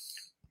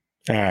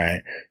 All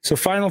right. So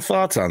final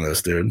thoughts on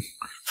this, dude.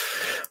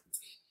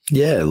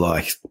 Yeah,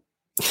 like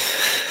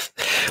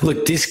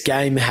look, this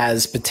game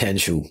has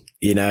potential.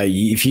 You know,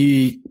 if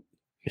you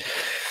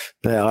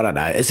I don't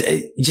know. It's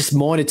just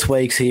minor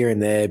tweaks here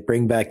and there,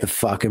 bring back the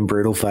fucking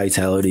brutal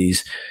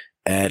fatalities,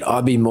 and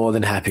I'd be more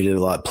than happy to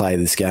like play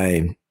this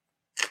game.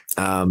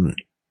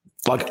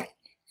 Like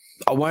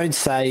I won't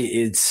say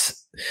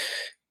it's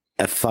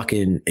a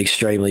fucking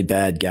extremely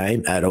bad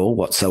game at all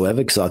whatsoever,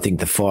 because I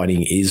think the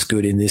fighting is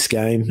good in this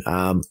game.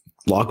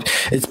 Like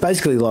it's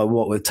basically like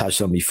what we've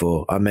touched on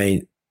before. I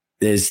mean,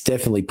 there's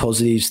definitely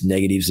positives,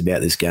 negatives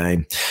about this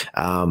game.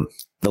 The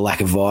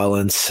lack of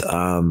violence.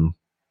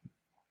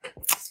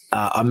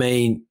 I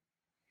mean,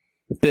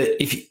 but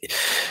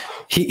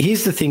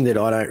here's the thing that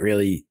I don't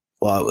really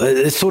like.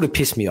 It sort of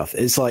pissed me off.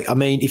 It's like, I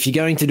mean, if you're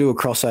going to do a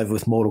crossover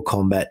with Mortal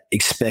Kombat,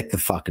 expect the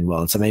fucking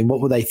violence. I mean,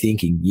 what were they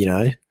thinking? You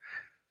know.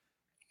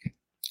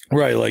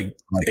 Right, like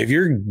if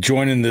you're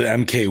joining the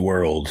MK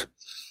world,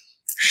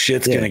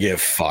 shit's gonna get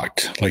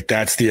fucked. Like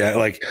that's the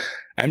like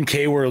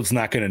MK world's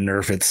not gonna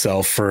nerf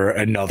itself for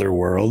another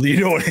world. You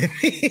know what I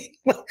mean?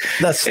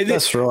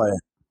 That's right.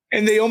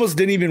 And they almost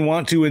didn't even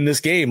want to in this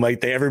game.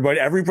 Like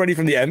everybody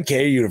from the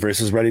MK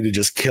universe was ready to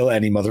just kill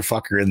any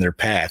motherfucker in their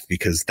path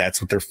because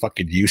that's what they're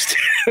fucking used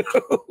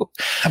to.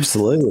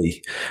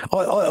 Absolutely.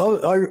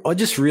 I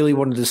just really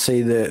wanted to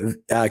see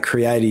the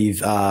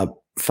creative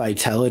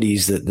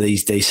fatalities that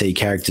these DC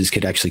characters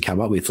could actually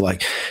come up with.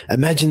 Like,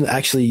 imagine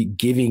actually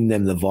giving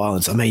them the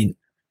violence. I mean,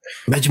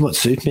 imagine what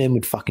Superman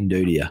would fucking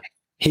do to you.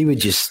 He would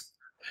just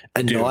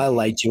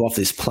annihilate you off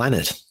this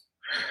planet.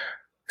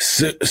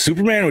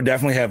 Superman would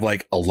definitely have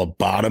like a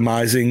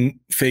lobotomizing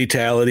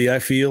fatality, I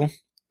feel.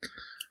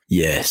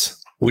 Yes.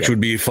 Which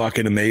would be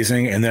fucking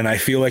amazing. And then I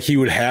feel like he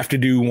would have to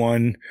do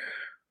one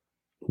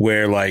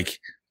where like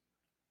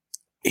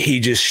he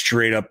just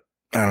straight up,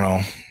 I don't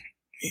know,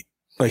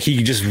 like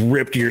he just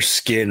ripped your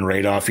skin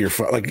right off your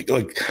front. Like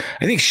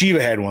I think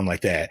Shiva had one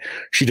like that.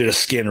 She did a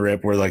skin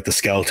rip where like the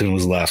skeleton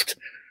was left.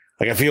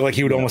 Like I feel like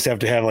he would almost have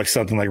to have like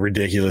something like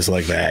ridiculous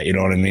like that. You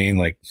know what I mean?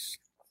 Like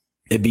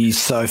it'd be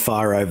so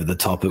far over the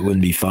top, it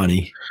wouldn't be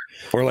funny.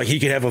 Or like he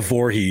could have a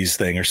Voorhees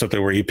thing or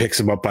something where he picks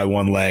him up by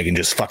one leg and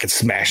just fucking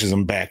smashes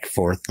him back and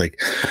forth. Like,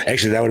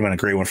 actually, that would have been a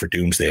great one for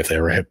Doomsday if they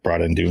ever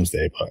brought in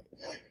Doomsday. But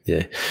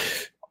yeah,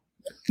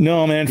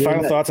 no, man.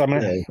 Final thoughts. I'm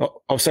gonna. Yeah.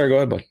 Oh, sorry. Go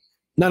ahead, bud.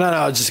 No.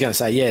 I was just gonna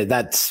say, yeah,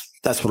 that's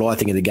what I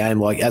think of the game.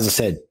 Like as I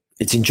said,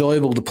 it's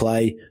enjoyable to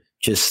play.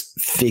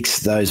 Just fix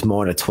those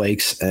minor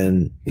tweaks,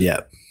 and yeah,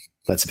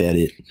 that's about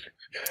it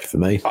for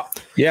me.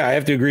 Yeah, I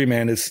have to agree,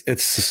 man.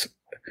 It's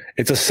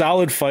a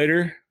solid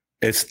fighter.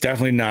 It's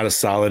definitely not a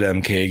solid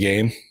MK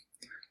game.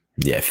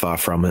 Yeah, far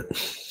from it.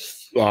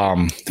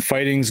 The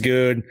fighting's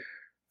good.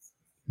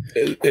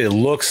 It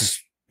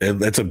looks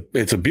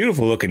it's a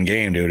beautiful looking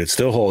game, dude. It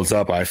still holds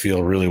up, I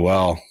feel, really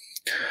well.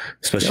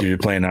 Especially if you're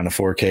playing on a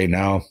 4K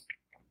now.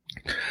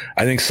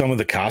 I think some of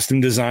the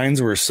costume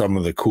designs were some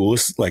of the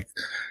coolest, like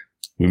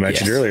we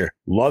mentioned earlier.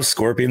 Love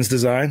Scorpion's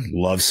design,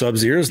 love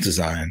Sub-Zero's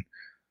design.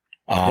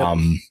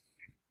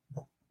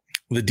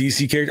 The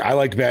DC character, I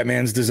liked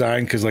Batman's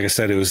design because, like I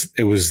said, it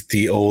was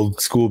the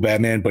old school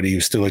Batman, but he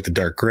was still like the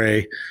dark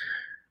gray.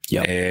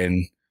 Yeah,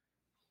 and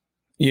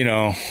you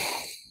know,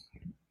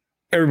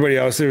 everybody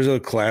else, there was a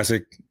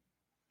classic,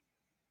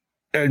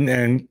 and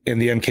the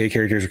MK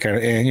characters were kind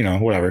of, you know,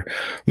 whatever.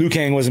 Liu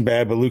Kang wasn't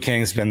bad, but Liu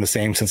Kang's been the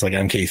same since like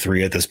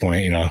MK3 at this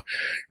point. You know,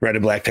 red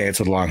and black pants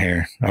with long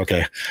hair.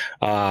 Okay,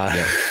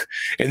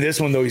 in this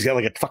one though, he's got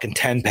like a fucking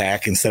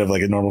 10-pack instead of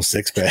like a normal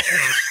 6-pack.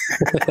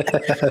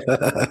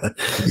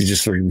 He's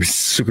just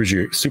super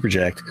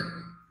jacked.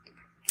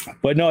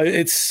 But no,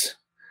 I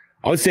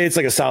would say it's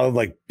like a solid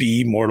like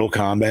B Mortal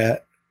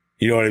Kombat.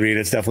 You know what I mean?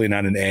 It's definitely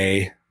not an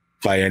A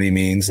by any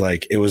means.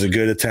 Like it was a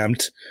good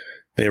attempt.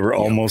 They were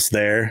almost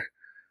there.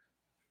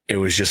 It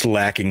was just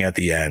lacking at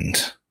the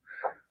end.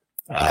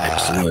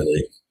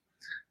 Absolutely.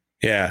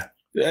 Yeah.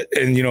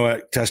 And you know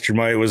what? Test Your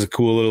Might was a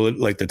cool little,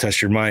 like the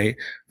Test Your Might.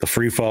 The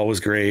free fall was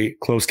great.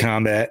 Close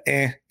combat.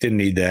 Didn't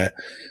need that.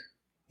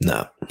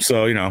 No.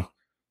 So, you know,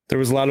 there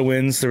was a lot of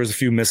wins. There was a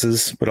few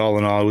misses, but all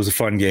in all, it was a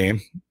fun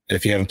game.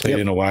 If you haven't played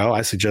it in a while,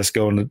 I suggest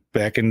going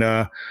back and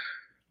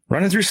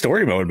running through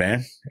story mode,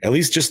 man. At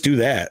least just do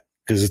that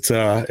because it's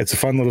a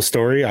fun little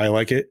story. I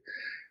like it.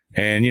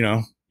 And, you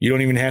know, you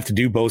don't even have to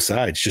do both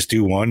sides. Just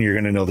do one. You're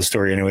going to know the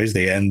story anyways.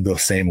 They end the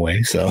same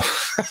way. So,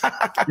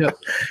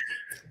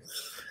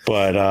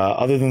 But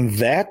other than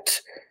that,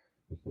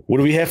 what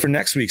do we have for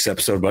next week's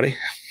episode, buddy?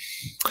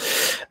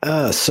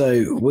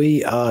 So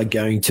we are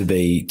going to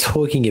be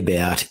talking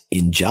about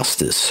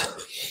Injustice.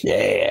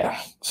 Yeah.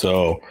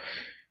 So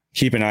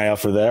keep an eye out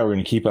for that. We're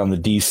going to keep on the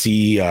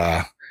DC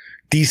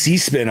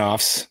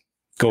spinoffs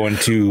going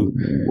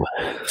to.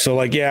 So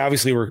like, yeah,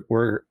 obviously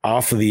we're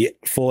off of the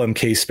full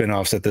MK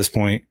spinoffs at this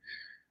point,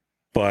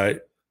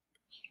 but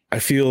I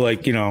feel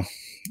like, you know,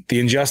 the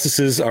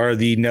Injustices are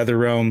the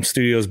NetherRealm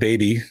Studios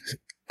baby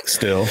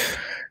still,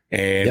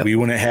 and we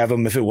wouldn't have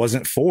them if it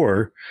wasn't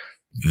for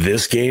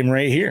this game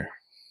right here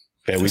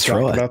that we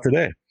talked about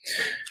today.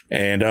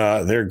 And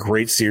they're a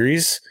great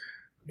series.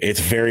 It's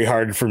very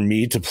hard for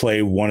me to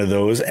play one of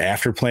those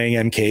after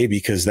playing MK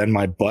because then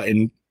my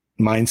button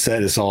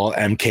mindset is all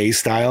MK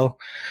style,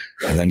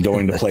 and then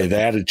going to play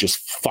that, it just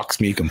fucks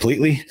me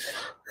completely.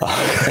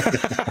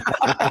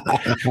 I'm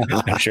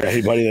sure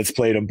anybody that's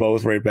played them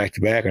both right back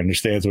to back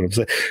understands what I'm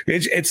saying.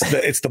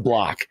 It's the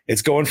block.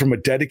 It's going from a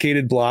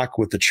dedicated block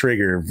with the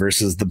trigger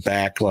versus the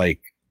back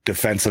like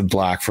defensive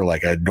block for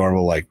like a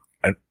normal like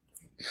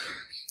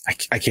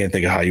I can't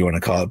think of how you want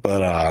to call it,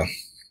 but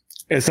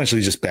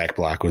essentially just back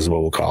block was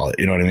what we'll call it.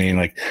 You know what I mean?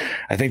 Like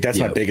I think that's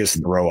my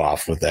biggest throw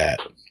off with that.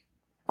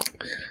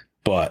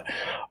 But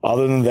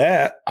other than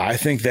that, I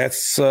think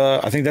that's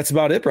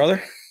about it,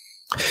 brother.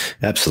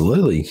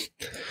 Absolutely.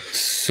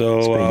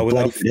 So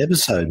without an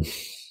episode,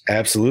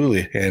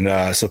 absolutely,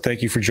 and so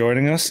thank you for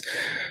joining us.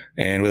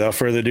 And without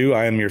further ado,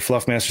 I am your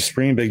Fluffmaster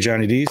Supreme, Big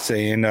Johnny D,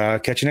 saying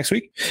catch you next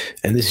week.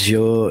 And this is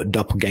your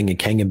doppelganger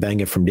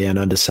Kangabanger from down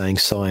under saying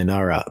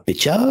sayonara,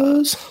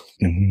 bitches.